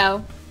 here we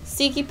go.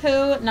 Siki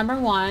Poo, number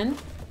 1.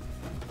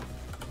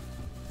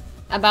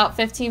 About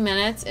 15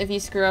 minutes. If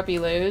you screw up,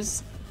 you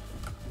lose.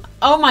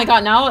 Oh my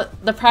god, now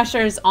the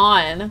pressure is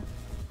on.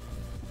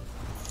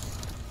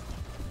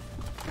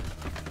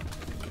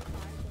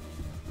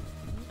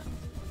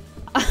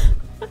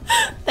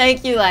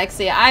 Thank you,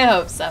 Lexi. I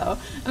hope so.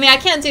 I mean, I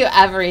can't do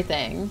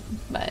everything,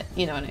 but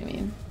you know what I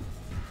mean.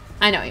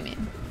 I know what you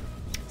mean.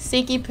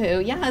 Siki Poo.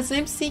 Yeah, his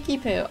name's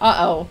Siki Poo.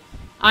 Uh-oh.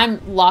 I'm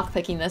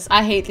lockpicking this.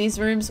 I hate these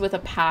rooms with a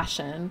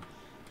passion.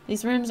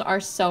 These rooms are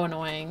so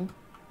annoying.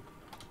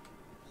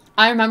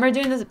 I remember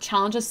doing this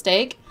challenge of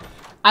steak.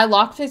 I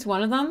lockpicked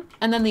one of them,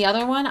 and then the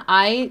other one,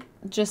 I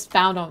just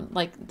found on,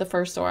 like, the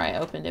first door I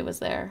opened, it was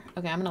there.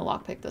 Okay, I'm gonna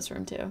lockpick this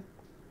room, too.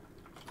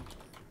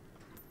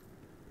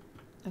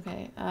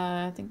 Okay,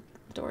 I think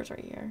the door's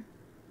right here.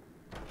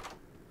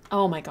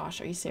 Oh my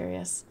gosh, are you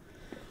serious?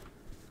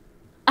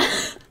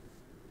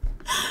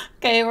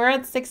 Okay, we're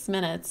at 6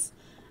 minutes.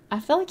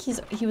 I feel like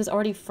he was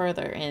already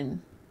further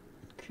in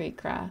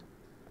Creekcraft.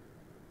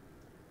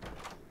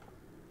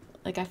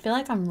 Like, I feel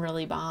like I'm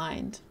really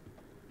behind.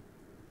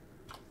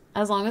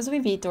 As long as we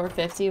beat door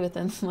 50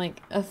 within, like,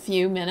 a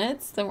few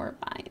minutes, then we're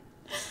fine.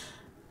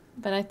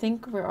 But I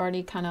think we're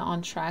already kind of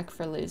on track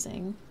for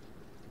losing.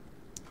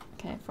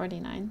 Okay,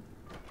 49.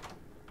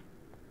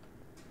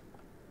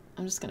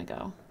 I'm just gonna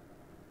go.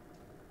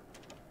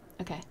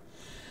 Okay.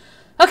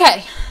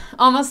 Okay,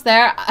 almost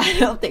there. I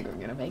don't think we're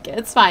gonna make it.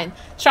 It's fine.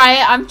 Try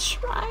it. I'm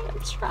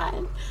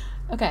trying.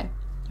 Okay,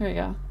 here we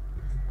go.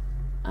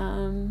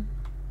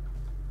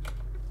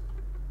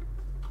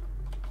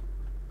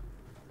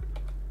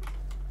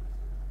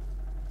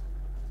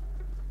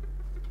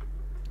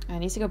 I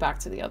need to go back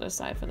to the other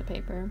side for the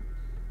paper.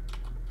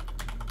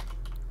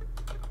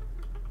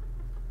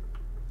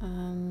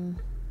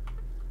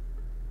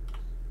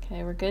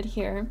 Okay, we're good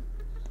here.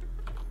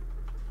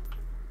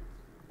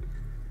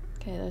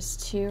 Okay, there's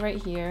 2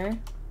 right here.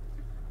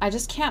 I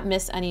just can't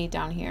miss any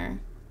down here.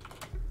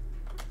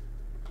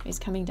 He's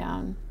coming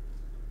down.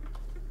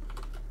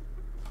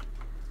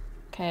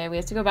 Okay, we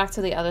have to go back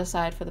to the other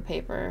side for the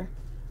paper,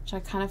 which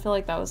I kind of feel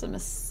like that was a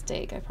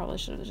mistake. I probably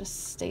should have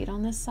just stayed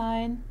on this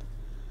side.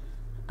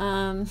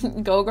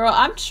 Go girl.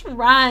 I'm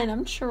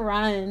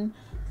trying.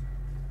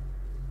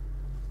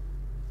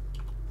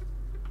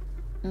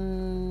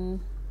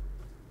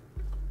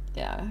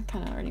 Yeah, I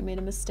kind of already made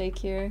a mistake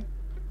here.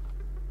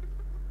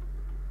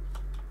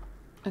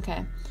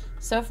 Okay,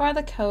 so far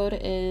the code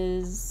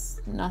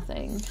is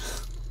nothing.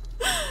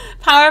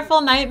 Powerful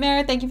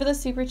Nightmare, thank you for the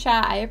super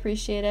chat. I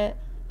appreciate it.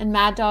 And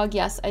Mad Dog,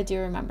 yes, I do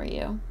remember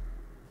you.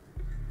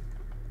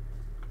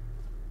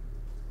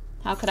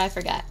 How could I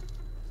forget?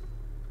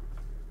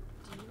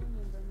 Do you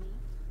remember me?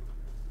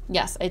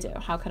 Yes, I do.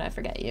 How could I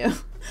forget you?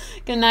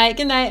 Good night.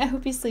 Good night. I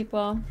hope you sleep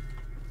well.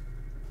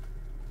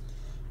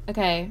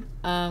 Okay,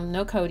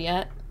 no code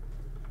yet.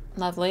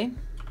 Lovely.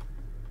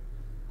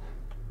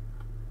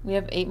 We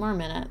have 8 more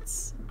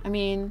minutes. I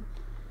mean,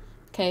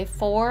 okay,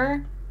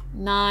 4,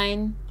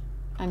 9,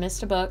 I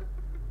missed a book.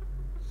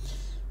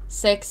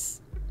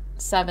 6,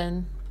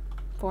 7,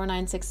 4,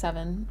 9, 6,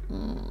 7.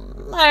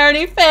 I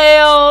already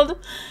failed.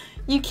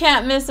 You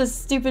can't miss a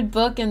stupid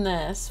book in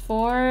this.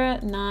 4,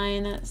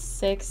 9,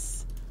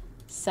 6,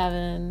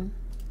 7.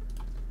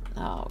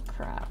 Oh,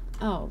 crap.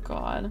 Oh,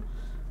 God.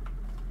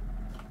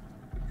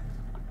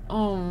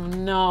 Oh,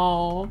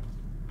 no.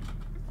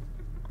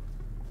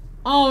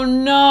 Oh,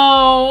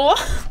 no.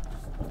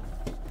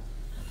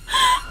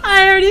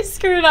 I already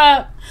screwed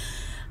up.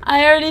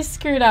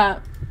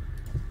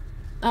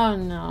 Oh,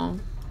 no.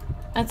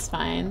 That's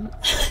fine.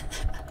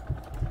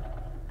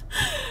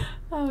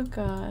 Oh,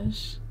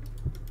 gosh.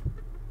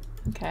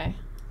 Okay.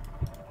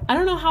 I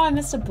don't know how I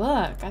missed a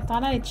book. I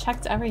thought I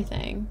checked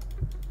everything.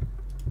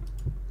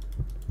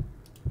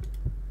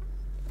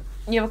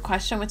 You have a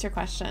question? What's your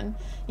question?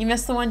 You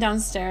missed the one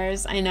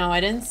downstairs. I know. I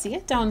didn't see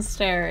it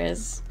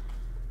downstairs.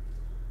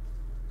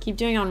 Keep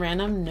doing on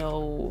random?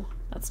 No.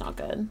 That's not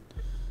good.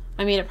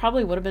 I mean, it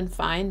probably would have been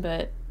fine,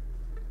 but...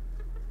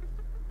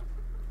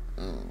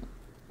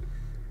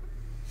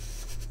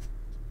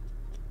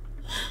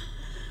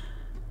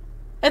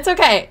 It's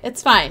okay.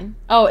 It's fine.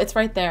 Oh, it's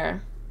right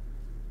there.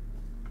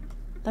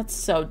 That's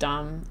so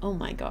dumb. Oh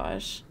my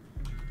gosh.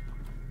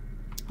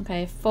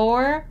 Okay,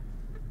 4,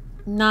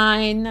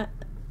 9,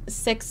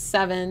 6,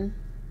 7,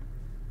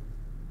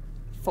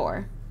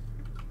 4.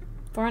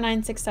 4,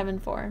 9, 6, 7,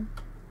 4.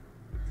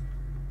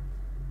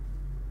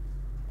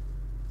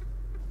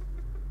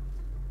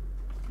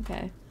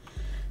 Okay.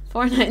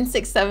 4, 9,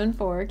 6, 7,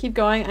 4. Keep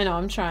going. I know,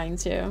 I'm trying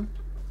to.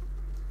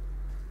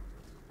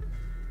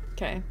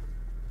 Okay.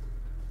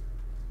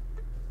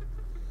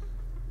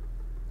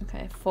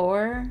 Okay,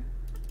 4,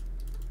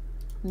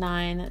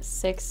 9,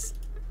 6,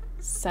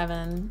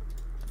 7,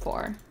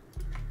 4.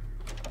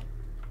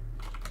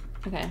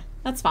 Okay,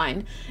 that's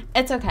fine.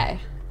 It's okay.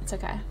 It's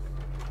okay.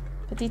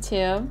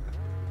 52.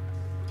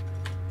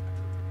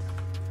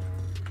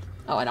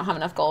 Oh, I don't have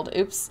enough gold.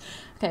 Oops.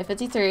 Okay,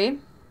 53.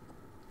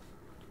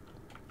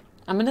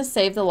 I'm gonna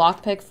save the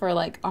lockpick for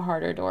like a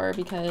harder door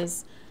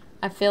because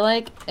I feel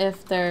like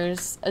if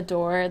there's a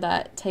door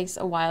that takes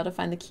a while to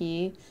find the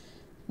key,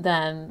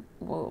 then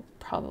we'll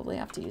probably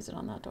have to use it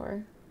on that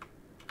door.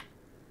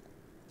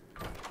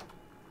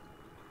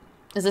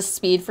 Is this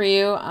speed for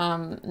you?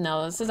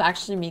 No, this is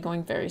actually me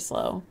going very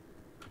slow.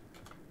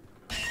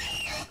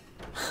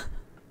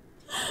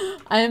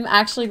 I'm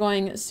actually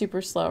going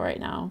super slow right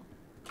now.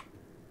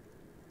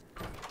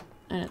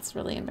 And it's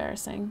really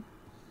embarrassing.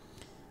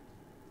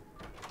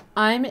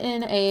 I'm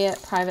in a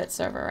private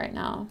server right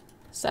now,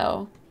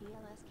 so...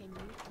 PLS, can you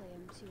play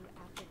them too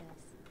after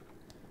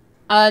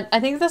this? I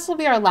think this will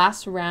be our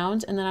last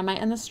round, and then I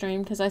might end the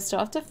stream because I still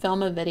have to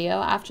film a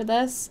video after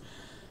this.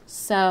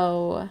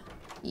 So,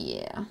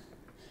 yeah.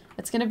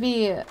 It's going to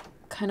be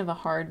kind of a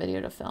hard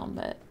video to film,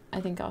 but I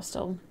think I'll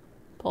still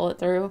pull it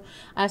through.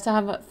 I have to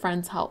have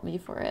friends help me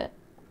for it.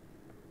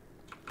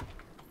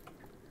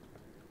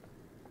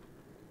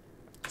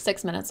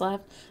 6 minutes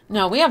left.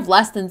 No, we have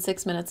less than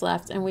 6 minutes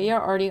left, and we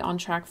are already on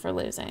track for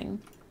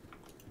losing.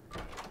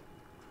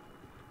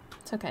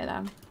 It's okay,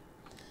 though.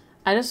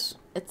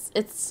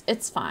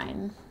 It's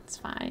fine. It's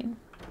fine.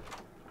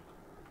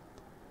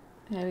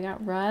 Okay, we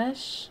got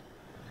Rush.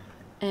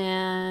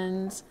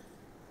 And...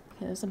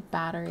 Okay, there's a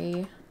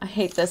battery. I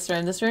hate this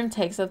room. This room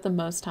takes up the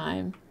most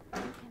time.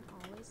 You can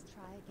always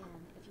try again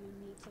if you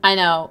need to. I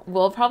know.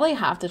 We'll probably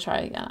have to try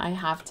again. I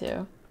have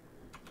to.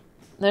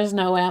 There's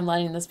no way I'm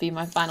letting this be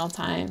my final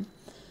time.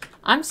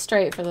 I'm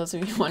straight, for those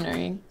of you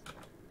wondering.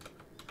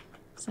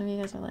 Some of you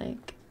guys are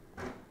like...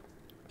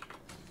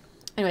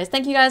 Anyways,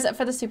 thank you guys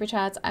for the super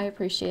chats. I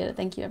appreciate it.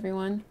 Thank you,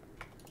 everyone.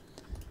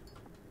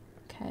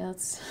 Okay,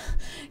 let's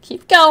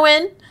keep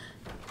going.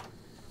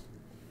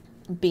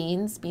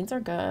 Beans. Beans are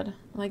good.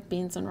 I like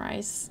beans and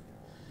rice.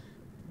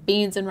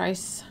 Beans and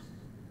rice.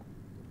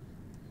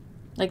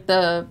 Like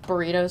the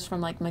burritos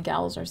from like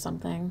Miguel's or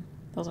something.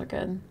 Those are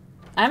good.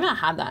 I haven't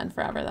had that in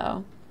forever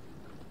though.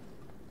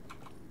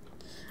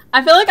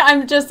 I feel like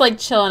I'm just like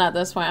chilling at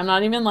this point. I'm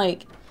not even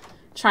like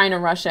trying to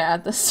rush it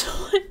at this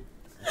point.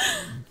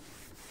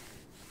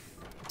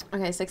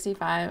 Okay,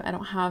 65. I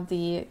don't have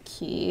the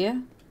key.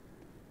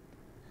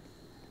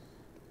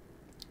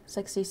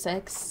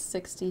 66,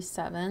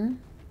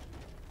 67.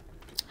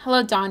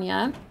 Hello,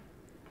 Danya.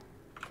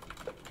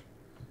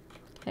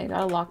 Okay,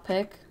 got a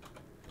lockpick.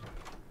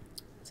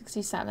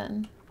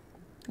 67.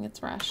 I think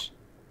it's rush.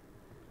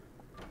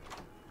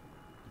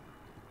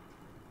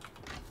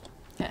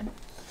 Okay.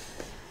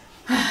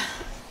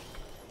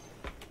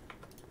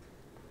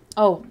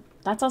 Oh,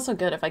 that's also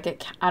good if I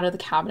get out of the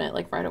cabinet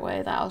like right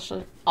away.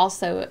 That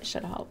also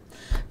should help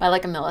by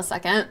like a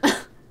millisecond.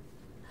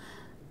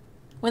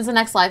 When's the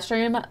next live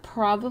stream?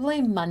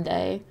 Probably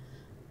Monday.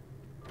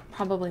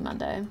 Probably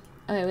Monday.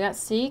 Okay, we got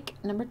Seek,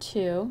 number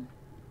 2.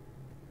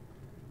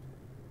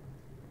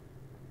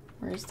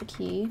 Where's the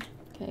key?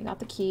 Okay, got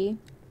the key.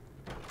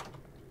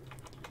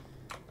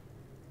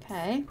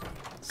 Okay.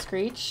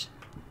 Screech.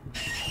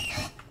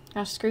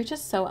 Gosh, Screech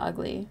is so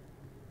ugly.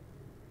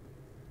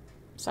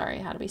 Sorry,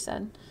 had to be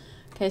said.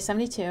 Okay,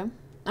 72.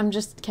 I'm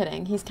just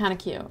kidding. He's kind of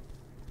cute.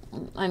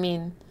 I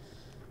mean,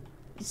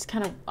 he's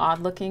kind of odd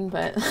looking,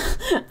 but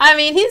I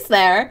mean, he's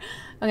there.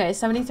 Okay,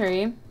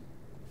 73.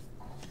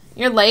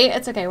 You're late.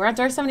 It's okay. We're at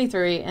door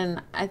 73,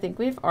 and I think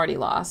we've already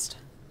lost.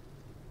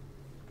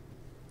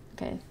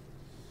 Okay.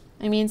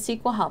 I mean,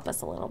 Seek will help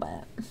us a little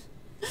bit.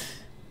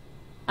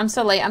 I'm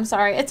so late. I'm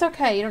sorry. It's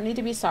okay. You don't need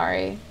to be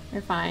sorry.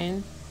 You're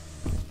fine.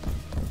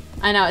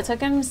 I know. It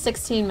took him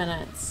 16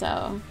 minutes,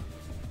 so...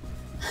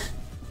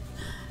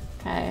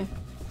 Okay.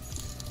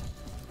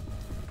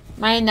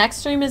 My next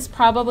stream is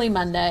probably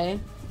Monday.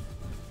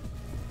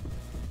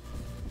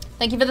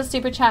 Thank you for the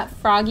super chat,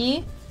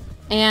 Froggy.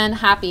 And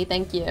Happy,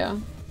 thank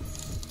you.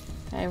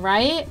 Okay,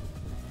 right?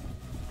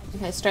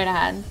 Okay, straight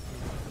ahead.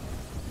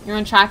 You're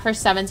on track for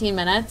 17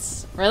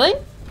 minutes? Really?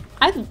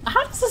 How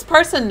does this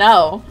person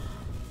know?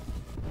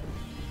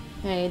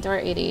 Okay, door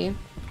 80.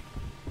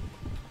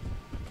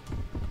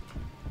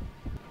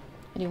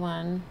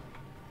 81.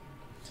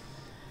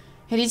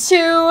 82.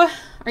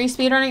 Are you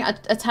speedrunning?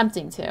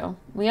 Attempting to.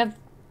 We have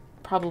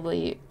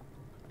probably...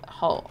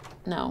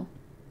 No.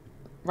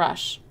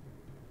 Rush.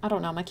 I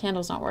don't know. My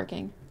candle's not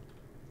working.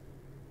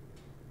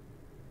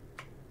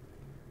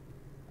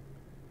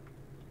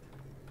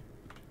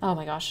 Oh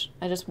my gosh.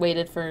 I just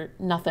waited for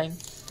nothing.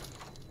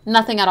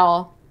 Nothing at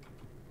all.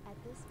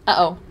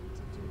 Uh-oh.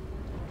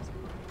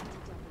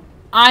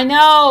 I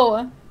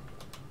know!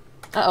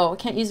 Uh-oh. I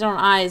can't use it on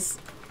eyes.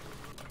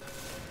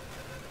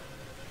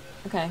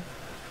 Okay.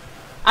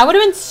 I would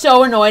have been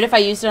so annoyed if I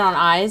used it on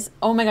eyes.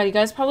 Oh my god, you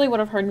guys probably would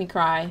have heard me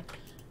cry.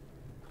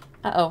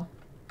 Uh-oh.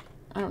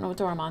 I don't know what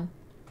door I'm on.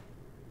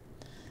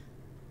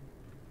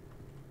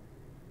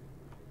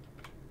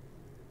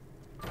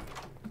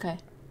 Okay.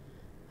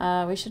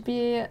 We should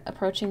be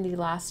approaching the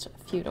last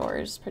few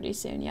doors pretty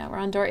soon. Yeah, we're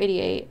on door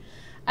 88.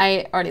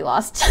 I already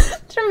lost.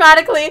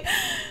 Dramatically.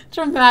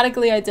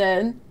 Dramatically, I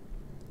did.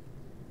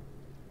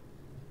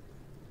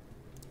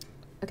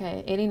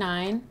 Okay,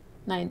 89,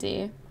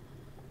 90.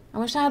 I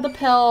wish I had the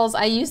pills.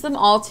 I used them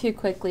all too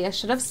quickly. I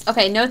should have...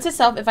 Okay, note to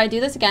self, if I do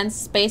this again,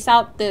 space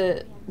out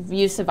the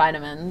use of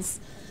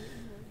vitamins.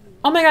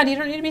 Oh my god, you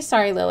don't need to be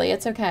sorry, Lily.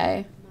 It's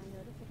okay.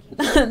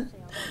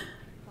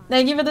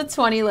 Thank you for the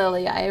 20,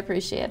 Lily. I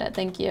appreciate it.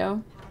 Thank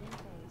you.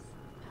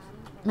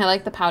 I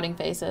like the pouting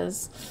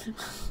faces.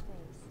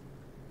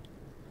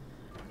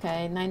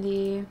 Okay,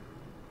 90...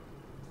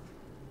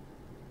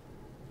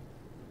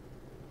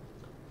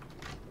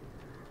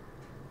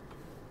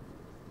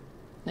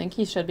 I think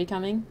he should be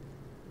coming.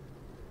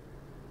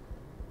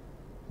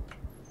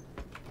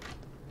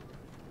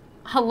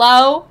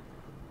 Hello?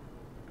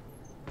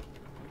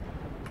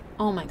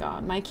 Oh my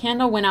god, my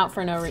candle went out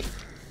for no reason.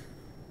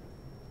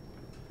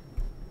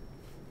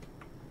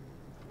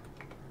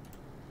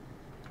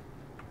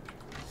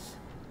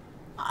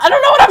 I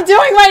don't know what I'm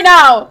doing right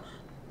now!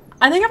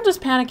 I think I'm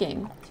just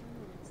panicking.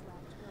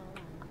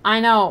 I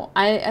know.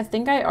 I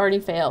think I already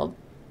failed.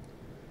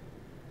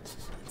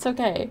 It's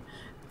okay.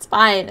 It's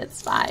fine.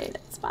 It's fine.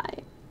 It's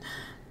fine.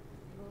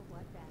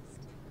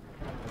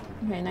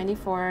 Okay,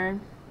 94.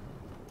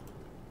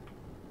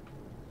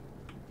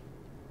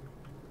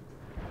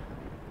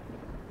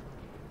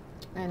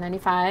 Okay,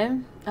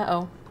 95.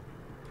 Uh-oh.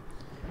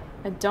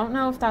 I don't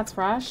know if that's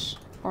rush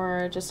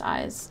or just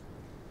eyes.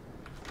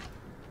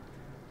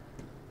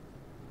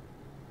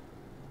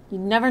 You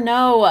never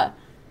know.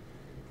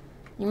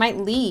 You might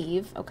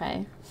leave.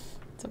 Okay.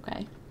 It's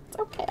okay. It's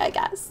okay, I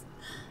guess.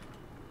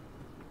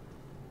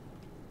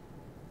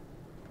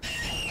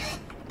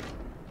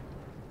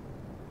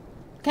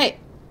 Okay.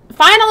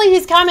 Finally,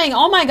 he's coming.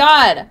 Oh my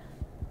god.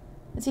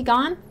 Is he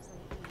gone?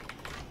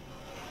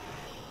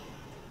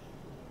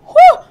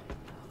 Whew.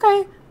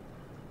 Okay.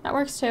 That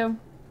works too.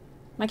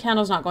 My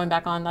candle's not going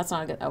back on. That's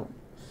not a good... Oh.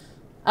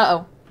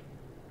 Uh-oh.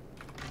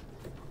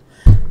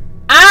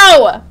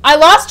 Ow! I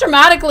lost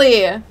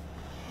dramatically. I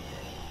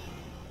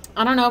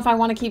don't know if I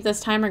want to keep this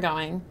timer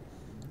going.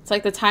 It's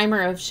like the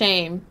timer of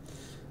shame.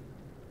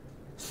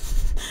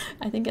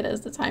 I think it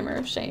is the timer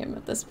of shame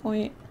at this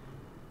point.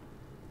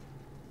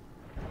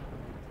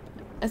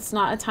 It's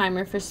not a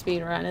timer for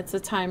speedrun. It's a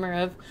timer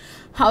of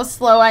how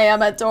slow I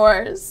am at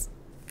doors.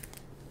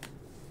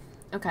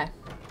 Okay.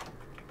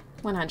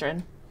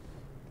 100.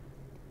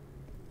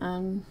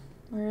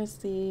 Where is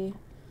the...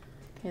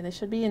 Okay, they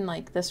should be in,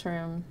 like, this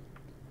room.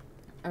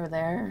 Over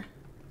there.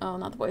 Oh,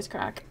 not the voice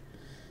crack.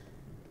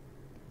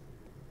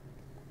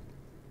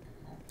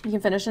 You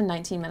can finish in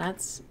 19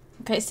 minutes.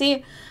 Okay,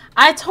 see,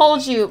 I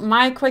told you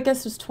my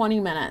quickest was 20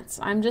 minutes.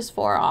 I'm just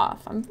 4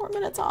 off. I'm 4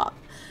 minutes off.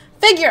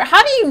 Figure,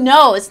 how do you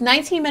know? It's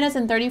 19 minutes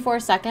and 34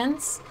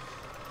 seconds.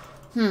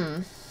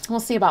 We'll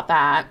see about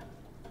that.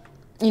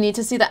 You need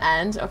to see the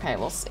end? Okay,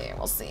 we'll see.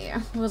 We'll see.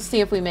 We'll see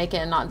if we make it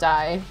and not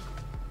die.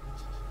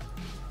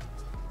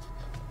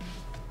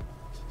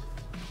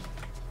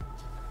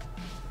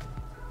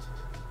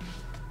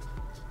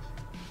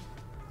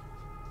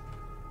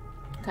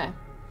 Okay.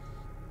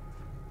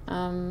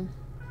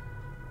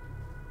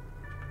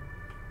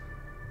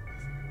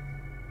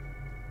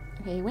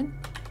 Okay, he went...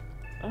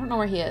 I don't know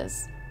where he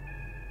is.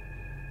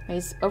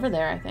 He's over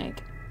there, I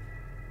think.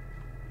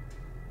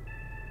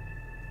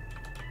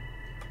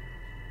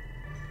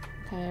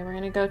 Okay, we're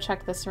gonna go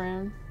check this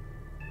room.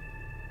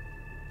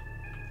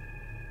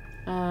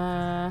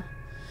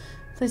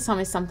 Please tell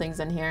me something's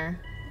in here.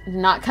 I'm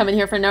not coming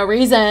here for no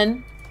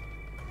reason.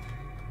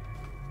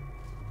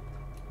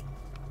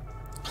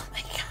 Oh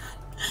my god.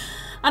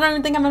 I don't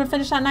even think I'm gonna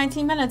finish that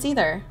 19 minutes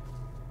either.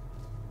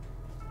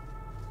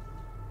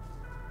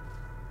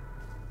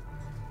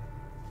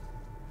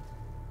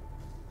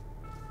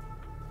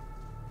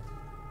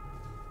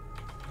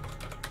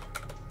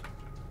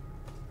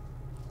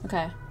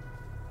 Okay.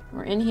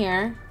 We're in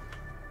here.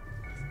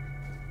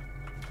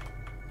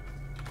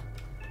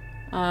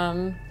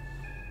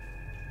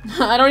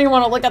 I don't even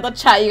want to look at the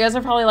chat. You guys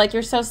are probably like,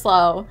 you're so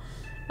slow.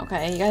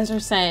 Okay, you guys are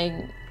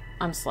saying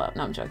I'm slow.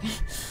 No, I'm joking.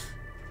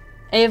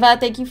 Ava,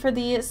 thank you for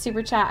the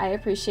super chat. I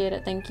appreciate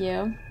it. Thank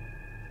you.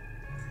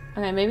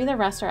 Okay, maybe the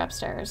rest are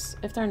upstairs.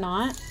 If they're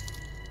not,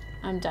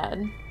 I'm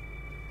dead.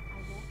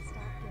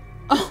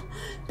 Oh,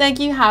 thank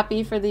you,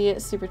 Happy, for the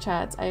super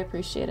chats. I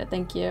appreciate it.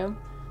 Thank you.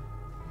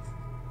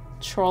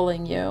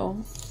 Trolling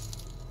you.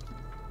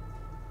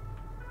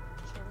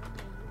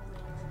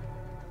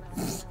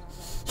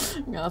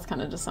 Yeah, that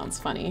kind of just sounds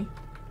funny.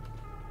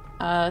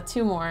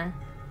 2 more.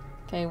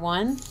 Okay,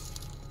 1.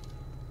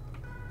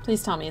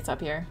 Please tell me it's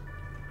up here.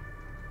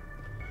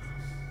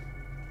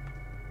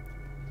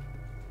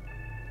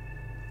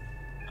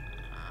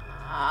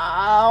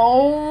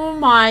 Oh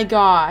my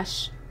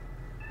gosh.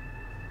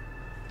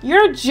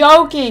 You're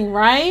joking,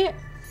 right?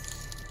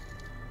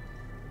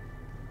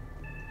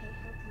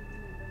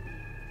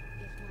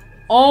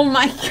 Oh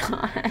my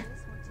god.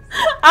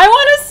 I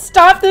want to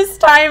stop this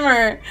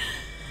timer.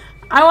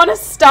 I want to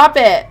stop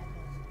it.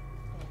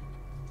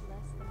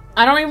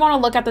 I don't even want to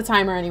look at the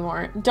timer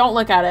anymore. Don't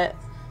look at it.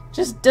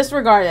 Just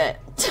disregard it.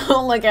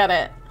 Don't look at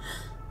it.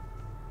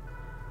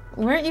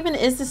 Where even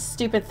is this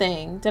stupid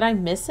thing? Did I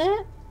miss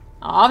it?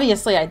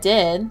 Obviously I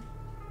did.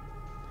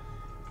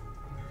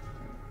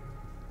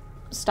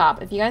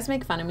 Stop. If you guys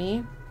make fun of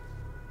me,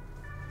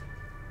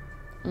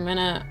 I'm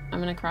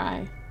gonna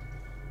cry.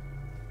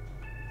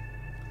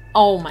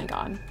 Oh my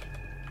god.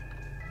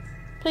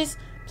 Please,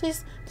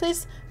 please,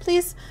 please,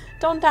 please,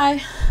 don't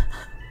die.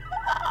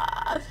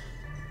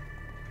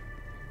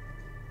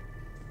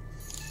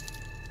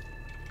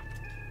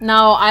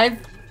 No,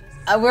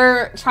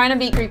 we're trying to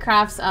beat Greek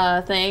Craft's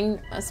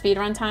thing, a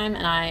speedrun time,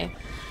 and I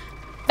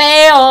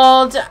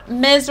failed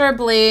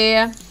miserably.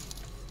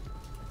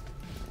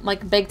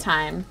 Like, big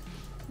time.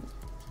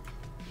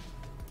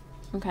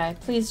 Okay,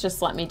 please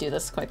just let me do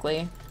this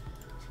quickly.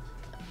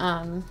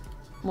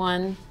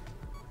 1,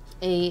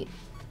 8,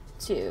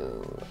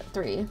 2,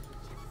 3.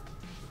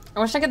 I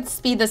wish I could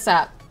speed this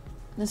up.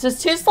 This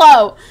is too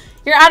slow.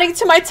 You're adding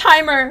to my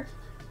timer.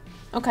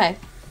 Okay.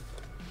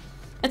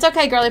 It's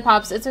okay, girly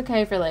pops. It's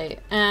okay for late.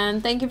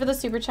 And thank you for the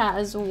super chat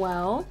as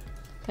well.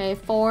 Okay,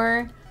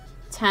 4,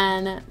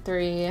 10,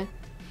 3,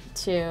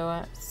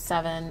 2,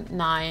 7,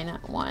 9,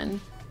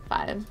 1,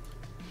 5.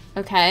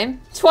 Okay.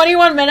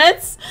 21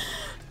 minutes?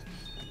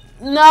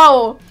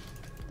 No.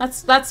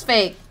 That's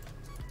fake.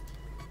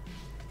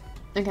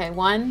 Okay,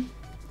 1,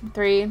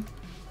 3,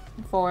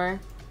 4,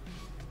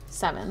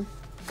 7.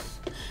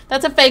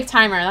 That's a fake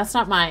timer. That's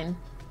not mine.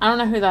 I don't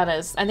know who that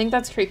is. I think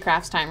that's Creek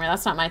Craft's timer.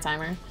 That's not my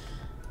timer.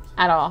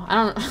 At all. I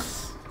don't...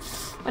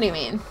 What do you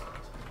mean?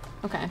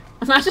 Okay.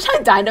 Imagine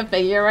I died a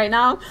figure right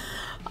now.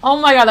 Oh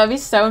my god, that'd be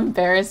so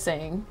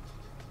embarrassing.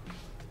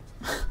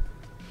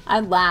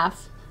 I'd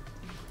laugh.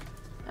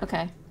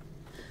 Okay.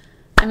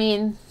 I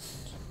mean,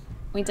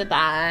 we did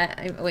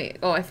that. Wait,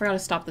 oh, I forgot to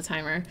stop the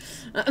timer.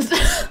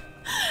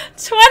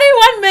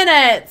 21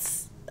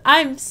 minutes!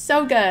 I'm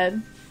so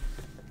good.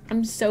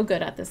 I'm so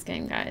good at this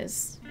game,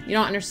 guys. You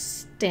don't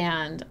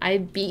understand. I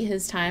beat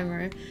his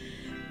timer.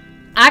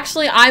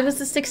 Actually, I was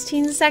the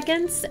 16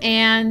 seconds,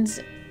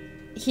 and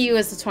he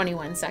was the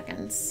 21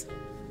 seconds.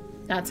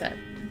 That's it.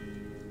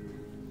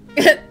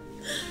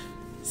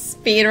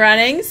 Speed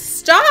running.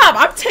 Stop!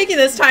 I'm taking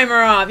this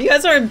timer off. You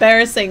guys are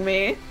embarrassing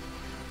me.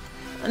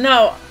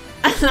 No,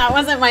 that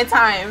wasn't my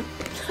time.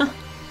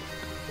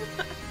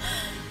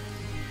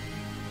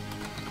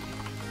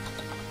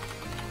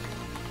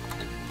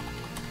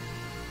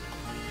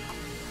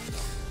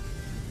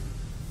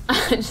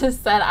 I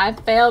just said I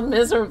failed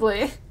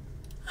miserably.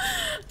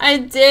 I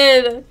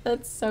did.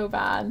 That's so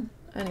bad.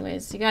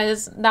 Anyways, you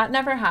guys, that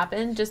never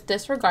happened. Just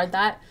disregard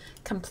that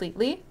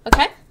completely,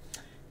 okay?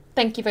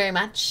 Thank you very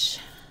much.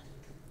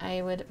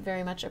 I would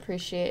very much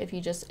appreciate if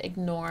you just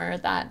ignore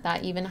that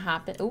that even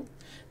happened. Oh,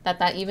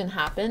 that even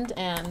happened,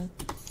 and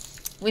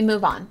we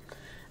move on,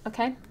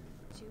 okay?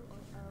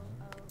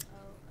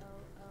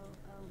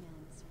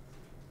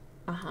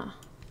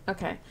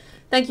 Okay.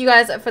 Thank you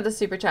guys for the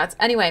super chats.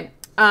 Anyway,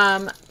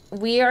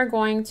 we are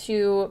going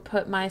to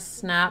put my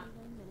Snap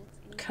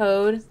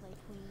code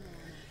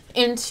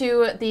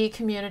into the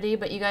community,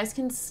 but you guys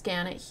can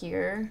scan it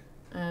here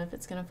if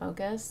it's gonna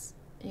focus.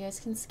 You guys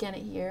can scan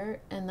it here,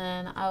 and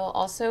then I will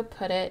also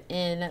put it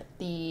in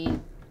the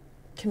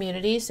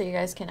community so you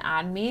guys can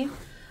add me.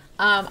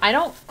 I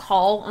don't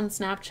call on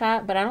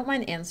Snapchat, but I don't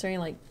mind answering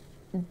like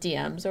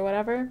DMs or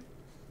whatever.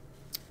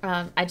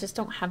 I just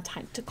don't have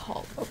time to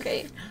call,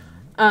 okay?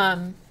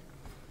 Oh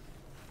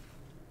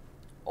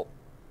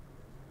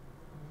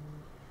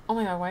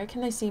my god, why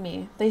can they see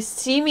me? They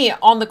see me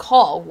on the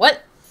call.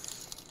 What?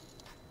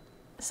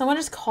 Someone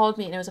just called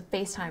me and it was a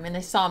FaceTime and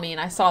they saw me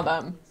and I saw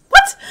them.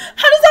 What?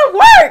 How does that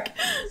work?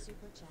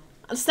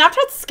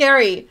 Snapchat's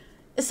scary.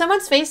 If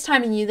someone's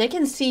FaceTiming you, they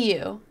can see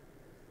you.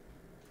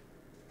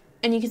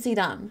 And you can see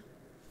them.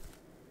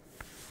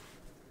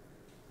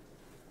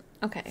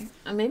 Okay.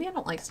 Maybe I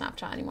don't like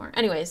Snapchat anymore.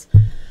 Anyways,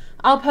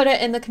 I'll put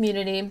it in the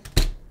community.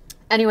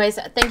 Anyways,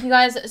 thank you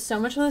guys so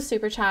much for the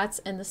super chats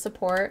and the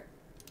support.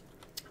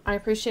 I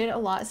appreciate it a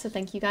lot, so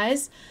thank you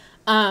guys.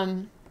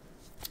 I'm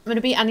going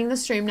to be ending the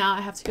stream now.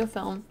 I have to go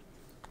film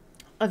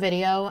a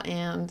video,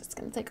 and it's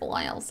going to take a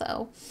while,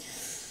 so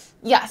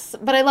yes.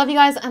 But I love you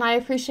guys, and I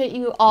appreciate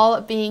you all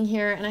being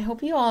here, and I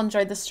hope you all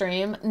enjoyed the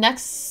stream.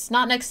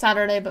 Not next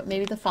Saturday, but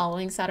maybe the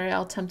following Saturday,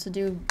 I'll attempt to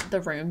do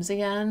the rooms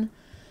again,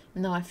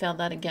 even though I failed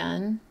that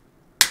again.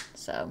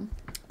 So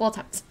we'll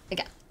attempt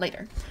again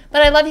later.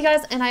 But I love you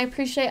guys, and I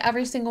appreciate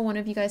every single one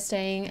of you guys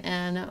staying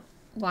and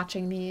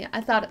watching me.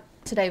 I thought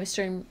today's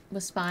stream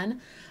was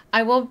fun.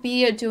 I will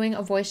be doing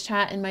a voice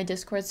chat in my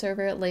Discord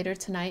server later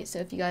tonight, so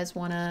if you guys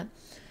want to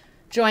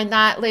join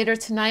that later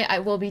tonight, I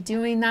will be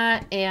doing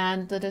that,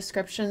 and the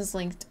description's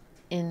linked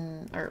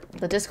in, or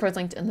the Discord's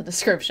linked in the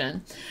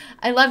description.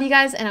 I love you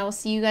guys, and I will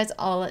see you guys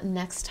all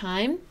next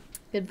time.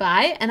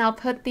 Goodbye, and I'll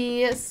put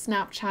the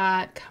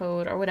Snapchat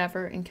code or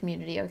whatever in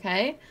community,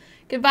 okay?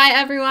 Goodbye,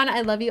 everyone.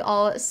 I love you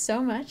all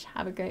so much.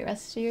 Have a great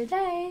rest of your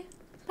day.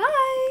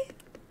 Bye.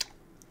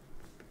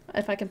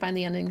 If I can find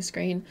the ending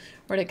screen.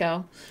 Where'd it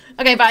go?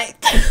 Okay, bye.